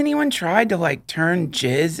 has anyone tried to like turn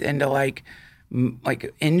jizz into like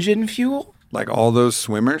engine fuel? Like all those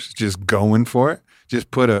swimmers just going for it.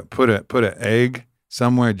 Just put a egg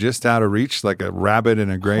somewhere just out of reach, like a rabbit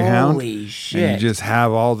and a greyhound. Holy shit! And you just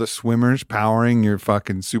have all the swimmers powering your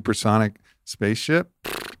fucking supersonic spaceship.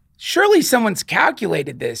 Surely someone's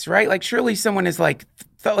calculated this, right? Like, surely someone is like,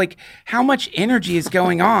 like, how much energy is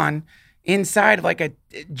going on inside of like a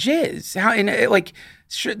jizz? How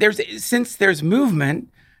since there's movement,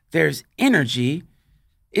 there's energy.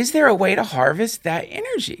 Is there a way to harvest that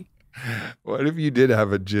energy? What if you did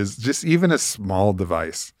have a jizz, just even a small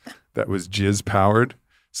device that was jizz powered?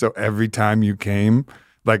 So every time you came,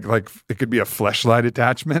 like it could be a fleshlight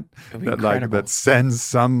attachment that sends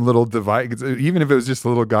some little device. Even if it was just a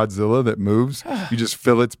little Godzilla that moves, you just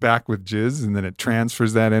fill its back with jizz and then it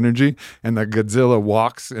transfers that energy and the Godzilla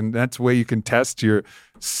walks, and that's the way you can test your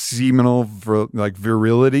seminal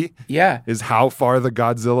virility. Yeah, is how far the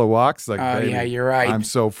Godzilla walks. Like, baby, yeah, you're right. I'm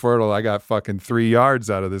so fertile. I got fucking 3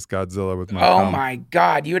 yards out of this Godzilla with my Oh cum. my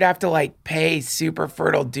God, you would have to like pay super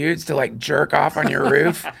fertile dudes to like jerk off on your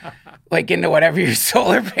roof, like into whatever your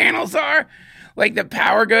solar panels are. Like the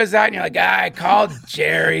power goes out and you're like, I called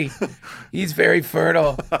Jerry. He's very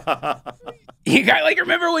fertile. You got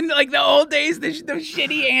remember when like the old days, those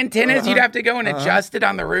shitty antennas, you'd have to go and adjust it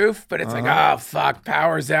on the roof, but it's like, oh fuck,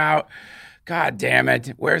 power's out. God damn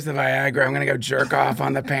it. Where's the Viagra? I'm going to go jerk off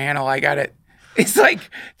on the panel. I got it. It's like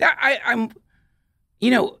that.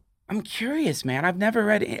 I'm curious, man. I've never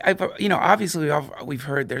read, obviously we've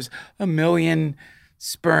heard there's 1 million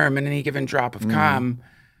sperm in any given drop of cum,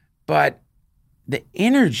 but the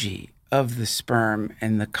energy of the sperm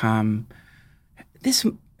and the cum,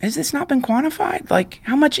 has this not been quantified? Like,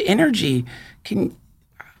 how much energy can...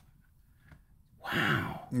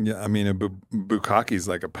 Wow. Yeah, a bukkake's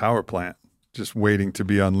like a power plant just waiting to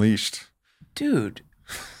be unleashed. Dude.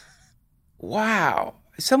 Wow.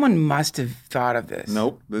 Someone must have thought of this.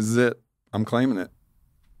 Nope, this is it. I'm claiming it.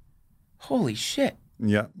 Holy shit.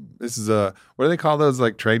 Yeah. This is what do they call those,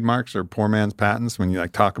 like trademarks or poor man's patents, when you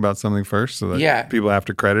like talk about something first so that people have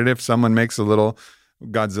to credit it? If someone makes a little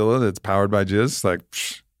Godzilla that's powered by jizz, like,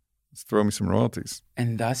 let's throw me some royalties.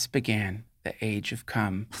 And thus began the age of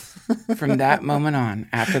cum. From that moment on,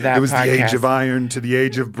 after that it was podcast, the age of iron to the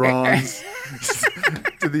age of bronze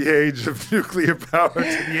to the age of nuclear power, to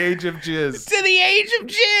the age of jizz. To the age of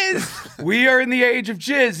jizz. We are in the age of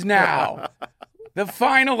jizz now. The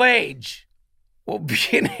final age will be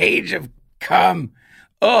an age of cum.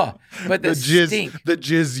 But the stink. The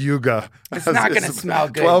jizz yuga. It's not going to smell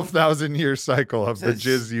good. 12,000 year cycle of the It's a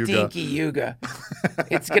jizz yuga. Stinky yuga.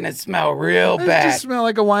 It's going to smell real It bad. just smell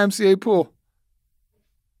like a YMCA pool.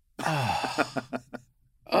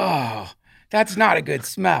 Oh, that's not a good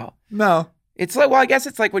smell. No. It's like, well, I guess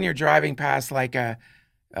it's like when you're driving past like a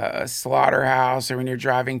slaughterhouse, or when you're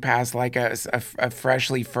driving past like a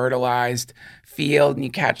freshly fertilized field and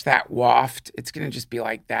you catch that waft. It's going to just be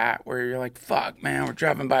like that, where you're like, fuck, man, we're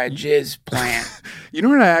driving by a jizz plant. You know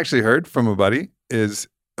what I actually heard from a buddy is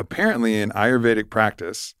apparently in Ayurvedic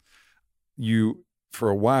practice, you, for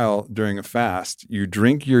a while during a fast, you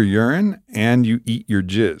drink your urine and you eat your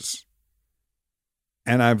jizz.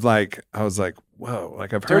 And I was like, whoa,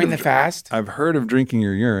 like I've heard During the fast? I've heard of drinking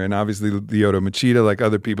your urine. Obviously, Lyoto Machida, like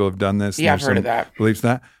other people have done this. Yeah, I've heard of that. Beliefs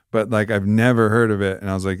that, but like I've never heard of it. And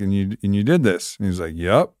I was like, and you did this? And he was like,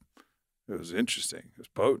 yep. It was interesting. It was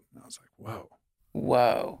potent. I was like,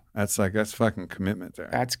 whoa. That's fucking commitment there.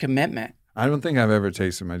 That's commitment. I don't think I've ever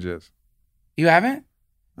tasted my jizz. You haven't?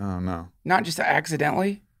 Oh no, Not just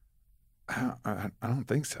accidentally? I don't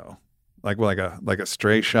think so. Like a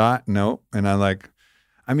stray shot, no. And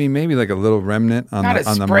I mean, maybe like a little remnant on Not the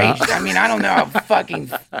a spray. mouth. I mean, I don't know how fucking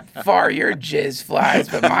far your jizz flies,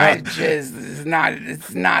 but my jizz is not.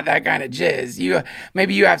 It's not that kind of jizz.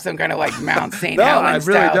 Maybe you have some kind of like Mount St. No, Helens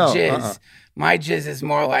I really style don't. jizz. My jizz is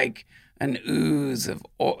more like an ooze of.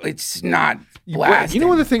 It's not blasting. You know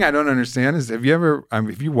what the thing I don't understand is, have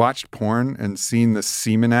you watched porn and seen the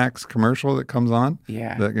Semenax commercial that comes on?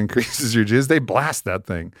 Yeah. That increases your jizz. They blast that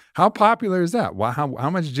thing. How popular is that? How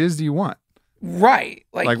much jizz do you want? Right.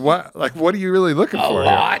 Like what? Like what are you really looking A for?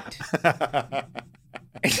 lot.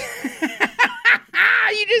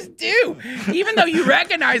 You just do. Even though you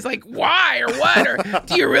recognize like why or what, or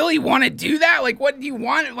do you really want to do that? Like what do you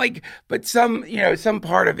want? Like, but some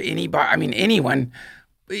part of anybody, I mean, anyone,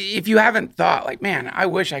 if you haven't thought like, man, I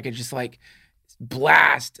wish I could just like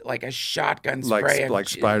blast like a shotgun spray like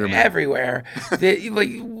Spider-Man everywhere.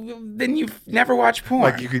 Then you've never watched porn.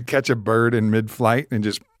 Like you could catch a bird in mid-flight and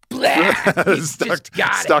just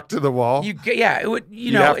stuck to the wall.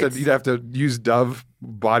 You'd have to use Dove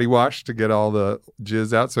body wash to get all the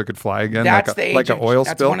jizz out so it could fly again. That's like an oil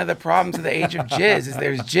that's spill. One of the problems of the age of jizz is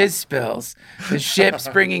there's jizz spills. The ships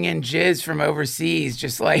bringing in jizz from overseas,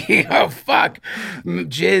 just like, oh fuck,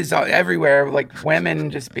 jizz everywhere. Like women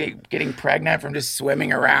just getting pregnant from just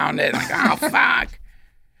swimming around it. Like, oh fuck,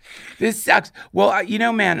 this sucks. Well,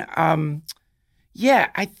 man, yeah,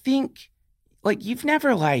 I think like you've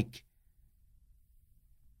never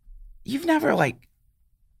you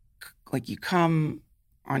come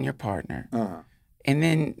on your partner and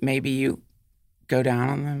then maybe you go down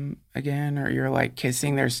on them again, or you're like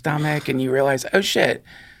kissing their stomach and you realize, oh shit,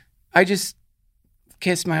 I just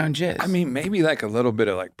kissed my own jizz. I mean, maybe like a little bit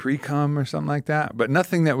of like pre-cum or something like that, but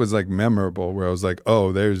nothing that was like memorable where I was like,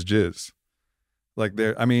 oh, there's jizz. Like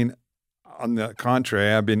I mean, on the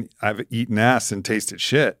contrary, I've eaten ass and tasted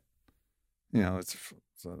shit. You know, it's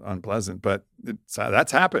unpleasant, but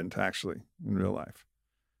that's happened actually in real life.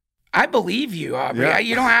 I believe you, Aubrey. Yeah.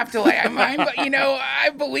 You don't have to like. I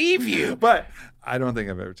believe you. But I don't think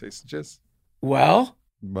I've ever tasted jizz. Well,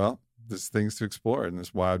 there's things to explore in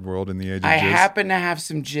this wide world in the age of I jizz. happen to have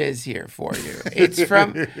some jizz here for you. It's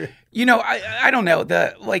from, I don't know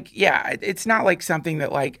it's not like something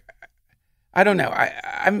that like, I don't know.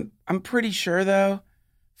 I'm pretty sure though,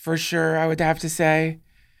 for sure I would have to say.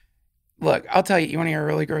 Look, I'll tell you. You want to hear a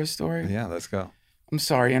really gross story? Yeah, let's go. I'm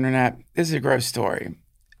sorry, internet. This is a gross story.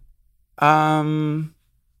 I'm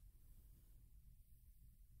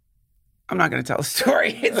not going to tell a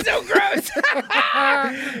story. It's so gross.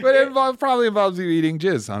 But it probably involves you eating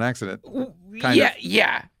jizz on accident.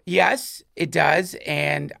 Yes, it does.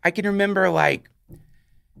 And I can remember like,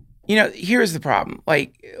 here's the problem.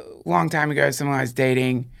 Like a long time ago, someone I was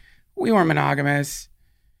dating, we weren't monogamous.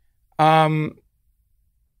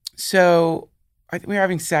 So we were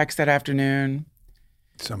having sex that afternoon.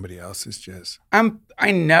 Somebody else's jizz.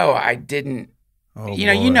 I know I didn't. Oh,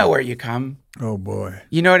 you know where you come. Oh boy.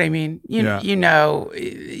 You know what I mean? You know.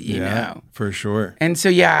 For sure. And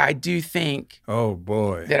so I do think. Oh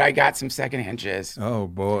boy. That I got some secondhand jizz. Oh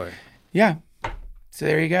boy. Yeah. So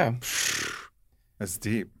there you go. That's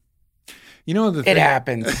deep. You know the thing. It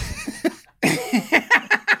happens.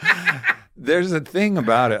 There's a thing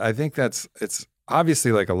about it. I think it's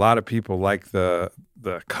obviously like a lot of people like the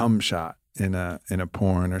cum shot. in a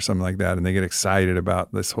porn or something like that, and they get excited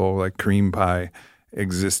about this whole like cream pie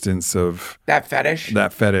existence of That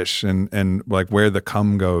fetish. and like where the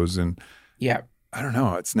cum goes. And Yeah. I don't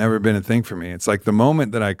know, it's never been a thing for me. It's like the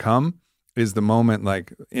moment that I come is the moment,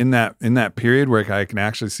 like in that period where I can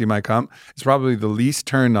actually see my cum. It's probably the least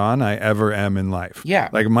turned on I ever am in life. Yeah.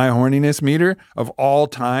 Like my horniness meter of all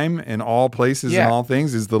time and all places and all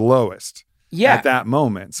things is the lowest at that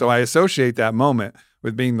moment. So I associate that moment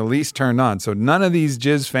with being the least turned on. So none of these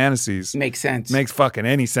jizz fantasies Makes fucking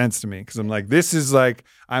any sense to me, because I'm like, this is like,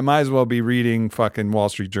 I might as well be reading fucking Wall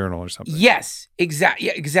Street Journal or something. Yes, exactly.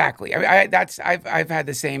 Yeah, exactly. I've had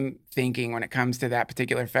the same thinking when it comes to that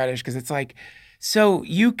particular fetish, because it's like, so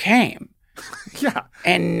you came, Yeah.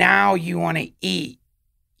 and now you want to eat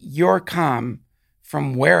your cum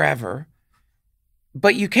from wherever,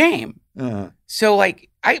 but you came. So like,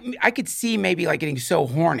 I could see maybe like getting so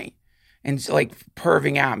horny and so like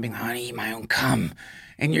perving out and being like, I want to eat my own cum,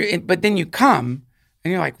 but then you come.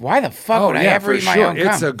 And you're like, why the fuck would I ever eat my own cum?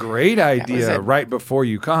 It's a great idea right before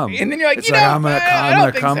you come. And then you're like, it's I'm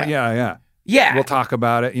gonna come. So. Yeah. We'll talk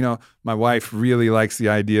about it. You know, my wife really likes the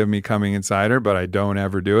idea of me coming inside her, but I don't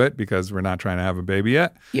ever do it because we're not trying to have a baby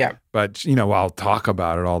yet. Yeah. But, you know, I'll talk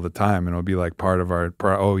about it all the time, and it'll be like part of our,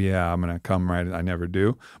 oh yeah, I'm going to come right. I never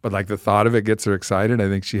do. But like the thought of it gets her excited. I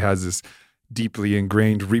think she has this deeply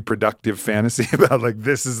ingrained reproductive fantasy about like,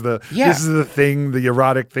 this is the thing, the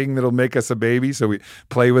erotic thing that'll make us a baby. So we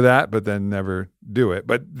play with that, but then never do it.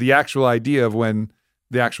 But the actual idea of when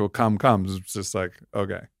the actual cum comes, it's just like,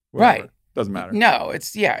 okay, whatever. Right. Doesn't matter. No,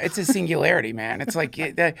 it's a singularity, man. It's like,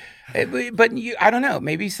 but I don't know.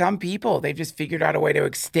 Maybe some people, they've just figured out a way to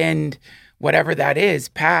extend whatever that is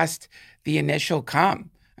past the initial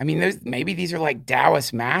cum. I mean, maybe these are like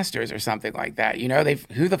Taoist masters or something like that. You know,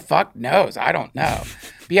 who the fuck knows? I don't know.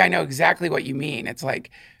 But yeah, I know exactly what you mean. It's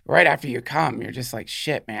like right after you come, you're just like,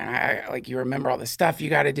 shit, man. I like, you remember all the stuff you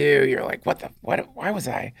got to do. You're like, why was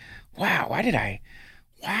I? Wow, why did I?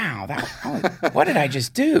 Wow, what did I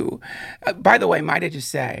just do? By the way, might I just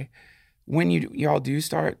say, when y'all do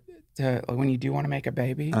start to, when you do want to make a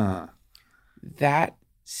baby, that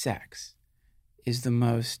sex is the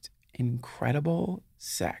most incredible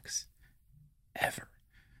sex ever.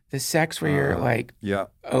 The sex where you're like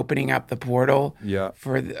opening up the portal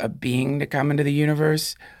for a being to come into the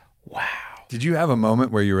universe. Wow. Did you have a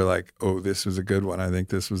moment where you were like, oh, this was a good one? I think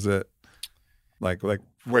this was it. Like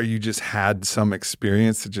where you just had some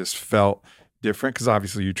experience that just felt different? Because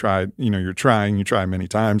obviously you try many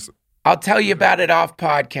times. I'll tell you about it off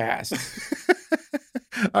podcast.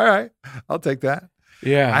 All right. I'll take that.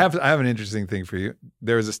 Yeah. I have an interesting thing for you.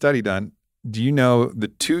 There was a study done. Do you know the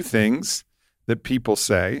two things that people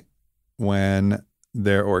say when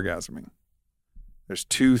they're orgasming? There's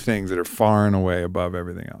two things that are far and away above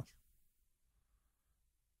everything else.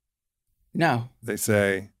 No. They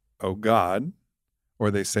say, oh God, or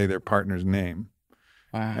they say their partner's name.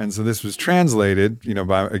 Wow. And so this was translated,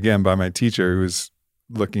 by my teacher who was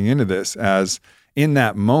looking into this as, in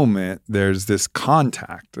that moment, there's this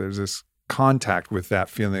contact. There's this contact with that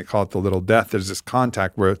feeling. They call it the little death. There's this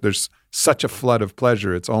contact where there's such a flood of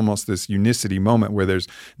pleasure. It's almost this unicity moment where there's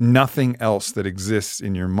nothing else that exists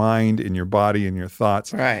in your mind, in your body, in your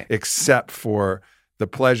thoughts, except for the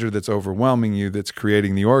pleasure that's overwhelming you, that's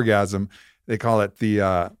creating the orgasm. They call it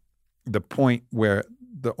the point where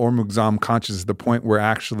the Ormuzam consciousness, the point where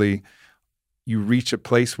actually you reach a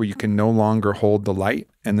place where you can no longer hold the light.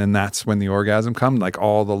 And then that's when the orgasm comes. Like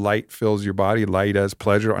all the light fills your body. Light as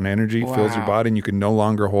pleasure and energy fills your body, and you can no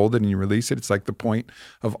longer hold it and you release it. It's like the point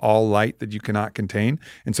of all light that you cannot contain.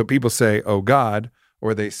 And so people say, oh God,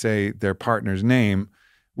 or they say their partner's name,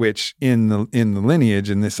 which in the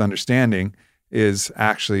lineage, in this understanding, is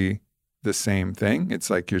actually the same thing.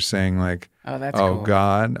 It's like you're saying like, oh cool.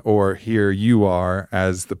 God, or here you are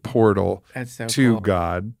as the portal to cool.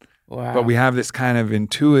 God. Wow. But we have this kind of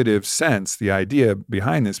intuitive sense, the idea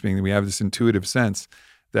behind this being that we have this intuitive sense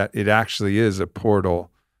that it actually is a portal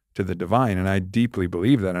to the divine. And I deeply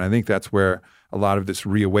believe that. And I think that's where a lot of this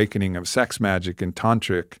reawakening of sex magic and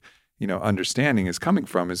tantric, understanding is coming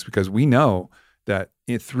from, is because we know that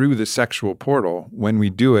through the sexual portal, when we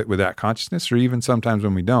do it with that consciousness, or even sometimes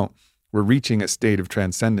when we don't, we're reaching a state of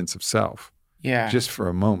transcendence of self. Yeah. Just for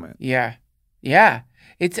a moment. Yeah. Yeah.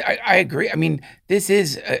 I agree. I mean, this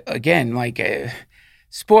is, again, like a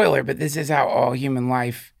spoiler, but this is how all human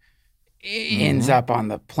life ends up on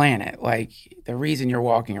the planet. Like, the reason you're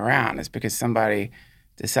walking around is because somebody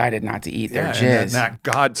decided not to eat their jizz. And that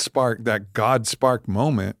God spark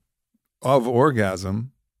moment of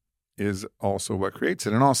orgasm is also what creates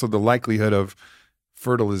it. And also the likelihood of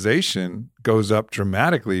fertilization goes up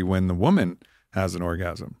dramatically when the woman has an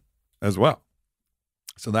orgasm as well.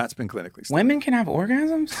 So that's been clinically studied. Women can have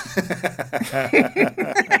orgasms?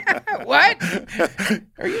 What?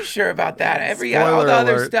 Are you sure about that? All the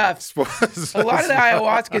other stuff. A lot of the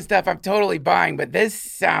ayahuasca stuff I'm totally buying, but this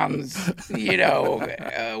sounds,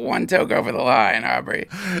 one toke over the line, Aubrey.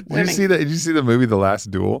 Did you see the movie The Last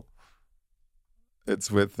Duel? It's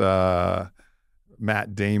with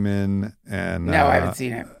Matt Damon and No, I haven't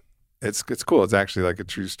seen it. It's cool. It's actually like a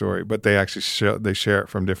true story, but they actually share it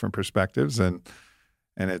from different perspectives, and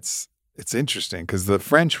it's interesting because the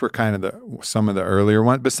French were kind of some of the earlier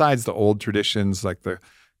ones, besides the old traditions like the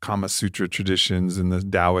Kama Sutra traditions and the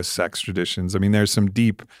Taoist sex traditions. I mean, there's some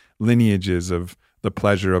deep lineages of the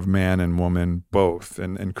pleasure of man and woman both,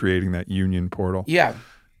 and creating that union portal. Yeah.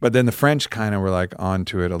 But then the French kind of were like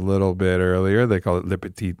onto it a little bit earlier. They call it le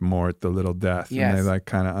petit mort, the little death. Yes. And they like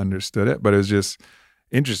kind of understood it. But it was just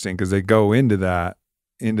interesting because they go into that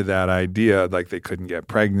idea like they couldn't get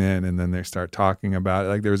pregnant, and then they start talking about it.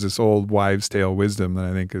 Like there's this old wives' tale wisdom that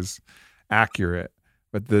I think is accurate.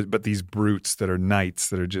 But these brutes that are knights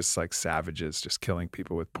that are just like savages, just killing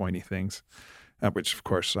people with pointy things, which of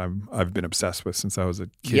course I've been obsessed with since I was a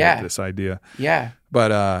kid. Yeah. This idea. Yeah.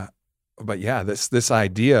 But yeah, this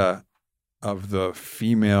idea of the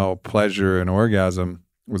female pleasure and orgasm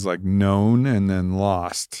was like known and then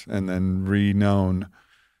lost and then re-known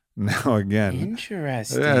now again.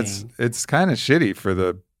 Interesting. Yeah, it's kind of shitty for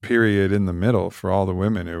the period in the middle for all the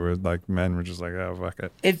women who were like, men were just like, oh, fuck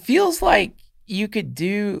it. It feels like you could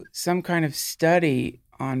do some kind of study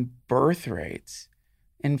on birth rates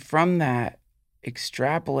and from that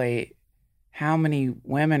extrapolate how many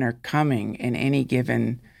women are coming in any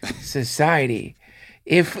given society.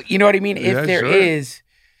 If you know what I mean, if there is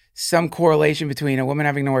some correlation between a woman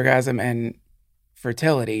having an orgasm and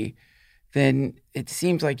fertility, then it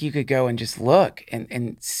seems like you could go and just look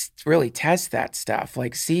and really test that stuff.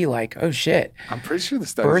 Like see like, oh shit. I'm pretty sure the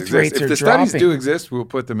studies birth exist. rates if are the dropping. studies do exist, we'll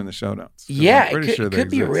put them in the show notes. Yeah, I'm pretty sure it they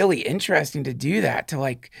could be exist. really interesting to do that, to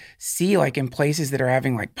like see like in places that are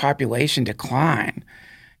having like population decline.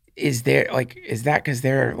 Is that because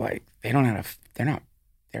they're like,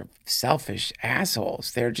 they're selfish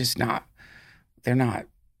assholes. They're just not, they're not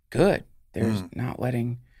good. They're not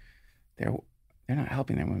letting, they're not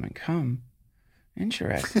helping their women come.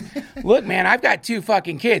 Interesting. Look, man, I've got 2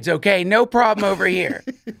 fucking kids, okay? No problem over here.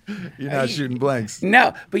 You're not shooting blanks.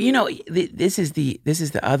 No, but this is the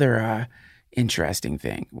other interesting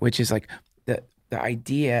thing, which is like the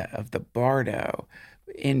idea of the bardo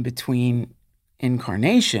in between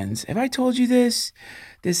incarnations. Have I told you this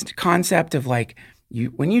concept of like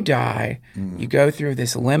when you die, you go through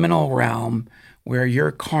this liminal realm where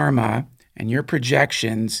your karma and your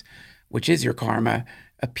projections, which is your karma,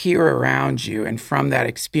 appear around you, and from that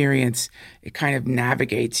experience it kind of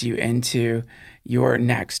navigates you into your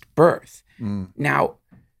next birth. Now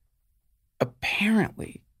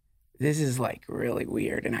apparently this is like really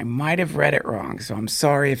weird, and I might have read it wrong, so I'm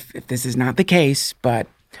sorry if this is not the case, but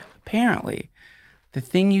apparently the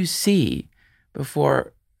thing you see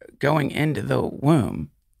before going into the womb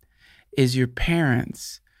is your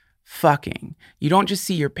parents fucking. You don't just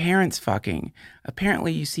see your parents fucking.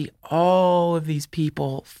 Apparently you see all of these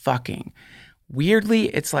people fucking. Weirdly,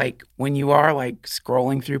 it's like when you are like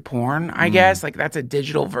scrolling through porn, I guess, like that's a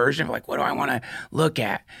digital version of like, what do I want to look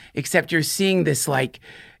at? Except you're seeing this like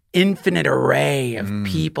infinite array of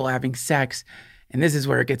people having sex. And this is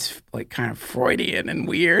where it gets like kind of Freudian and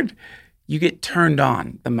weird. You get turned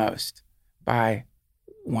on the most by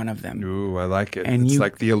one of them. Ooh, I like it. And it's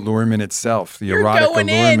like the allurement itself. The erotic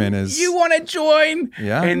allurement is. You want to join.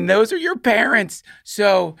 Yeah. And those are your parents.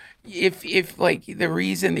 So if like the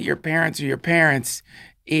reason that your parents are your parents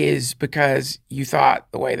is because you thought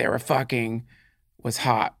the way they were fucking was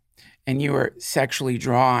hot and you were sexually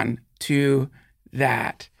drawn to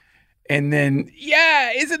that. And then,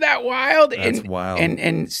 isn't that wild? That's wild.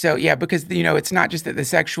 And so, because, it's not just that the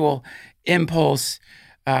sexual impulse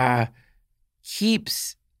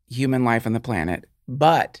keeps human life on the planet,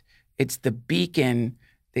 but it's the beacon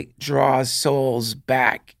that draws souls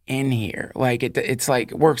back in here. Like it's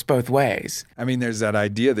like it works both ways. I mean, there's that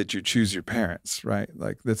idea that you choose your parents, right?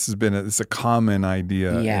 Like this has been it's a common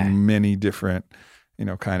idea in many different,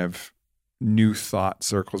 kind of new thought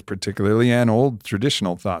circles, particularly, and old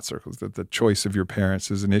traditional thought circles, that the choice of your parents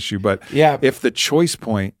is an issue. But if the choice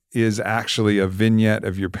point is actually a vignette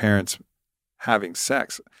of your parents having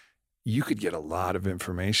sex, you could get a lot of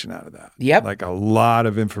information out of that. Yep. Like a lot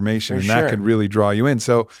of information. For and sure. that could really draw you in.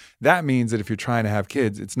 So that means that if you're trying to have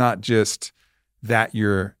kids, it's not just that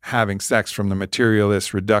you're having sex from the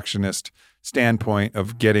materialist, reductionist standpoint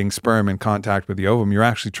of getting sperm in contact with the ovum. You're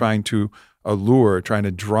actually trying to trying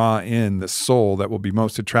to draw in the soul that will be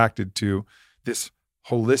most attracted to this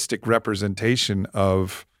holistic representation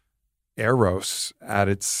of Eros at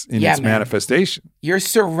its manifestation. You're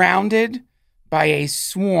surrounded by a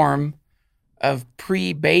swarm of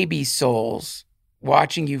pre-baby souls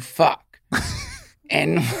watching you fuck.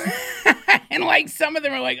 and and like some of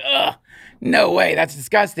them are like, ugh, no way, that's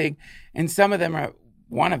disgusting. And some of them are,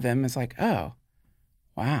 one of them is like, oh,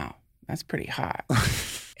 wow, that's pretty hot.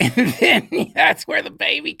 And then that's where the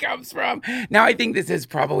baby comes from. Now, I think this is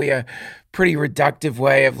probably a pretty reductive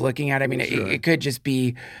way of looking at it. I mean, it could just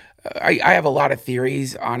be, I have a lot of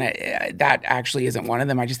theories on it. That actually isn't one of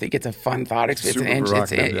them. I just think it's a fun thought. It's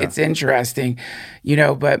interesting,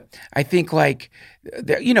 but I think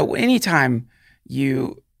anytime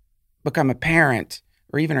you become a parent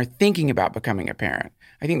or even are thinking about becoming a parent,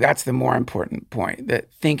 I think that's the more important point,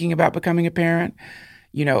 that thinking about becoming a parent,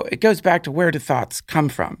 it goes back to where do thoughts come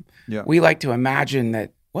from? Yeah. We like to imagine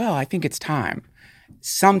that, well, I think it's time.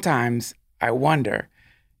 Sometimes I wonder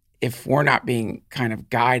if we're not being kind of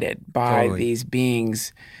guided by these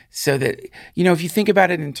beings so that, if you think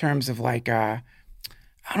about it in terms of like, I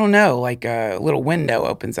don't know, like a little window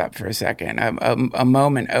opens up for a second, a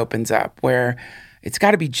moment opens up where it's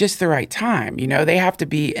got to be just the right time. They have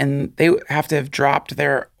to have dropped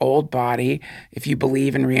their old body, if you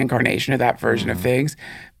believe in reincarnation or that version of things,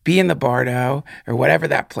 be in the bardo or whatever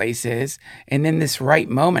that place is. And then this right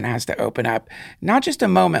moment has to open up, not just a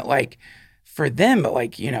moment like for them, but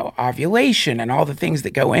like, ovulation and all the things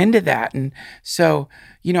that go into that. And so,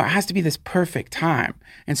 it has to be this perfect time.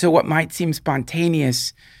 And so what might seem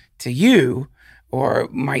spontaneous to you or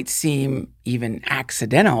might seem even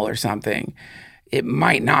accidental or something, it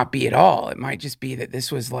might not be at all. It might just be that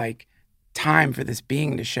this was like time for this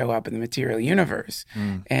being to show up in the material universe.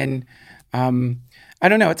 And I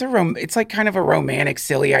don't know, it's like kind of a romantic,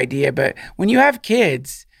 silly idea, but when you have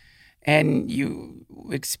kids and you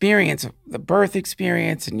experience the birth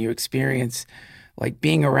experience and you experience like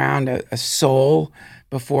being around a soul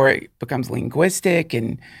before it becomes linguistic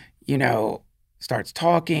and, starts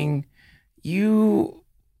talking, you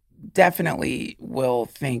definitely will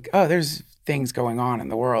think, oh, there's things going on in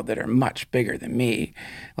the world that are much bigger than me.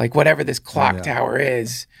 Like whatever this clock tower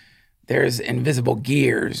is, there's invisible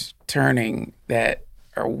gears turning that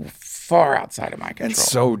are far outside of my control. It's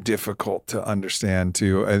so difficult to understand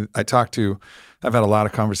too. I've had a lot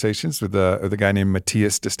of conversations with the guy named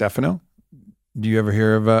Matthias DeStefano. Do you ever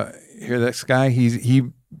hear this guy?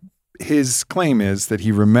 His claim is that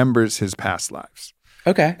he remembers his past lives.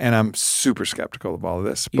 Okay. And I'm super skeptical of all of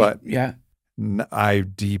this, but yeah. I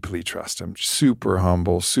deeply trust him. Super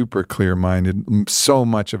humble, super clear-minded. So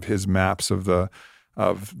much of his maps of the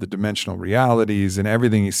dimensional realities and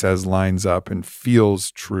everything he says lines up and feels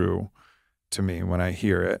true to me when I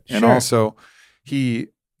hear it. Sure. And also, he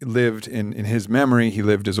lived in his memory, he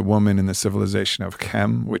lived as a woman in the civilization of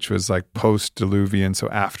Chem, which was like post-Diluvian, so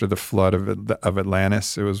after the flood of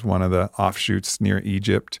Atlantis. It was one of the offshoots near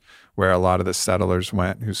Egypt where a lot of the settlers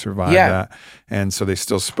went who survived that. And so they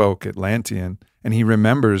still spoke Atlantean. And he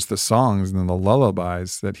remembers the songs and the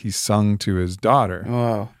lullabies that he sung to his daughter.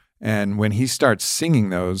 Whoa. And when he starts singing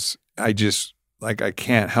those, I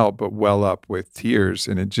can't help but well up with tears.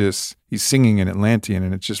 And he's singing in Atlantean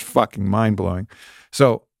and it's just fucking mind-blowing.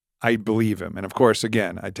 So I believe him. And of course,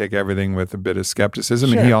 again, I take everything with a bit of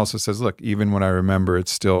skepticism. Sure. And he also says, look, even when I remember,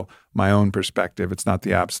 it's still my own perspective. It's not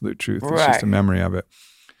the absolute truth. It's just a memory of it.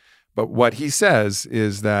 But what he says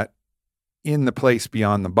is that in the place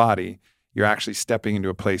beyond the body, you're actually stepping into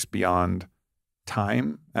a place beyond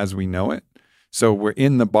time as we know it. So we're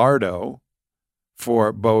in the bardo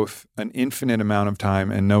for both an infinite amount of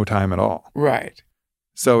time and no time at all. Right.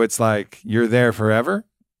 So it's like you're there forever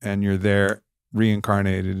and you're there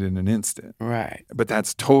reincarnated in an instant. Right. But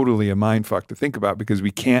that's totally a mindfuck to think about because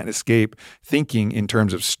we can't escape thinking in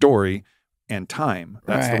terms of story and time.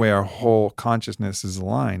 That's the way our whole consciousness is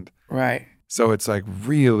aligned. Right. So it's like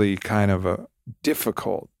really kind of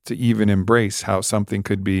difficult to even embrace how something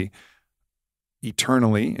could be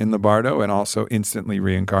eternally in the bardo and also instantly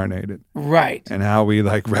reincarnated. Right. And how we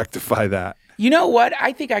like rectify that. You know what?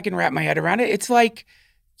 I think I can wrap my head around it. It's like,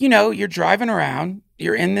 you're driving around,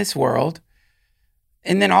 you're in this world,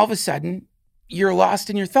 and then all of a sudden you're lost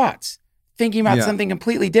in your thoughts, thinking about something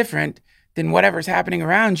completely different than whatever's happening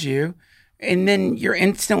around you. And then you're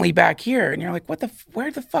instantly back here and you're like, where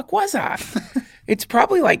the fuck was I? It's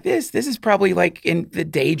probably like this. This is probably like in the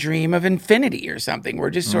daydream of infinity or something. We're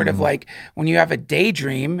just sort of like when you have a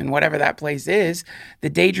daydream and whatever that place is, the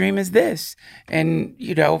daydream is this. And,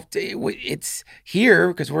 it's here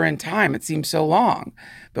because we're in time. It seems so long.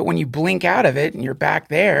 But when you blink out of it and you're back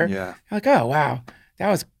there, you're like, oh, wow,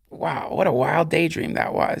 what a wild daydream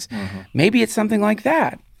that was. Maybe it's something like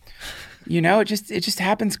that. It just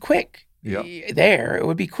happens quick. Yep. There, it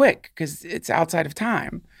would be quick because it's outside of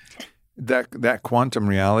time. That quantum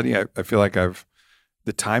reality, I feel like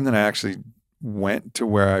the time that I actually went to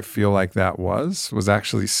where I feel like that was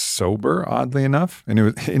actually sober, oddly enough. And it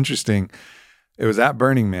was interesting. It was at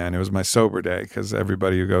Burning Man. It was my sober day because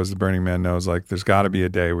everybody who goes to Burning Man knows like there's got to be a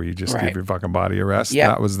day where you just give your fucking body a rest. Yep.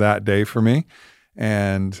 That was that day for me.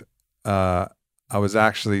 And I was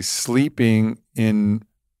actually sleeping in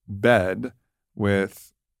bed with,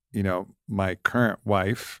 my current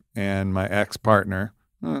wife and my ex-partner.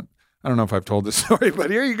 I don't know if I've told this story, but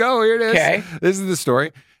here you go. Here it is. Okay. This is the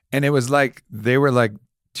story. And it was like, they were like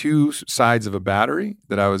two sides of a battery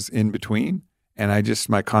that I was in between. And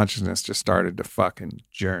my consciousness just started to fucking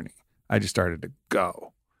journey. I just started to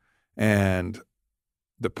go. And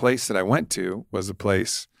the place that I went to was a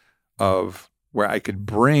place of where I could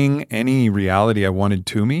bring any reality I wanted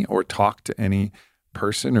to me or talk to any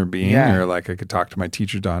person or being, or like I could talk to my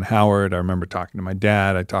teacher, Don Howard. I remember talking to my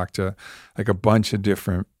dad. I talked to like a bunch of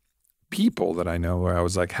different people that I know where I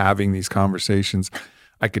was like having these conversations.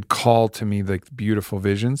 I could call to me like beautiful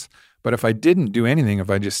visions. But if I didn't do anything, if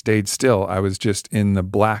I just stayed still, I was just in the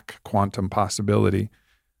black quantum possibility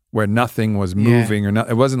where nothing was moving or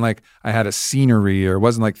it wasn't like I had a scenery or it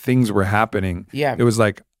wasn't like things were happening. Yeah. It was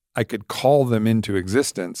like I could call them into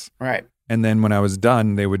existence. Right. And then when I was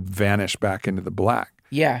done, they would vanish back into the black.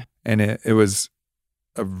 Yeah. And it was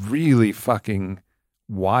a really fucking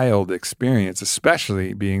wild experience,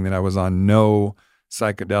 especially being that I was on no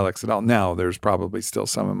psychedelics at all. Now there's probably still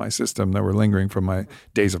some in my system that were lingering from my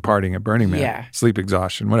days of partying at Burning Man, sleep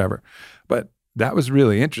exhaustion, whatever. But that was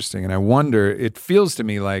really interesting. And I wonder, it feels to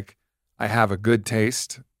me like I have a good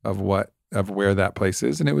taste of where that place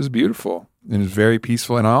is. And it was beautiful and it was very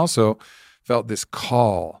peaceful. And I also felt this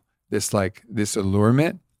call, this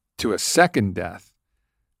allurement to a second death,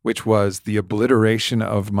 which was the obliteration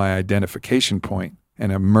of my identification point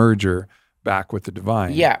and a merger back with the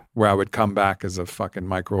divine. Yeah. Where I would come back as a fucking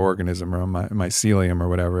microorganism or my mycelium or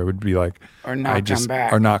whatever. It would be like, or not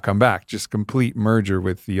come back. Just complete merger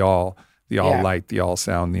with the all light, the all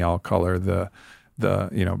sound, the all color, the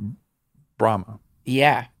Brahma.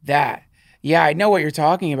 Yeah. That. Yeah, I know what you're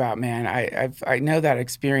talking about, man. I know that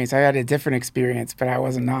experience. I had a different experience, but I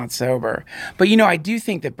was not sober. But I do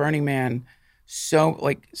think that Burning Man,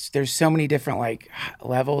 there's so many different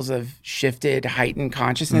levels of shifted, heightened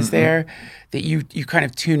consciousness there that you kind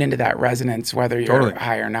of tune into that resonance, whether you're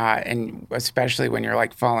high or not, and especially when you're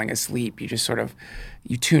falling asleep, you just sort of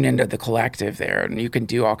you tune into the collective there, and you can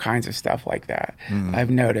do all kinds of stuff like that. I've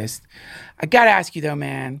noticed. I gotta ask you though,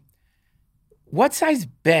 man, what size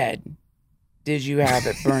bed did you have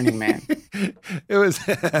at Burning Man? It was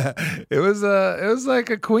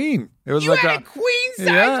like a queen. It was had a queen size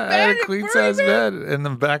bed. I had a queen size bed in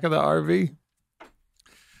the back of the RV.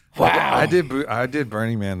 Wow. I did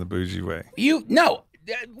Burning Man the bougie way.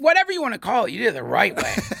 Whatever you want to call it, you did it the right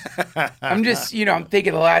way. I'm just, I'm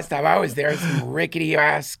thinking the last time I was there, some rickety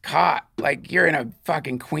ass cot. Like you're in a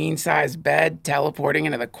fucking queen size bed teleporting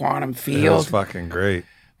into the quantum field. It was fucking great.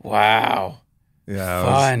 Wow. Yeah,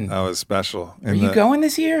 fun. I was special. Are you going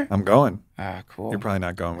this year? I'm going. Ah, cool. You're probably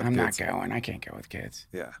not going with kids. I'm not going. I can't go with kids.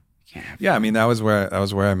 Yeah. Can't have I mean, that was where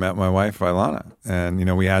I met my wife, Ilana.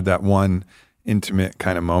 And, we had that one intimate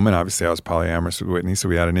kind of moment. Obviously, I was polyamorous with Whitney, so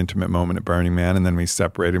we had an intimate moment at Burning Man, and then we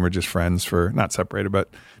separated. We're just friends not separated, but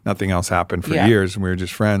nothing else happened for years, and we were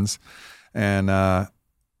just friends. And,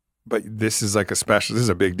 but this is this is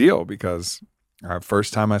a big deal because our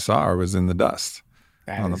first time I saw her was in the dust.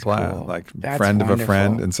 On the planet, cool. Friend wonderful. Of a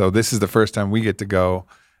friend. And so this is the first time we get to go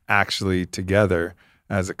actually together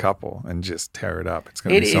as a couple and just tear it up. It's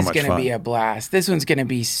going to be so much fun. It is going to be a blast. This one's going to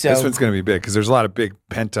be This one's going to be big because there's a lot of big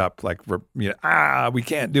pent up, we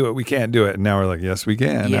can't do it. We can't do it. And now we're like, yes, we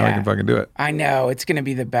can. Yeah. Now we can fucking do it. I know. It's going to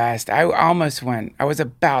be the best. I almost went. I was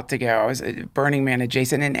about to go. I was at Burning Man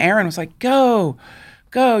adjacent. And Aaron was like, go,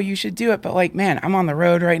 you should do it. But man, I'm on the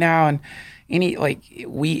road right now. And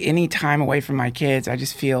any time away from my kids, I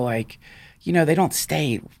just feel like, they don't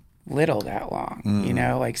stay little that long.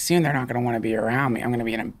 Soon they're not going to want to be around me. I'm going to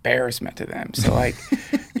be an embarrassment to them. So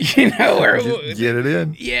get it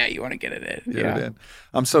in. Yeah, you want to get it in. Get it in.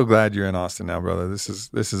 I'm so glad you're in Austin now, brother. This is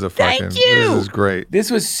a Thank fucking. you. This is great.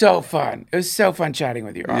 This was so fun. It was so fun chatting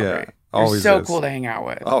with you. Aubrey. You're Always so is. cool to hang out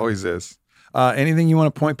with. Always is. Anything you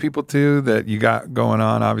want to point people to that you got going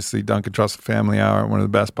on? Obviously, Duncan Trussell Family Hour, one of the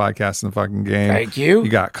best podcasts in the fucking game. Thank you. You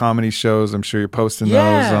got comedy shows. I'm sure you're posting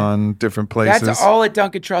Yeah. those on different places. That's all at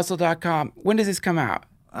DuncanTrussell.com. When does this come out?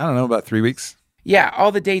 I don't know, about 3 weeks. Yeah,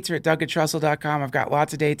 all the dates are at DuncanTrussell.com. I've got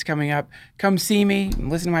lots of dates coming up. Come see me and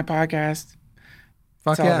listen to my podcast.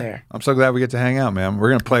 Fuck It's all yeah. there. I'm so glad we get to hang out, man. We're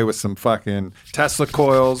going to play with some fucking Tesla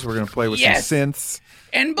coils. We're going to play with Yes. some synths.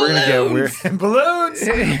 And We're balloons. gonna get weird and balloons.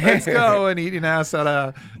 Let's go and eating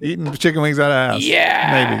chicken wings out of ass.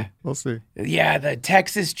 Yeah. Maybe we'll see. Yeah, the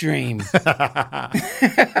Texas dream.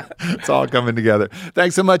 It's all coming together.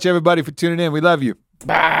 Thanks so much, everybody, for tuning in. We love you.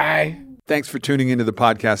 Bye. Thanks for tuning into the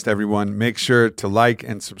podcast, everyone. Make sure to like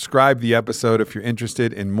and subscribe the episode if you're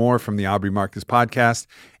interested in more from the Aubrey Marcus podcast.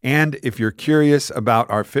 And if you're curious about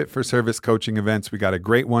our Fit for Service coaching events, we got a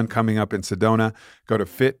great one coming up in Sedona. Go to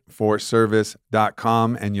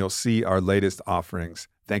fitforservice.com and you'll see our latest offerings.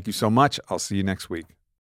 Thank you so much. I'll see you next week.